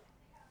 like,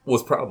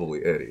 was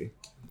probably Eddie.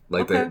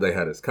 Like, Okay. they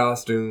had his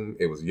costume,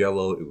 it was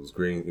yellow, it was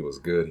green, it was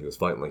good, he was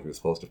fighting like he was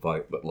supposed to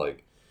fight, but,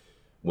 like,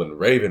 when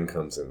Raven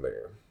comes in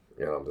there,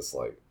 and I'm just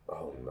like,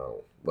 oh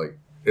no. Like,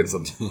 it's a...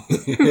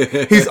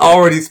 he's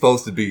already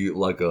supposed to be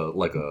like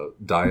a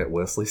Diet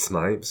Wesley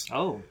Snipes.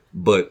 Oh.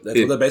 But That's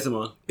what they're based him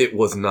on. It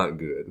was not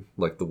good.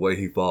 Like, the way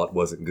he fought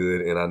wasn't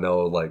good, and I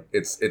know, like,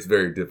 it's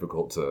very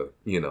difficult to,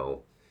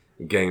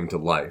 game to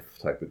life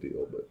type of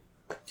deal, but...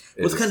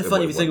 It's kind of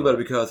funny if you think about it,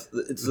 because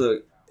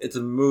it's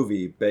a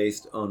movie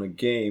based on a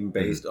game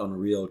based on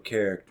real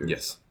characters.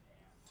 Yes.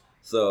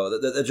 So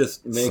that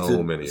just makes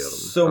so many of them.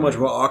 So much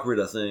more awkward,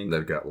 I think.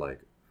 They've got,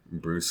 like,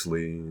 Bruce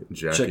Lee,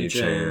 Jackie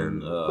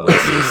Chan, Chan,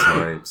 Wesley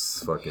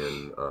Snipes,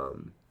 fucking...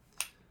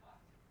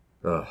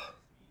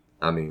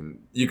 I mean,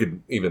 you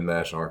could even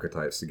mash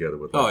archetypes together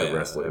with the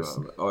wrestlers.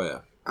 Oh, yeah.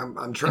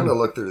 I'm trying to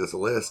look through this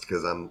list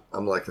because I'm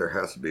like, there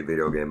has to be a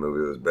video game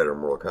movie that was better than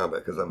Mortal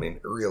Kombat, because, I mean,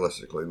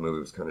 realistically, the movie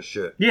was kind of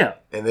shit. Yeah.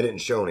 And they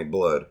didn't show any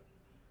blood.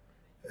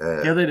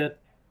 Yeah, they did.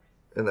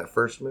 In that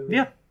first movie?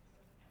 Yeah.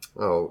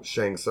 Oh,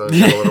 Shang Tsung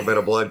had a little bit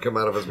of blood come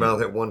out of his mouth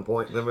at one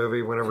point in the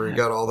movie whenever he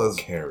got all those...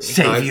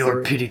 Save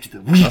your pity to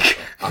the weak.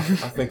 I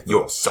think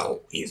your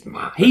soul is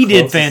mine. He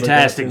did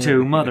fantastic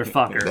too,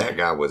 motherfucker. That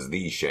guy was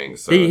the Shang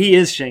Tsung. He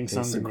is Shang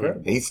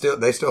Tsung. They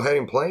still had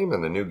him play him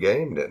in the new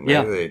game, didn't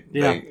they?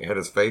 They had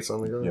his face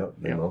on the gun.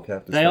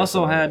 Yep. They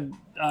also had,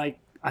 I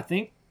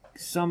think,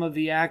 some of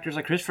the actors,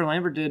 like Christopher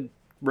Lambert did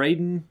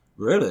Raiden.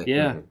 Really?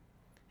 Yeah. Mm-hmm.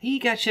 He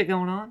got shit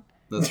going on.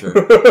 That's true.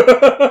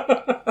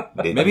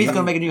 Maybe he's going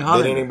to make a new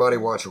Highlander. Did anybody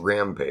watch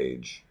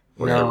Rampage?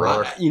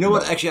 No. You know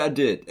what? Actually, I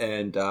did,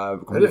 and I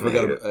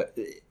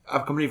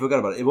completely forgot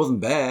about it. It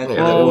wasn't bad. Yeah,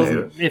 well,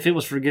 if it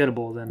was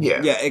forgettable, then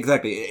yeah,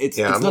 exactly. It's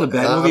not a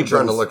bad movie. I'm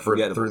trying to look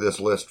through this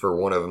list for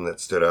one of them that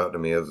stood out to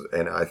me,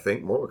 and I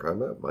think Mortal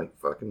Kombat might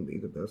fucking be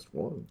the best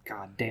one.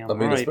 God damn. I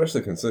mean,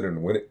 especially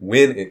considering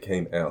when it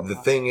came out. The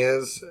thing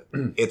is,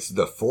 it's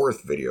the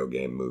fourth video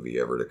game movie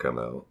ever to come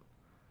out.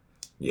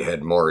 You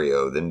had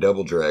Mario, then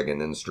Double Dragon,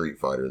 then Street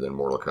Fighter, then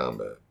Mortal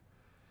Kombat.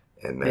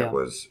 And that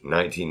was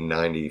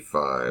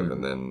 1995,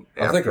 and then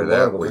after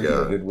that we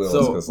got...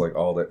 because like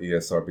all that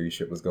ESRB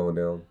shit was going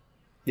down.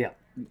 Yeah.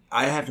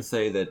 I have to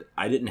say that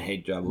I didn't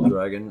hate Double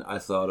Dragon. I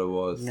thought it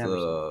was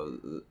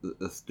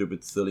a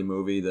stupid, silly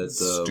movie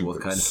that was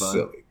kind of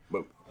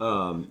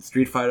fun.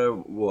 Street Fighter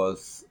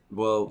was, it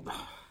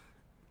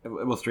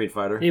was Street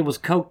Fighter. It was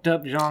coked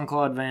up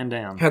Jean-Claude Van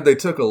Damme. Had they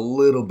took a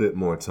little bit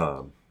more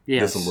time.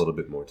 Yes. Just a little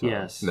bit more time.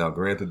 Yes. Now,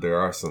 granted, there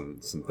are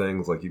some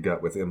things like you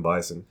got with M.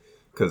 Bison,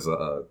 because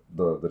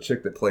the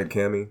chick that played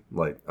Cammy,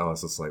 like, I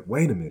was just like,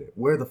 wait a minute,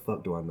 where the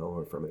fuck do I know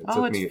her from? It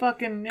took me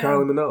fucking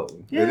Kylie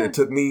Minogue. Yeah. It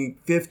took me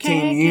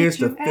 15 years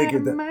to figure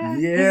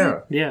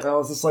that. Yeah. I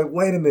was just like,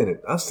 wait a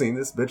minute, I've seen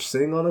this bitch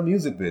sing on a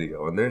music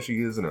video, and there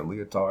she is in a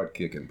leotard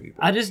kicking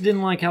people. I just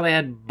didn't like how they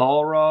had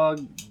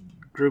Balrog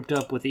grouped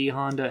up with E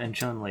Honda and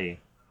Chun-Li.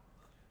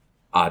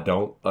 I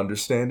don't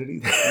understand it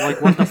either.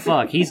 Like, what the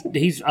fuck? He's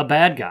a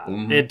bad guy.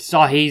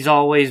 Mm-hmm. He's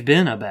always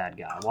been a bad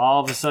guy. Why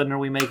all of a sudden are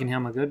we making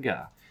him a good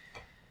guy?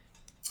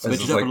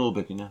 Switch it up a little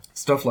bit,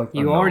 Stuff like that.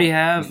 You already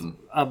have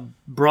a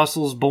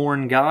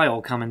Brussels-born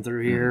Guile coming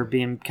through here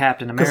being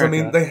Captain America. Because, I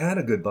mean, they had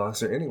a good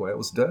boxer anyway. It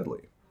was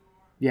Dudley.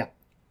 Yeah.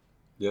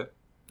 Yeah.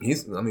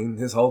 His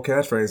whole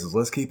catchphrase is,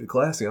 let's keep it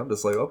classy. I'm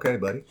just like, okay,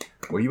 buddy.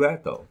 Where you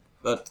at, though?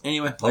 But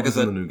anyway, like I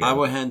said, I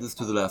will hand this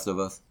to The Last of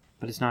Us.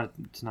 But it's not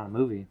a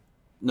movie.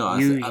 No,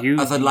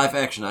 I said live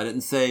action. I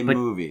didn't say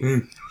movie.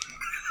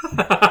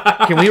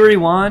 Can we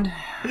rewind?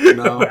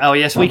 No. Oh,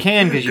 yes, we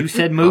can, because you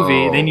said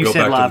movie, then you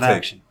said live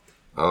action.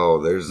 Oh,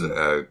 there's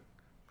a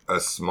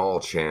small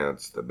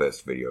chance the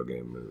best video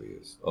game movie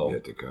is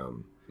yet to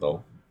come.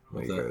 Oh.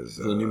 Because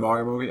the new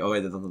Mario movie? Oh,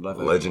 wait, that's on the live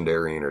action.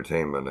 Legendary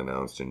Entertainment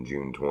announced in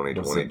June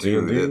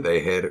 2022 that they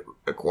had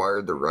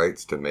acquired the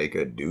rights to make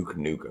a Duke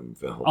Nukem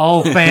film.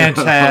 Oh,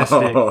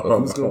 fantastic.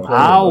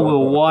 I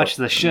will watch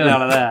the shit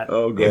out of that.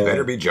 Oh, God. It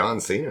better be John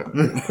Cena.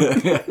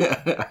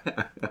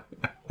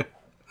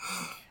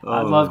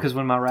 I love because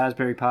when my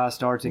Raspberry Pi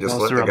starts, it just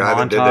goes through a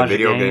that did the montage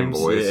video of game games.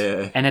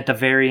 voice. And at the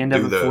very end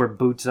of it, before it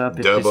boots up,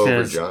 it dub just over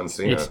says, John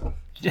Cena.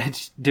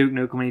 it's Duke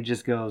Nukem, and he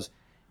just goes,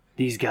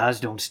 these guys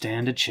don't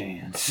stand a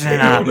chance.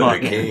 And I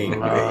fucking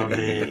loved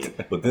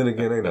it. But then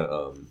again,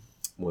 ain't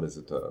what is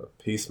it?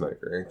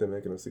 Peacemaker. Ain't they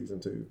making a season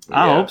 2?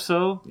 I hope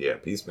so. Yeah,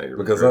 Peacemaker.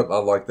 Because I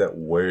like that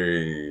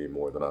way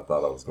more than I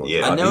thought I was going to.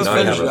 Yeah, I never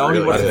finished it. I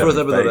only watched the first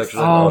episode,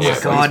 actually. Oh my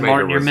Yeah, God,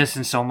 Martin, you're was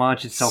missing so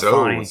much. It's so so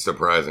funny.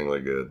 surprisingly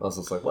good. I was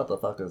just like, what the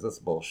fuck is this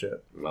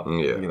bullshit? Yeah.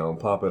 You know,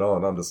 pop it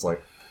on. I'm just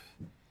like,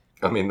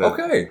 I mean,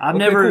 okay. I've cool.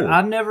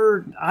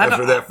 never.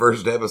 After that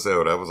first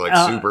episode, I was like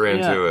super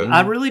into it.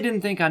 I really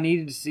didn't think I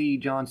needed to see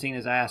John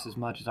Cena's ass as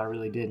much as I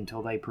really did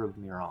until they proved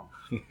me wrong.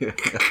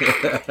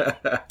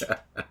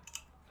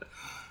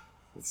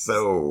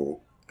 So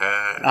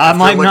I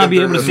might not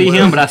be able to see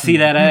him, but I see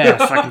that ass.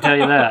 I can tell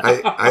you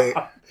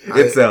that.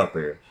 It's out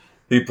there.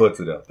 He puts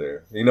it out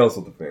there. He knows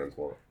what the fans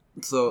want.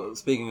 So,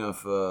 speaking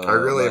of I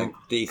really like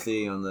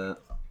DC on that,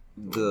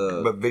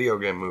 but video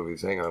game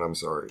movies, hang on, I'm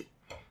sorry.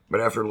 But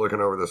after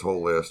looking over this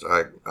whole list,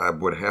 I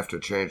would have to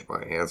change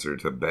my answer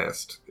to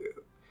best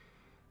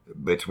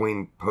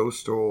between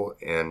Postal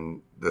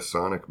and the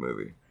Sonic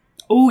movie.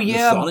 Oh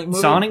yeah,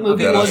 Sonic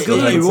movie was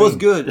good. It was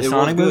good. The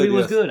Sonic movie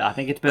was good. I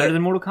think it's better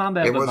than Mortal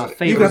Kombat, but my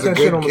favorite. It was a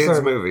good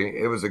kids movie.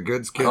 It was a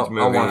good kids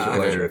movie. I'll watch it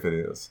later if it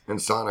is. And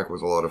Sonic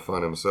was a lot of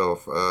fun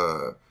himself.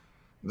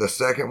 The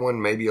second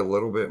one maybe a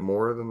little bit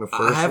more than the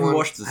first one. I haven't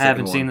watched the second one. I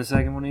haven't seen the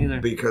second one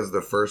either. Because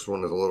the first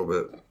one is a little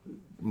bit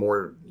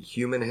more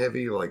human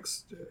heavy. Like,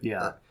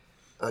 yeah.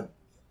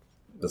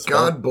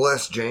 God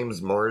bless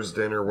James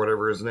Marsden or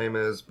whatever his name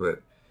is,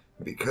 but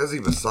because he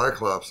was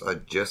Cyclops, I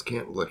just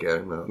can't look at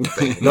him.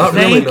 Thank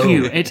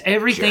you. It's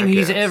everything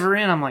he's ever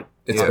in. I'm like,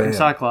 it's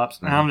Cyclops.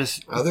 And I'm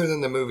just... Other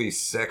than the movie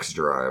Sex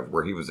Drive,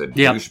 where he was a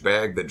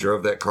douchebag that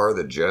drove that car,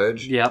 the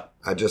judge,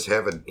 I just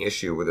have an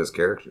issue with his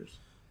characters.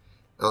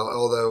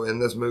 Although in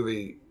this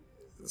movie,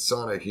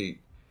 Sonic, he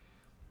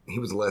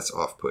was less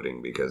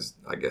off-putting because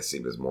I guess he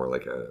was more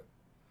like a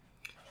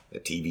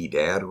TV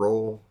dad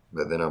role.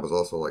 But then I was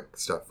also like,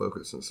 stop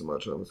focusing so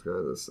much on this guy.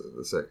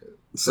 The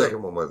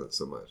second one wasn't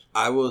so much.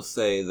 I will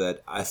say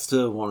that I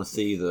still want to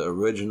see the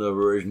original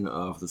version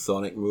of the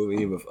Sonic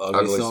movie with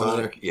Ugly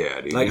Sonic.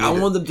 Yeah, dude. Like, I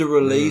want them to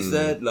release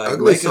that. Like,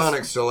 Ugly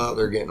Sonic's still out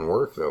there getting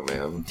work, though,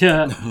 man.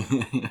 Yeah.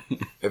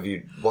 Have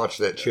you watched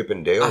that Chip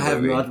and Dale movie? I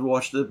have not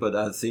watched it, but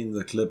I've seen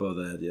the clip of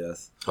that,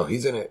 yes. Oh,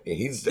 he's in it.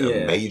 He's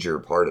a major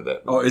part of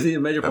that movie. Oh, is he a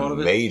major part of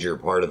it? A major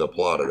part of the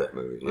plot of that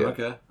movie, yeah.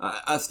 Okay.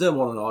 I still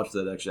want to watch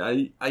that,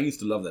 actually. I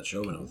used to love that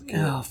show when I was a kid.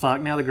 Oh, fuck.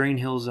 Now the Green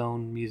Hill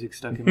Zone music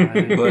stuck in my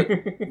head.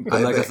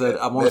 But like I said,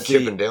 I want to see... That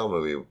Chip and Dale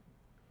movie,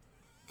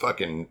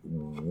 fucking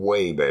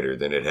way better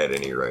than it had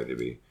any right to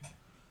be.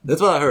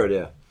 That's what I heard,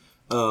 yeah.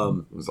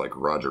 It was like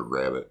Roger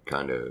Rabbit,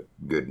 kind of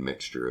good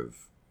mixture of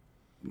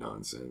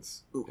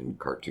nonsense in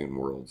cartoon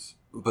worlds.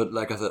 But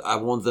like I said, I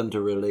want them to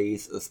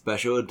release a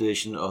special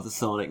edition of the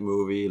Sonic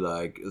movie,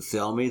 like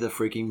sell me the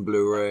freaking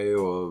Blu-ray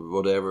or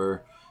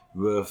whatever,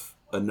 with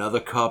another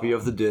copy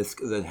of the disc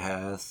that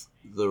has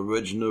the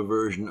original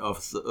version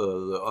of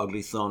the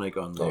Ugly Sonic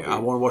on there. I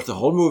want to watch the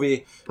whole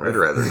movie. I'd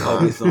rather not.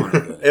 Ugly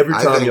Sonic. Every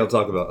time y'all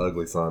talk about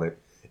Ugly Sonic,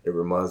 it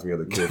reminds me of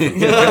the kid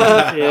from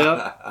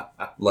Yeah.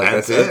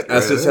 Like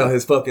that's just how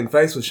his fucking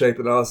face was shaped,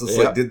 and I was just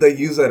like, did they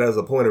use that as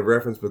a point of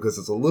reference because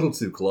it's a little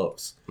too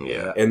close?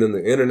 Yeah. And then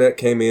the internet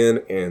came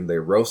in and they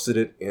roasted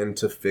it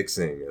into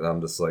fixing, and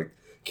I'm just like,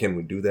 can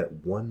we do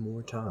that one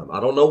more time? I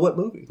don't know what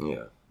movie.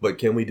 Yeah. But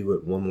can we do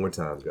it one more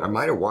time, guys? I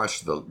might have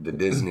watched the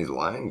Disney's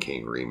Lion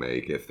King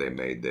remake if they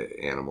made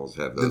the animals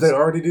have those. Did they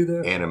already do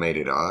that?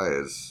 Animated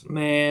eyes.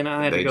 Man,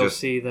 I had to go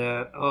see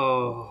that.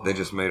 Oh. They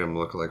just made them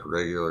look like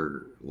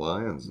regular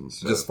lions and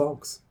stuff. Just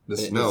folks.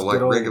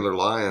 Like regular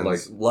lions. Like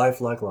life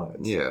like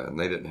lions. Yeah, and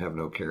they didn't have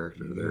no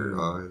character to their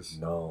eyes.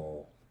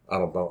 No. I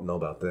don't know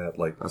about that.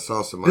 Like, I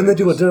saw some. Didn't they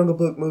do a Jungle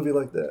Book movie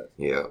like that?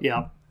 Yeah.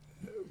 Yeah.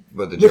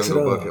 But the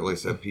Jungle Book at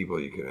least had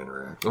people you could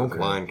interact with. Okay.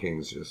 Lion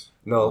King's just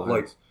lions.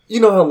 Like, you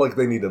know how like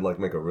they need to like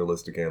make a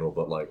realistic animal,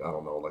 but like I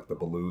don't know, like the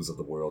Baloos of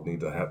the world need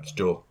to have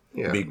still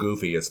be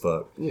goofy as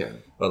fuck. Yeah.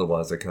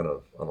 Otherwise, they kind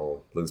of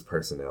lose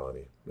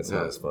personality. It's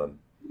not as fun.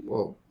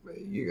 Well,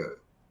 you got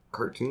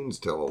cartoons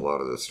tell a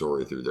lot of the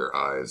story through their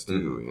eyes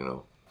too. You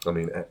know. I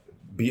mean,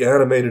 be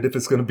animated if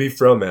it's going to be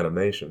from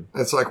animation.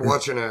 It's like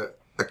watching a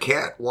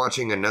cat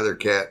watching another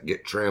cat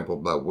get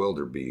trampled by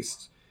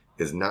wildebeests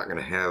is not going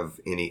to have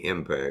any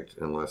impact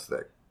unless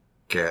that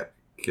cat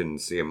can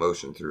see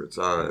emotion through its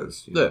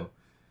eyes. You know?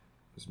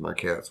 Because my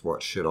cats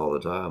watch shit all the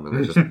time, and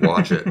they just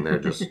watch it, and they're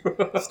just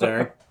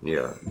staring.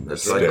 Yeah, they're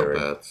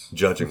psychopaths.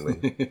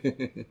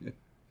 Judgingly.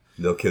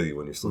 They'll kill you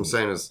when you sleep. I'm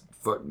saying is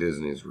fuck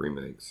Disney's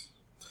remakes.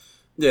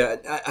 Yeah,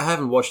 I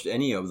haven't watched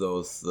any of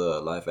those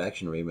live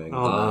action remakes.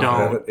 Oh, I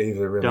haven't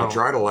either, really. I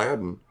tried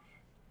Aladdin.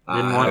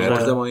 Didn't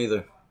watch that one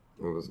either.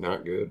 It was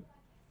not good.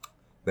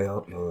 They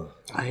all,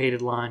 I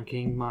hated Lion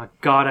King. My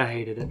God, I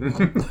hated it.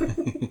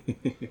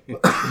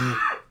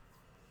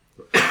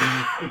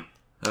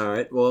 All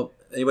right. Well,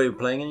 anybody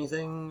playing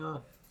anything?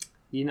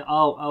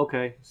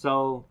 Okay.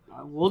 So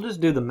we'll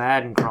just do the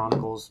Madden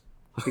Chronicles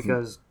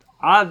because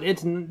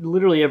it's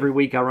literally every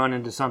week I run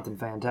into something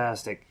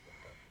fantastic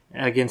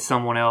against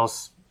someone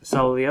else.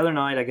 So the other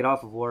night I get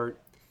off of work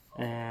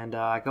And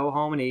I go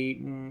home and eat,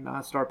 and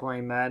I start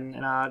playing Madden,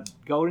 and I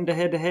go into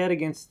head-to-head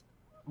against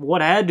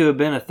what had to have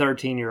been a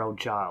 13-year-old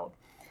child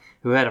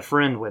who had a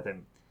friend with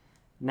him.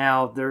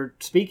 Now, they're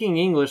speaking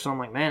English, so I'm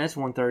like, man, it's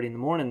 1:30 in the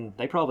morning.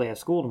 They probably have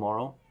school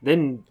tomorrow.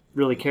 Didn't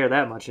really care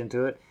that much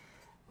into it.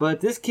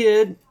 But this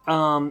kid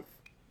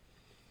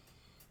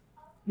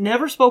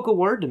never spoke a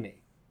word to me.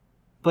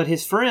 But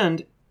his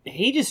friend,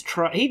 he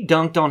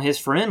dunked on his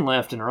friend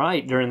left and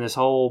right during this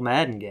whole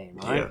Madden game,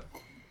 right?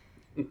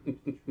 Yeah.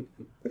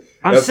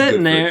 I'm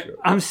sitting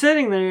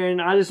there,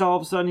 and I just all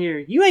of a sudden hear,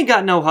 "You ain't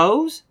got no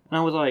hose." And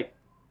I was like,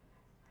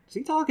 is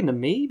he talking to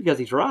me? Because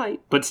he's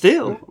right. But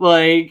still,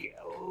 like,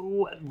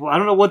 I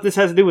don't know what this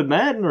has to do with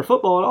Madden or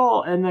football at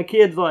all. And the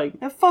kid's like,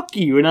 fuck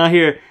you. And I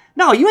hear,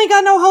 "No, you ain't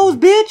got no hose,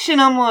 bitch."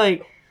 And I'm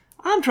like,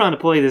 I'm trying to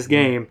play this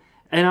game.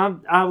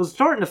 And I was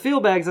starting to feel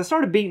bad because I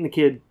started beating the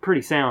kid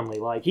pretty soundly.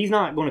 Like, he's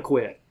not going to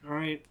quit. All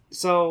right.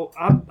 So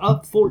I'm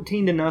up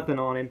 14-0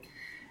 on him.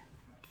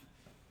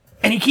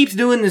 And he keeps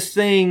doing this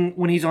thing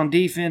when he's on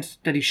defense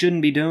that he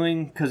shouldn't be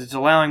doing because it's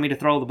allowing me to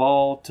throw the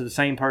ball to the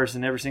same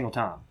person every single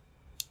time.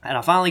 And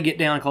I finally get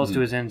down close to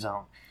his end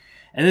zone.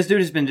 And this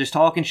dude has been just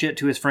talking shit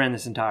to his friend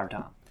this entire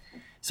time.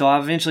 So I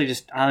eventually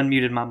just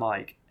unmuted my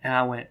mic. And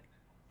I went,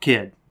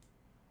 "Kid,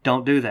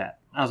 don't do that."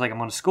 I was like, "I'm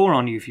going to score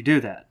on you if you do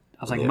that."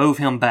 I was like, "Move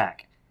him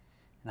back."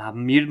 And I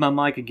muted my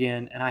mic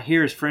again. And I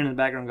hear his friend in the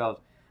background goes,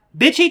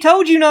 "Bitch, he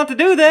told you not to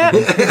do that."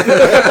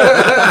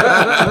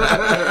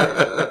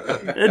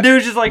 The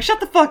dude's just like, "Shut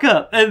the fuck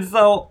up." And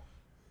so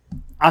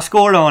I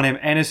scored on him.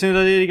 And as soon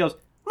as I did, he goes,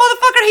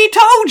 "Motherfucker, he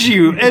told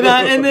you."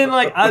 And then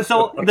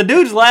so the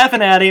dude's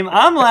laughing at him.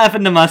 I'm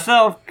laughing to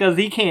myself because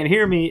he can't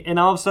hear me. And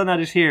all of a sudden I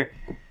just hear,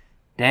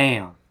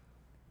 "Damn,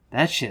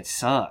 that shit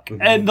suck."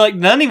 And like,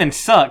 none even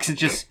sucks. It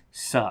just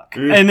suck.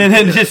 And then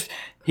it just,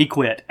 he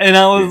quit. And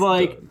I was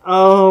like,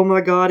 oh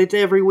my God, it's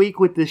every week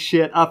with this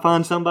shit. I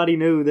find somebody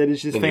new that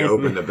is just fancy. You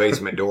opened the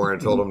basement door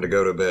and told them to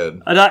go to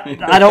bed. I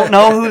don't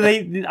know who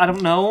I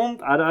don't know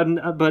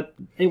them. But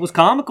it was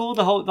comical.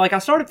 The whole, like, I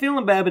started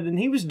feeling bad, but then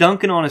he was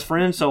dunking on his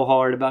friend so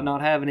hard about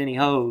not having any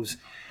hose.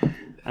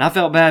 And I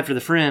felt bad for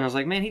the friend. I was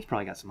like, man, he's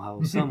probably got some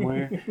hose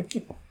somewhere.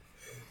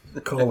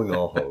 Calling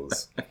all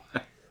hose.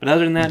 But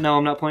other than that, no,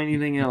 I'm not playing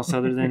anything else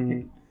other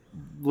than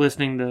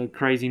listening to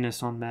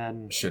craziness on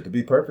Madden. Shit, to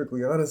be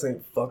perfectly honest,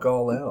 ain't fuck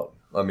all out.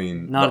 I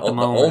mean, not at the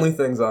moment. The only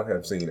things I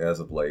have seen as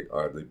of late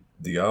are the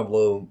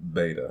Diablo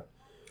beta.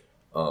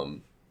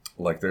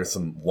 Like, there's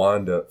some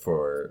wind up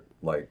for,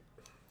 like,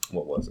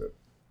 what was it?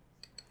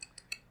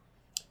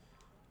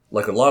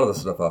 Like, a lot of the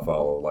stuff I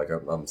follow, like,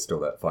 I'm still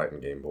that fighting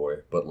game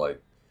boy, but,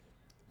 like,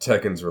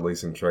 Tekken's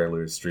releasing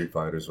trailers, Street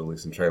Fighter's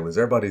releasing trailers.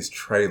 Everybody's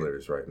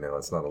trailers right now.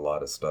 It's not a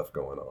lot of stuff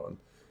going on.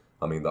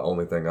 I mean, the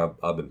only thing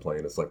I've been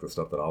playing is, like, the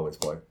stuff that I always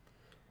play.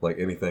 Like,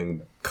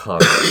 anything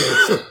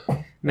content.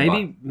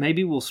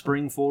 Maybe we'll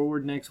spring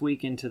forward next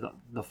week into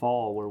the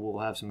fall where we'll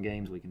have some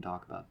games we can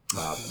talk about.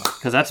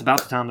 Because that's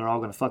about the time they're all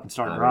going to fucking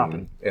start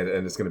dropping. And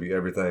it's going to be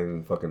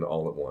everything fucking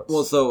all at once.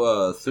 Well,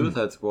 so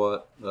Suicide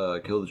Squad,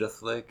 Kill the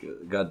Justice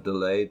League, got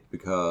delayed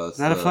because... Is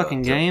that a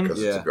fucking game?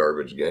 Because it's a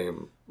garbage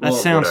game. That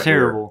sounds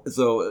terrible.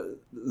 So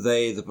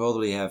they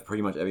supposedly have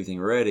pretty much everything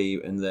ready,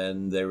 and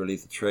then they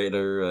release a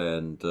trailer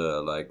and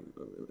like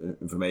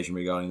information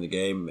regarding the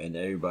game, and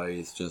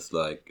everybody's just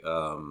like,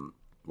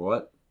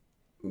 what?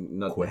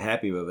 Not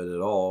happy with it at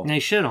all. They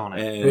shit on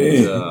it.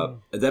 And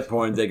at that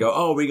point, they go,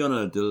 "Oh, we're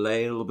gonna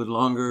delay a little bit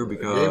longer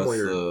because game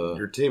where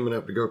you're teaming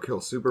up to go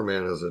kill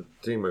Superman as a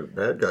team of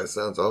bad guys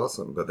sounds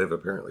awesome, but they've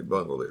apparently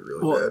bungled it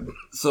really bad."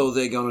 So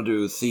they're gonna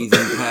do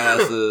season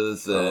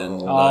passes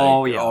and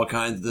all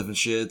kinds of different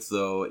shit.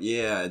 So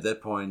yeah, at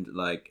that point,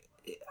 like,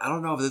 I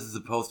don't know if this is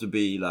supposed to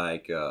be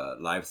like a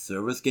live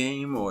service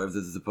game or if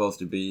this is supposed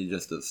to be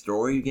just a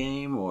story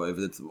game or if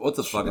it's what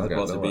the fuck is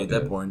supposed to be at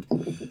that point.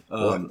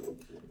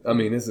 I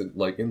mean, is it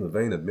like in the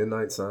vein of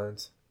Midnight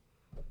Signs?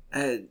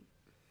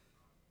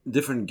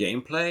 Different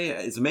gameplay.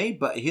 It's made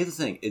by. Here's the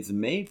thing. It's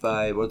made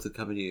by what's the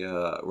company?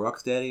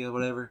 Rocksteady or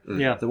whatever.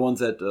 Yeah. The ones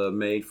that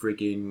made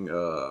freaking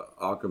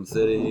Arkham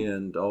City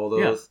and all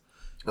those.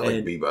 Yeah. I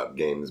like Bebop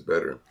games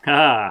better.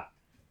 Ah.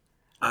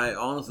 I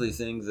honestly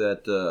think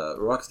that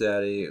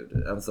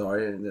Rocksteady. I'm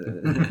sorry.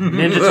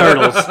 Ninja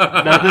Turtles.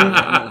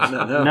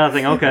 Nothing. No.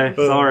 Nothing. Okay.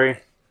 Sorry.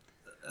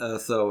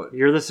 So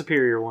you're the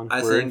superior one.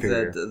 I think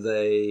that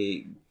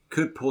they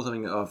could pull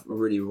something off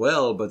really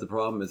well, but the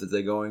problem is that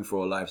they're going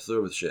for a live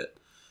service shit.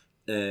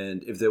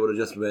 And if they would have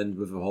just went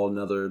with a whole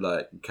nother,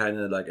 like, kind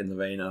of like in the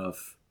vein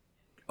of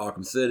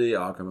Arkham City,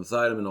 Arkham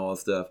Asylum, and all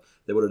that stuff,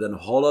 they would have done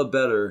a whole lot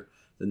better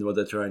than what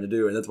they're trying to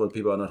do. And that's what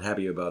people are not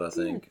happy about, I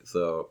think.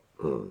 So,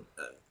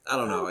 I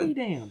don't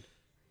know.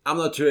 I'm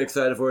not too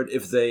excited for it.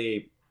 If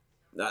they...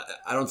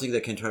 I don't think they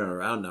can turn it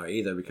around now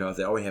either because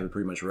they already have it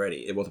pretty much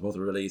ready. It was supposed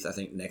to release, I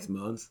think, next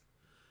month.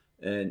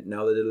 And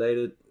now they delayed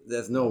it.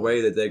 There's no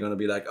way that they're going to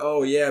be like,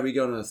 oh, yeah, we're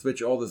going to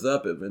switch all this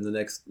up in the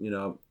next,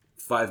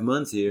 5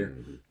 months here.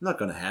 Not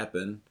going to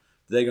happen.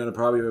 they're gonna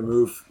probably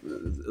remove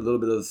a little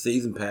bit of the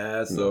season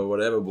pass or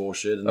whatever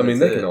bullshit. And I mean,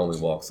 they can only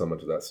walk so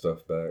much of that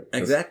stuff back.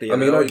 Exactly. I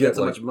mean, I get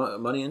so much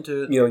money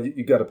into it. You know,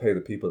 you got to pay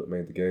the people that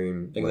made the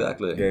game.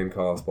 Exactly. Like, game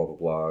costs, blah blah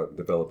blah.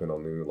 Developing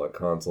on new like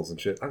consoles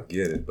and shit. I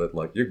get it, but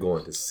like you're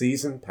going to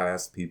season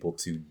pass people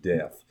to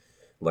death.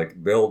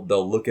 Like they'll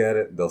look at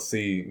it, they'll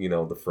see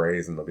the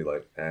phrase, and they'll be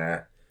like,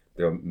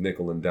 they'll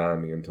nickel and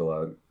dime me until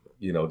I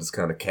just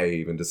kind of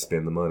cave and just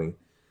spend the money.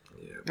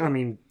 Yeah. I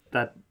mean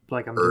that.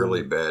 Like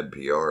early bad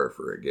PR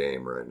for a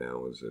game right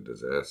now is a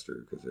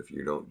disaster because if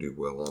you don't do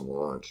well on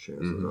launch,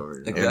 chances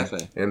are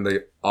exactly. And they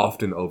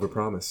often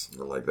overpromise.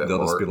 Like that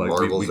They'll just be like,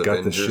 Marvel's we got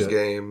Avengers the shit.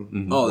 game.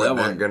 Mm-hmm. Oh, that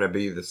one going to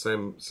be the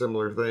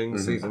similar thing,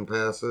 season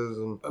passes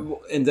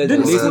and then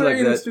didn't like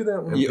that do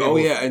that one?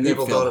 and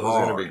people thought it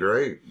was going to be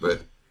great,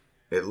 but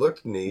it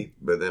looked neat.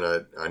 But then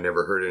I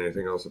never heard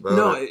anything else about it.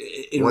 No,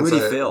 it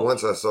really failed.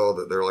 Once I saw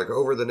that they're like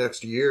over the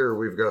next year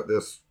we've got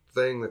this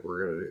thing that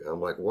we're going to do. I'm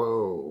like,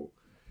 whoa.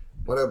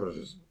 What happened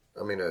is,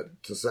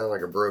 to sound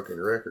like a broken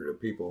record of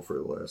people for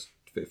the last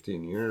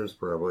 15 years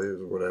probably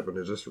is what happened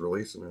to just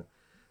releasing a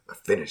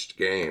finished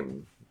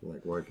game.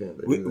 Like, why can't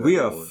they do that? We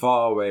are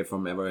far away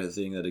from ever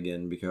seeing that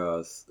again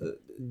because...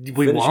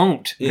 we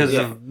won't because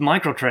of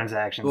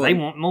microtransactions. Well, they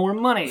want more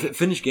money.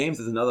 Finished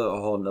games is a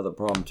whole another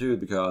problem too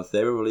because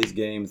they will release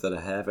games that are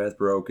half-ass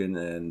broken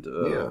and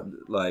we're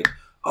going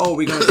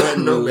to go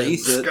and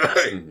release it.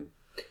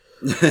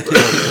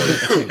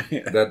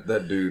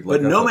 that dude. Like,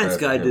 but No Man's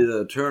Sky did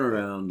a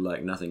turnaround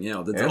like nothing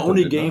else. It's the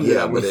only game that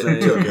I would say.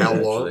 Took how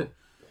long?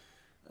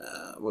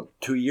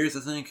 2 years,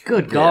 I think.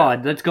 Good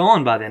God, that's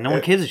gone by then. No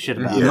one gives a shit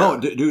about it. No,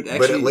 dude,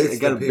 actually,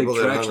 it got a big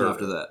traction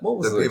after that. What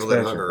was the people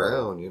that hung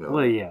around,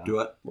 Well, yeah. Do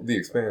what? The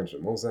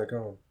expansion. What was that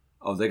called?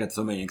 Oh, they got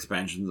so many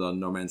expansions on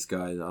No Man's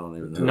Sky. I don't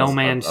even know. No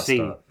Man's Sea.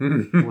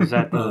 Was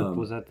that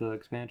the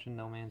expansion?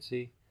 No Man's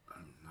Sea.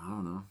 I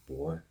don't know.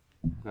 Boy,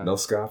 no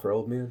Sky for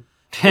old men.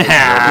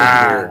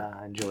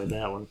 I enjoyed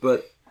that one.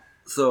 But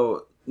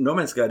so No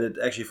Man's Sky did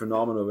actually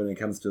phenomenal when it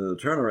comes to the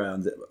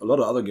turnaround. A lot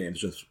of other games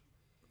just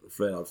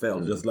flat out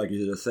failed. Just like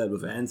you just said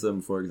with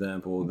Anthem, for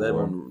example, that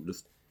one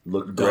just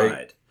looked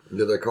died. Great.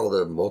 Do they call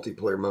the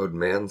multiplayer mode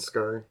Man's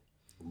Sky?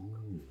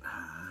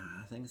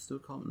 I think it's still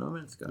called No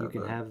Man's Sky. You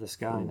can have the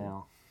sky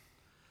now.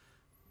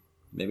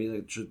 Maybe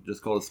they should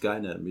just call it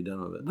Skynet and be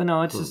done with it. But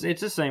no, it's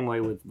the same way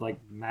with like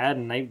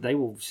Madden. They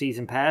will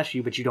season pass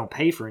you, but you don't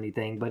pay for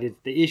anything. But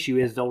the issue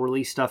is they'll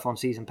release stuff on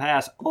season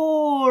pass,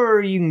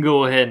 or you can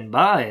go ahead and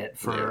buy it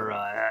for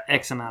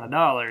X amount of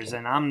dollars.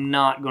 And I'm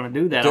not going to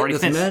do that.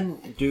 Does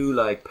Madden do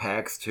like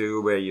packs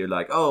too, where you're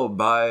like, oh,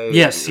 buy?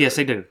 Yes,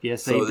 they do.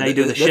 Yes, so they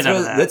do the shit out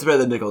of that. That's where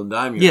the nickel and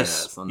dime you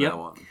has on that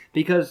one.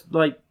 Because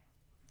like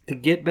to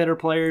get better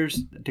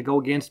players to go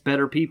against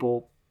better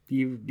people.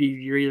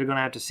 You're either going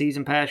to have to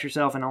season pass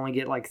yourself and only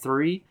get like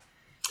 3,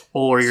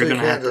 or you're going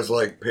to have to just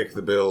like pick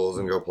the bills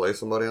and go play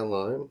somebody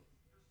online.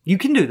 You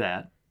can do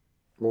that.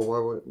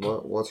 Well,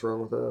 what's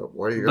wrong with that?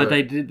 Why do you? But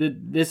they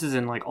did. This is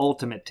in like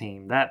Ultimate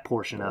Team, that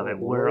portion of it,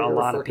 where a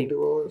lot of people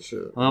do all that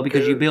shit. Well,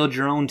 because you build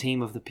your own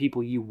team of the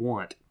people you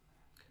want.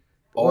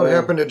 What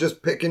happened to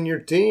just picking your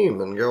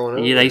team and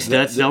going? Yeah,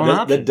 that's still an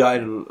option. That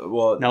died.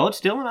 Well, no, it's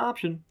still an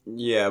option.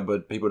 Yeah,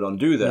 but people don't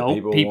do that.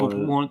 No, people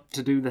want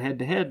to do the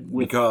head-to-head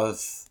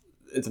because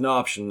it's an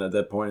option at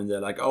that point, and they're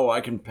like, "Oh,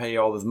 I can pay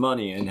all this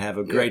money and have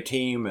a great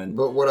team." And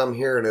but what I'm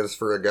hearing is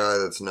for a guy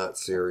that's not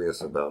serious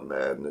about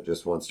Madden, that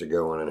just wants to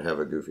go in and have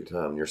a goofy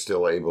time, you're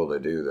still able to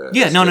do that.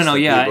 Yeah, no.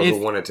 Yeah, people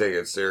who want to take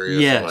it serious.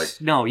 Yes, and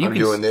like, no, you I'm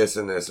can doing this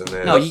and this and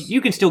this. No, you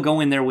can still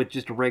go in there with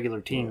just a regular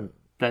team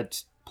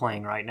that's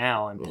playing right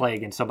now and play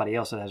against somebody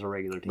else that has a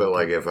regular team. But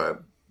like if I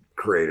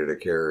created a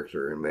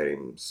character and made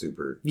him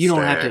super you don't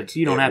stacked, have to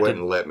you don't have wouldn't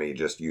to let me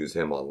just use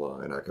him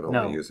online. I can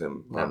only use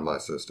him on my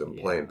system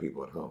playing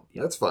people at home.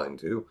 Yeah. That's fine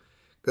too,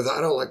 because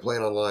I don't like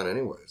playing online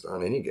anyways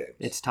on any games.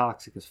 It's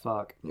toxic as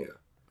fuck. Yeah,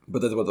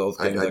 but that's what those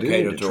games I are do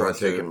catered need to try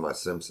taking to. my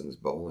Simpsons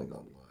bowling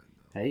online.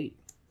 Hey,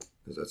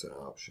 because that's an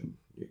option.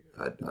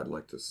 I'd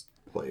like to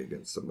play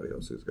against somebody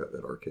else who's got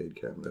that arcade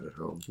cabinet at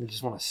home. you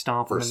just want to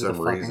stomp them For into the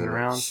some fucking reason,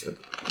 ground.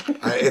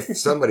 if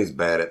somebody's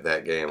bad at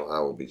that game, I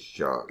will be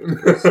shocked.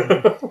 Because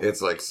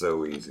it's like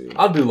so easy.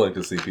 I do like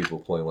to see people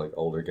play like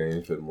older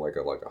games in like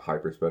a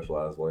hyper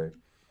specialized way.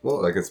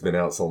 Well, like it's been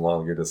out so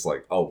long, you're just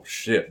like, oh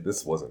shit,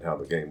 this wasn't how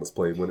the game was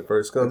played when it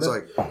first comes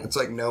out. It's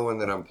like knowing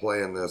that I'm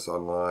playing this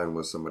online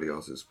with somebody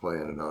else who's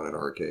playing it on an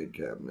arcade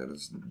cabinet.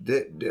 It's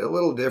a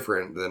little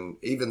different than,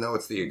 even though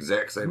it's the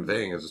exact same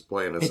thing as just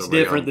playing as It's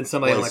somebody different on than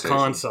somebody on a PlayStation.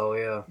 console,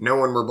 yeah.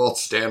 Knowing we're both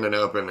standing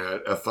up in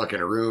a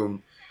fucking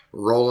room,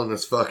 rolling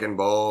this fucking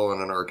ball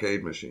in an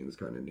arcade machine is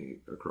kind of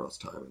neat across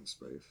time and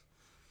space.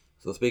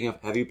 So speaking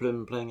of, have you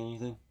been playing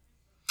anything?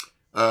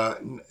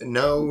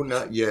 No,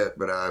 not yet.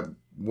 But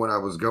when I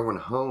was going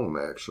home,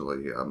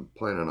 actually, I'm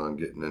planning on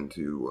getting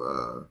into.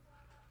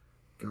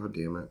 God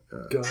damn it!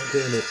 God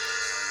damn it!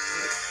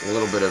 A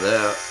little bit of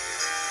that.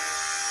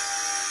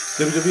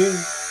 WWE?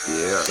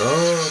 Yeah.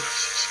 Oh.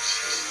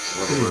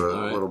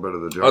 A little bit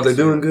of the jump. Are they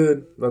doing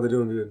good? Are they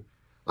doing good?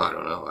 I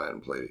don't know. I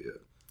hadn't played it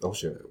yet. Oh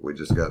shit! We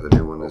just got the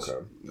new one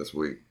this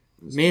week.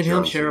 Me and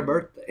him share a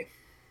birthday.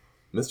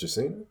 Mr.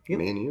 Cena? Yep.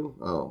 Me and you?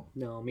 Oh.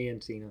 No, me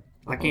and Cena.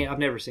 I've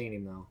never seen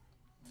him, though.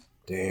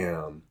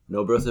 Damn.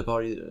 No birthday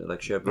party,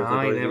 like shared birthday No,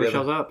 party he never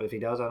together? shows up. If he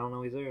does, I don't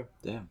know he's there.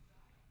 Damn.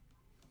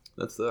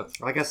 That sucks.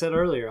 Like I said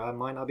earlier, I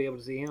might not be able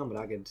to see him, but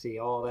I can see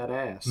all that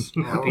ass.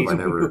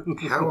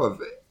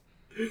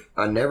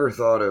 I never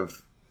thought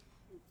of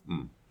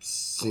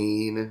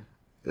seen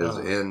as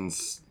in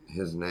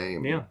his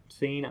name. Yeah,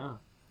 Cena.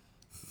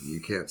 You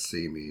can't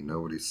see me.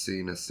 Nobody's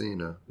seen a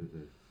Cena.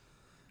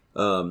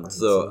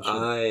 So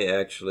I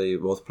actually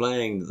was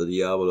playing the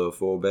Diablo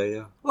 4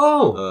 beta.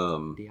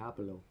 Oh!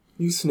 Diablo.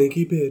 You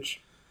sneaky bitch.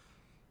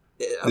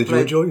 Did you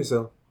enjoy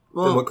yourself?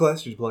 Well, and what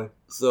class did you play?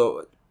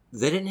 So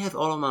they didn't have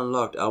all of them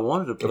unlocked. I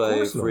wanted to play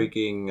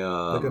freaking.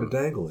 They gotta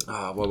dangle it.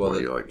 What was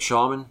it? Like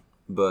Shaman,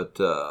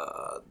 but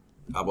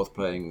I was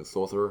playing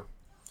Sorcerer.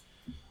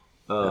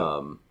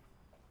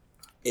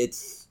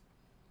 It's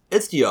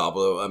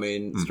Diablo. I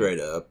mean,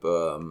 straight up.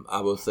 I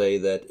will say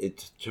that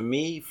it to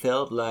me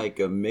felt like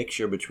a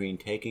mixture between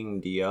taking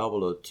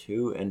Diablo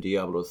 2 and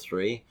Diablo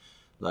 3.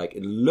 Like,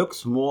 it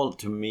looks more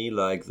to me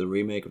like the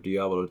remake of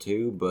Diablo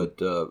 2, but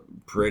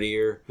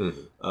prettier.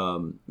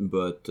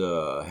 But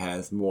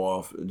has more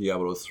of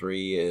Diablo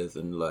 3 as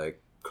in, like,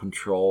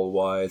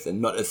 control-wise, and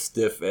not as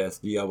stiff as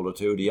Diablo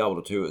 2. Diablo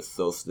 2 is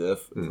so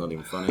stiff, it's not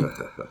even funny.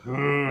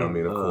 I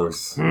mean, of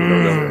course,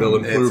 they'll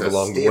improve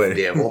along the way.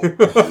 Devil.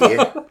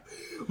 Yeah.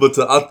 But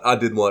I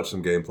did watch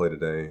some gameplay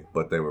today,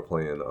 but they were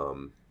playing...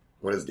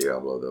 What is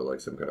Diablo, though? Like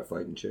some kind of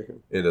fighting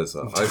chicken? It is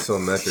an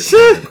isometric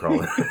dungeon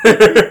crawler.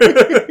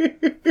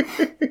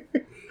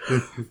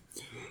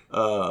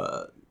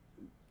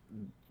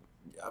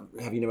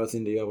 Have you never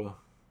seen Diablo?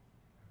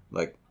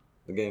 Like,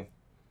 the game?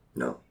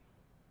 No.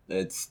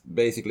 It's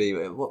basically...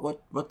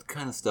 What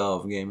kind of style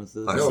of game is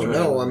this?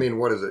 No, I mean,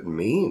 what does it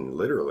mean,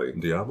 literally?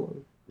 Diablo?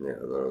 Yeah, I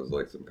thought it was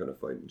like some kind of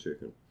fighting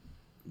chicken.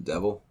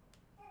 Devil?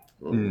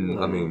 I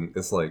mean,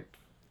 it's like...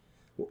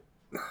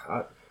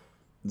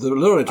 The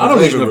literal I don't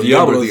even of remember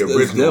Diablo the is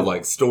original devil.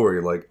 like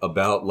story like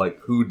about like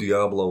who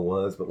Diablo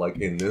was, but like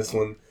in this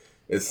one,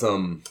 it's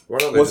some. Why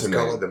don't they what's just her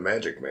call name? it the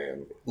Magic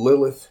Man?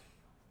 Lilith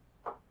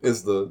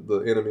is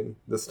the enemy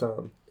this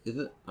time. Is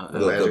it? The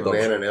Magic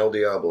Man and El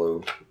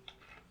Diablo.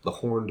 The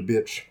horned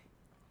bitch.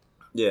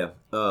 Yeah.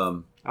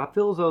 I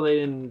feel as though they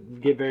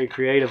didn't get very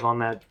creative on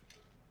that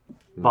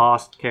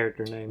boss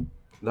character name.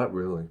 Not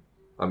really.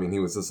 I mean, he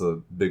was just a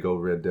big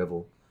old red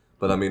devil.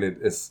 But I mean,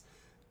 it's.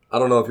 I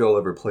don't know if y'all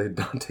ever played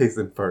Dante's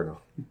Inferno.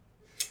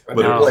 I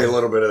did play a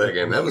little bit of that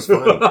game. That was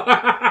fun.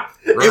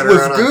 It was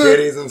good, on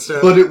kitties and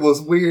stuff. but it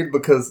was weird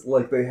because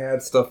like they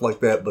had stuff like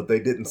that, but they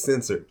didn't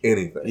censor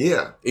anything.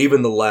 Yeah.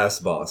 Even the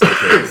last boss.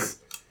 Because,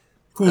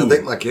 I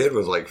think my kid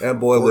was like that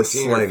boy was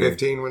 14 or slanging.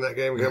 15 when that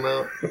game came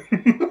out.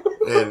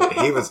 And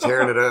he was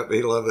tearing it up.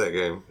 He loved that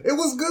game. It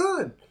was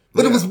good.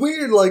 But it was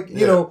weird, like,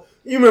 you know,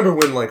 you remember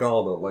when like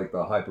all the like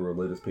the hyper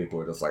religious people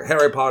were just like,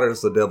 Harry Potter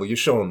is the devil, you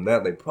show them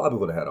that, they probably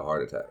would have had a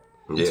heart attack.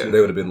 Yeah. They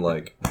would have been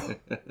like,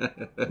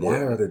 why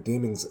are there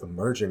demons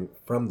emerging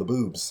from the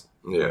boobs?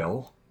 Yeah.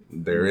 Well,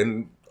 they're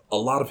in a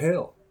lot of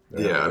hell.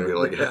 Yeah, I'd be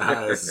like,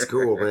 this is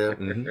cool,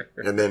 man.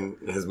 And then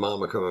his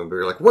mom would come and be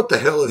like, what the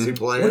hell is he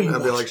playing?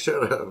 I'd be like,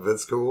 shut up,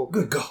 it's cool.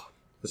 Good God.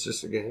 It's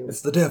just a game.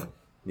 It's the devil.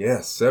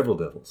 Yes, several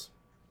devils.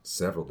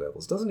 Several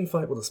devils. Doesn't he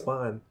fight with a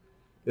spine,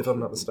 if I'm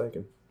not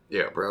mistaken?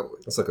 Yeah, probably.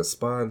 It's like a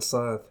spine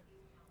scythe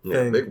Yeah,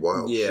 thing. big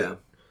wild shit.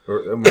 Or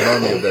it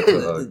reminded me of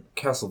that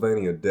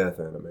Castlevania death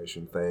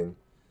animation thing.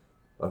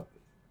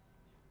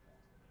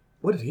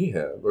 What did he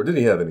have? Or did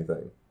he have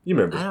anything? You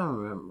remember? I don't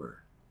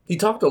remember. He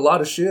talked a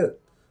lot of shit.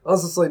 I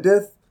was just like,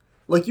 Death,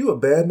 like you a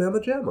bad mamma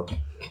jamma.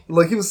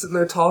 Like he was sitting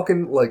there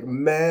talking like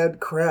mad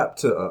crap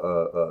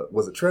to,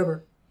 was it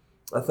Trevor?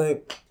 I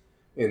think.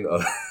 In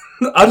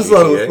I just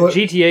thought it was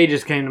GTA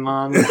just came to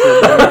mind.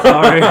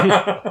 Sorry.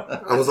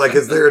 I was like,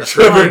 is there a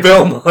Trevor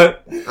Belmont.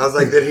 I was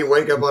like, did he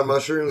wake up on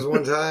mushrooms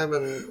one time?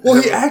 And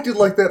well, he acted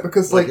like that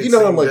because, like, Like you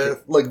know how, he'd seen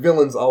like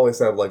villains always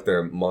have, like,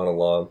 their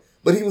monologue.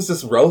 But he was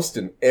just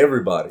roasting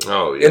everybody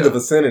in the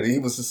vicinity. He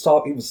was just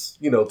talking,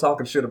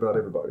 talking shit about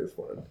everybody. It was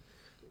fun.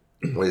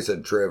 Well, he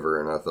said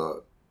Trevor, and I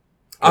thought...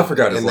 I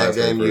forgot his in last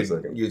that game, name for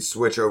a second. you'd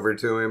switch over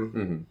to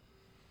him.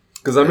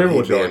 Because I remember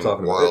what y'all were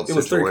talking about. It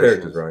was 3 situations.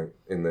 characters, right,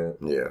 in that.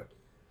 Yeah.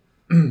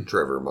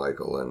 Trevor,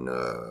 Michael, and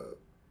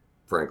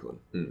Franklin.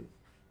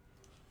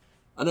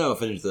 I know I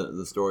finished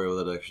the story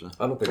with it, actually.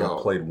 I don't think I've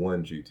played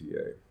one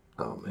GTA.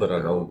 Oh, man. But I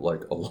know,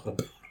 like, a lot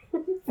about it.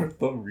 For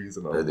some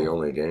reason. They're the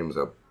only games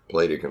I've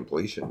played to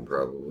completion,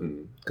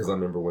 probably. Because I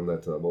remember when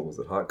that, what was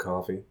it, Hot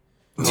Coffee?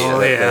 Oh,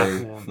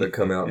 That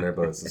come out and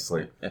everybody's just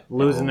like...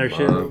 Losing their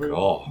shit over it.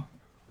 Oh,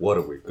 what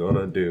are we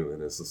gonna do?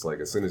 And it's just like,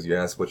 as soon as you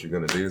ask what you're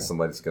gonna do,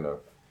 somebody's gonna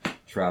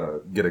try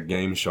to get a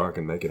game shark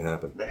and make it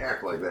happen. They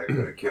act like that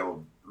could have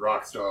killed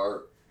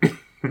Rockstar in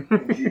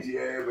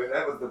GTA, but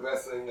that was the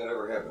best thing that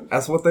ever happened.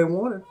 That's what they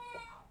wanted.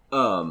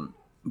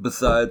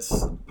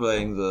 Besides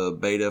playing the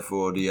beta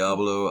for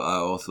Diablo, I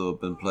also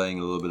been playing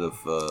a little bit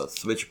of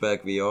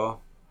Switchback VR.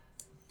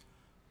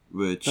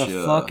 Which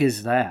The fuck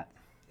is that?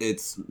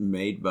 It's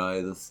made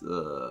by this.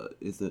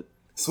 Is it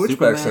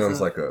Switchback Supermassive?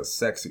 sounds like a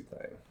sexy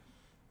thing.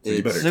 So you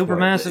It's better explain.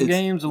 Supermassive It's-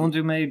 Games, the ones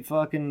who made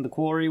fucking The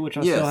Quarry, which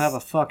I still have a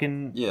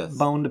fucking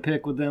bone to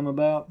pick with them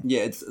about.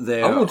 Yeah, it's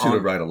there. I want you to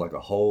write a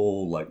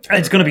whole like.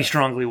 It's going to be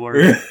strongly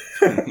worded.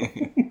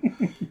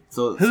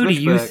 So Who do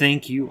you Switchback-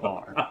 think you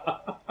are?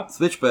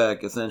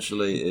 Switchback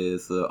essentially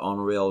is an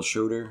on-rail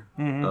shooter,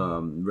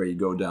 where you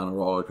go down a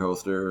roller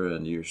coaster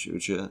and you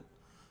shoot shit.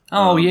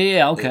 Oh,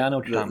 yeah, okay, I know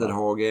what you're talking That about.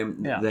 horror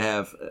game.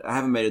 Yeah. I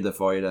haven't made it that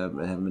far yet. I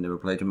haven't never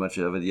played too much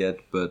of it yet,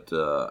 but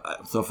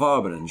so far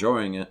I've been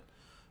enjoying it.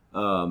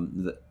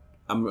 I'm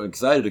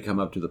excited to come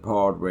up to the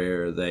part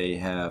where they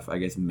have, I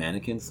guess,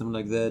 mannequins, something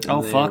like that.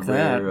 Oh, fuck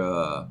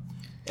that.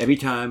 Every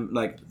time,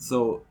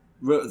 the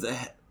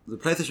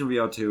PlayStation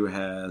VR 2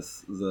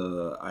 has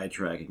the eye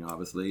tracking,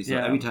 obviously. So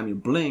every time you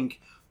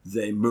blink,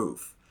 they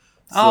move.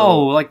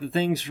 So, like the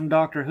things from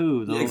Doctor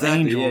Who, the little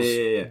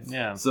angels.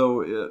 Yeah.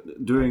 So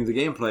during the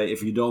gameplay,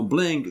 if you don't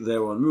blink, they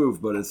won't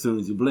move. But as soon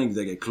as you blink,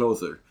 they get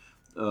closer.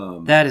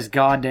 That is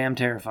goddamn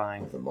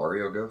terrifying. The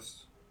Mario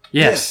Ghosts?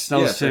 Yes,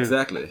 those two.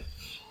 Exactly.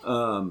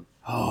 So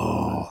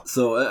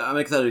I'm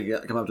excited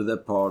to come up to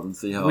that part and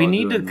see how We I'm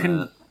need doing to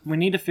that. we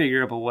need to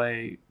figure up a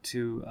way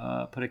to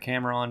put a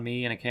camera on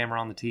me and a camera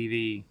on the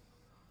TV,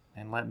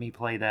 and let me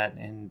play that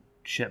and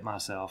shit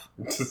myself.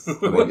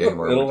 What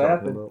game are we It'll talking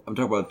happen. about? I'm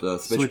talking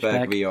about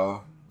Switchback. Switchback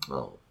VR.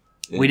 Oh.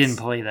 We didn't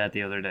play that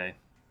the other day.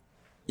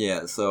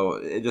 Yeah, so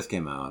it just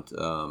came out.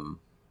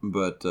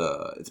 But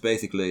it's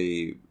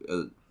basically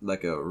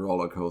like a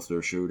roller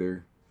coaster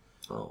shooter.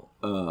 Oh.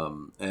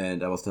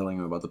 And I was telling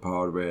him about the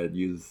part where it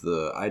uses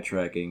the eye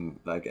tracking.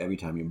 Like every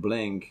time you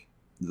blink,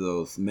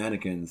 those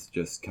mannequins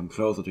just come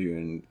closer to you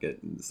and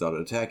start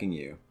attacking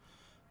you.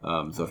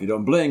 So if you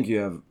don't blink, you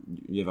have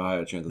a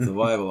higher chance of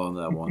survival on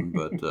that one.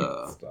 But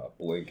Stop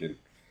blinking.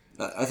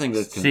 I think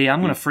that can See,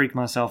 I'm going to freak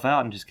myself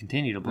out and just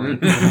continue to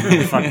blink. I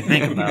don't fucking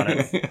think about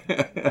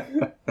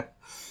it.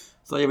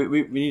 So yeah,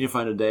 we need to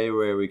find a day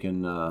where we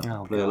can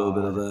play a little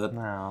bit of that.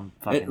 No, I'm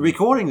fucking...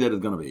 Recording that is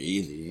going to be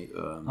easy.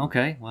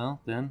 Okay, well,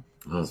 then.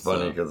 It's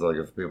funny because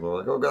if people are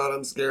like, "Oh God,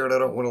 I'm scared. I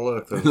don't want to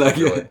look," then Like,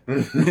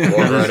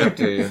 walk right up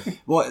to you.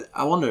 Well,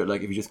 I wonder,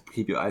 if you just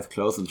keep your eyes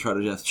closed and try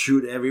to just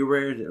shoot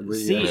everywhere,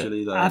 really See,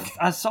 actually,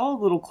 I saw a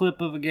little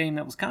clip of a game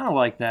that was kind of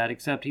like that,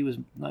 except it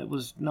wasn't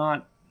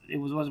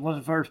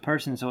first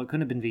person, so it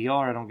couldn't have been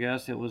VR, I don't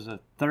guess. It was a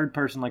third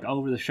person,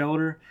 over the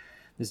shoulder.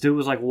 This dude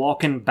was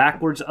walking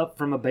backwards up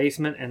from a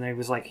basement, and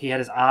he had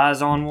his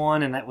eyes on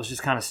one, and that was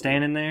just kind of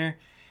standing there.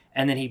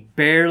 And then he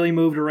barely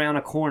moved around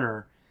a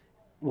corner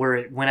where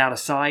it went out of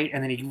sight,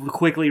 and then he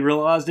quickly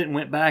realized it and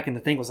went back, and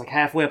the thing was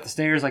halfway up the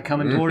stairs,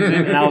 coming towards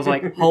him, and I was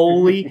like,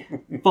 holy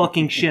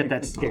fucking shit,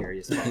 that's scary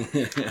as fuck.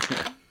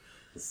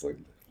 It's like,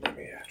 let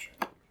me at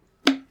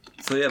you.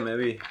 So yeah,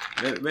 maybe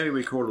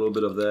record a little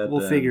bit of that.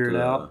 We'll figure it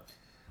out.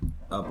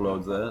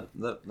 Upload that.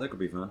 That could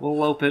be fun.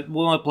 We'll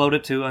upload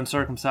it to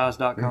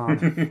uncircumcised.com.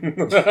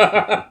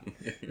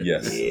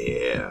 Yes.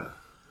 Yeah.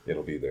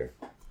 It'll be there.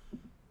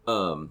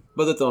 But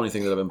that's the only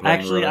thing that I've been playing.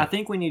 Actually, really. I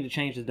think we need to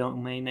change the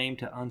domain name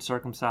to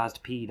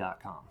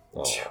uncircumcisedp.com.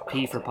 Oh.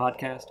 P for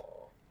podcast.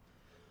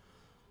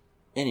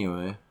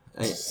 Anyway,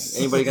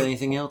 anybody got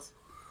anything else?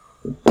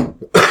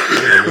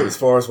 As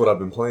far as what I've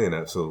been playing,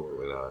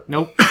 absolutely not.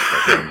 Nope.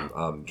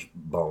 I'm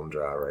bone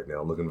dry right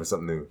now. I'm looking for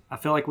something new. I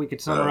feel like we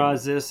could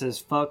summarize this as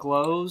fuck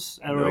lows.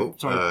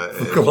 Nope. Sorry.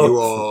 If you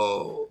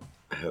all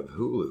have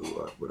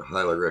Hulu, I would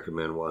highly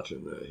recommend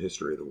watching the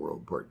History of the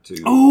World Part 2.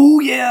 Oh,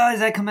 yeah.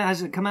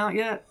 Has it come out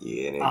yet?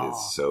 Yeah, and it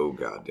is so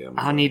goddamn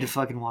I need to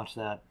fucking watch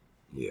that.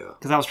 Yeah.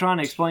 Because I was trying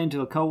to explain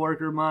to a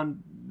coworker of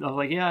mine, I was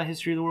like, yeah,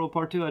 History of the World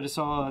Part 2. I just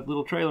saw a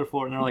little trailer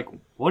for it. And they're like,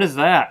 what is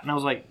that? And I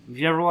was like, have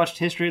you ever watched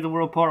History of the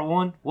World Part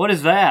 1? What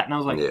is that? And I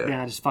was like,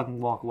 yeah, just fucking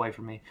walk away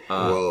from me.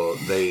 Well,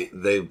 they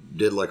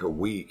did a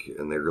week,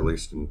 and they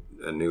released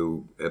a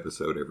new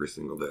episode every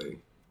single day.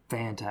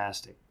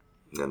 Fantastic.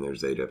 And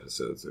there's 8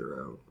 episodes that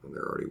are out, and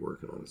they're already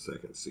working on a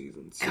second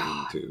season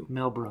 2.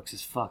 Mel Brooks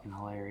is fucking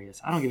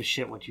hilarious. I don't give a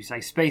shit what you say.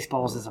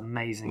 Spaceballs is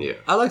amazing. Yeah.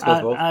 I like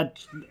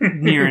Spaceballs.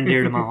 Near and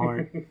dear to my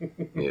heart.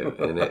 Yeah,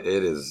 and it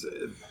is...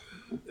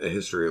 A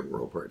History of the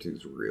World Part 2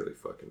 is really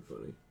fucking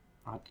funny.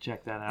 I'll have to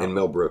check that out. And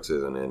Mel Brooks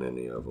isn't in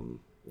any of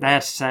them.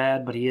 That's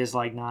sad, but he is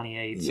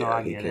 98, so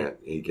I get it.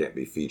 He can't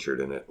be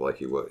featured in it like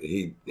he was.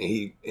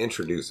 He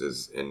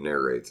introduces and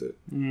narrates it.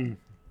 And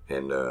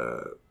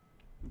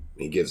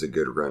he gives a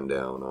good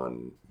rundown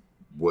on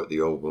what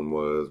the old one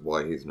was,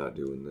 why he's not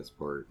doing this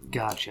part.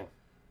 Gotcha.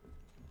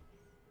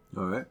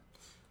 All right.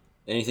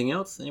 Anything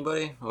else?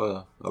 Anybody?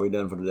 Or are we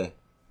done for today?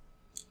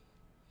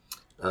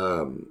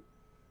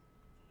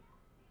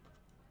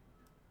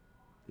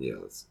 Yeah,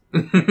 let's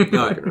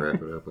I can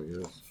wrap it up, I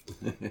guess.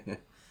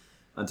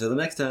 Until the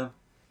next time.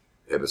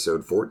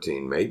 Episode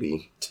 14,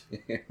 maybe.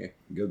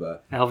 Goodbye.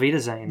 Auf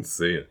Wiedersehen.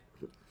 See ya.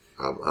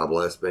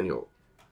 Habla Español.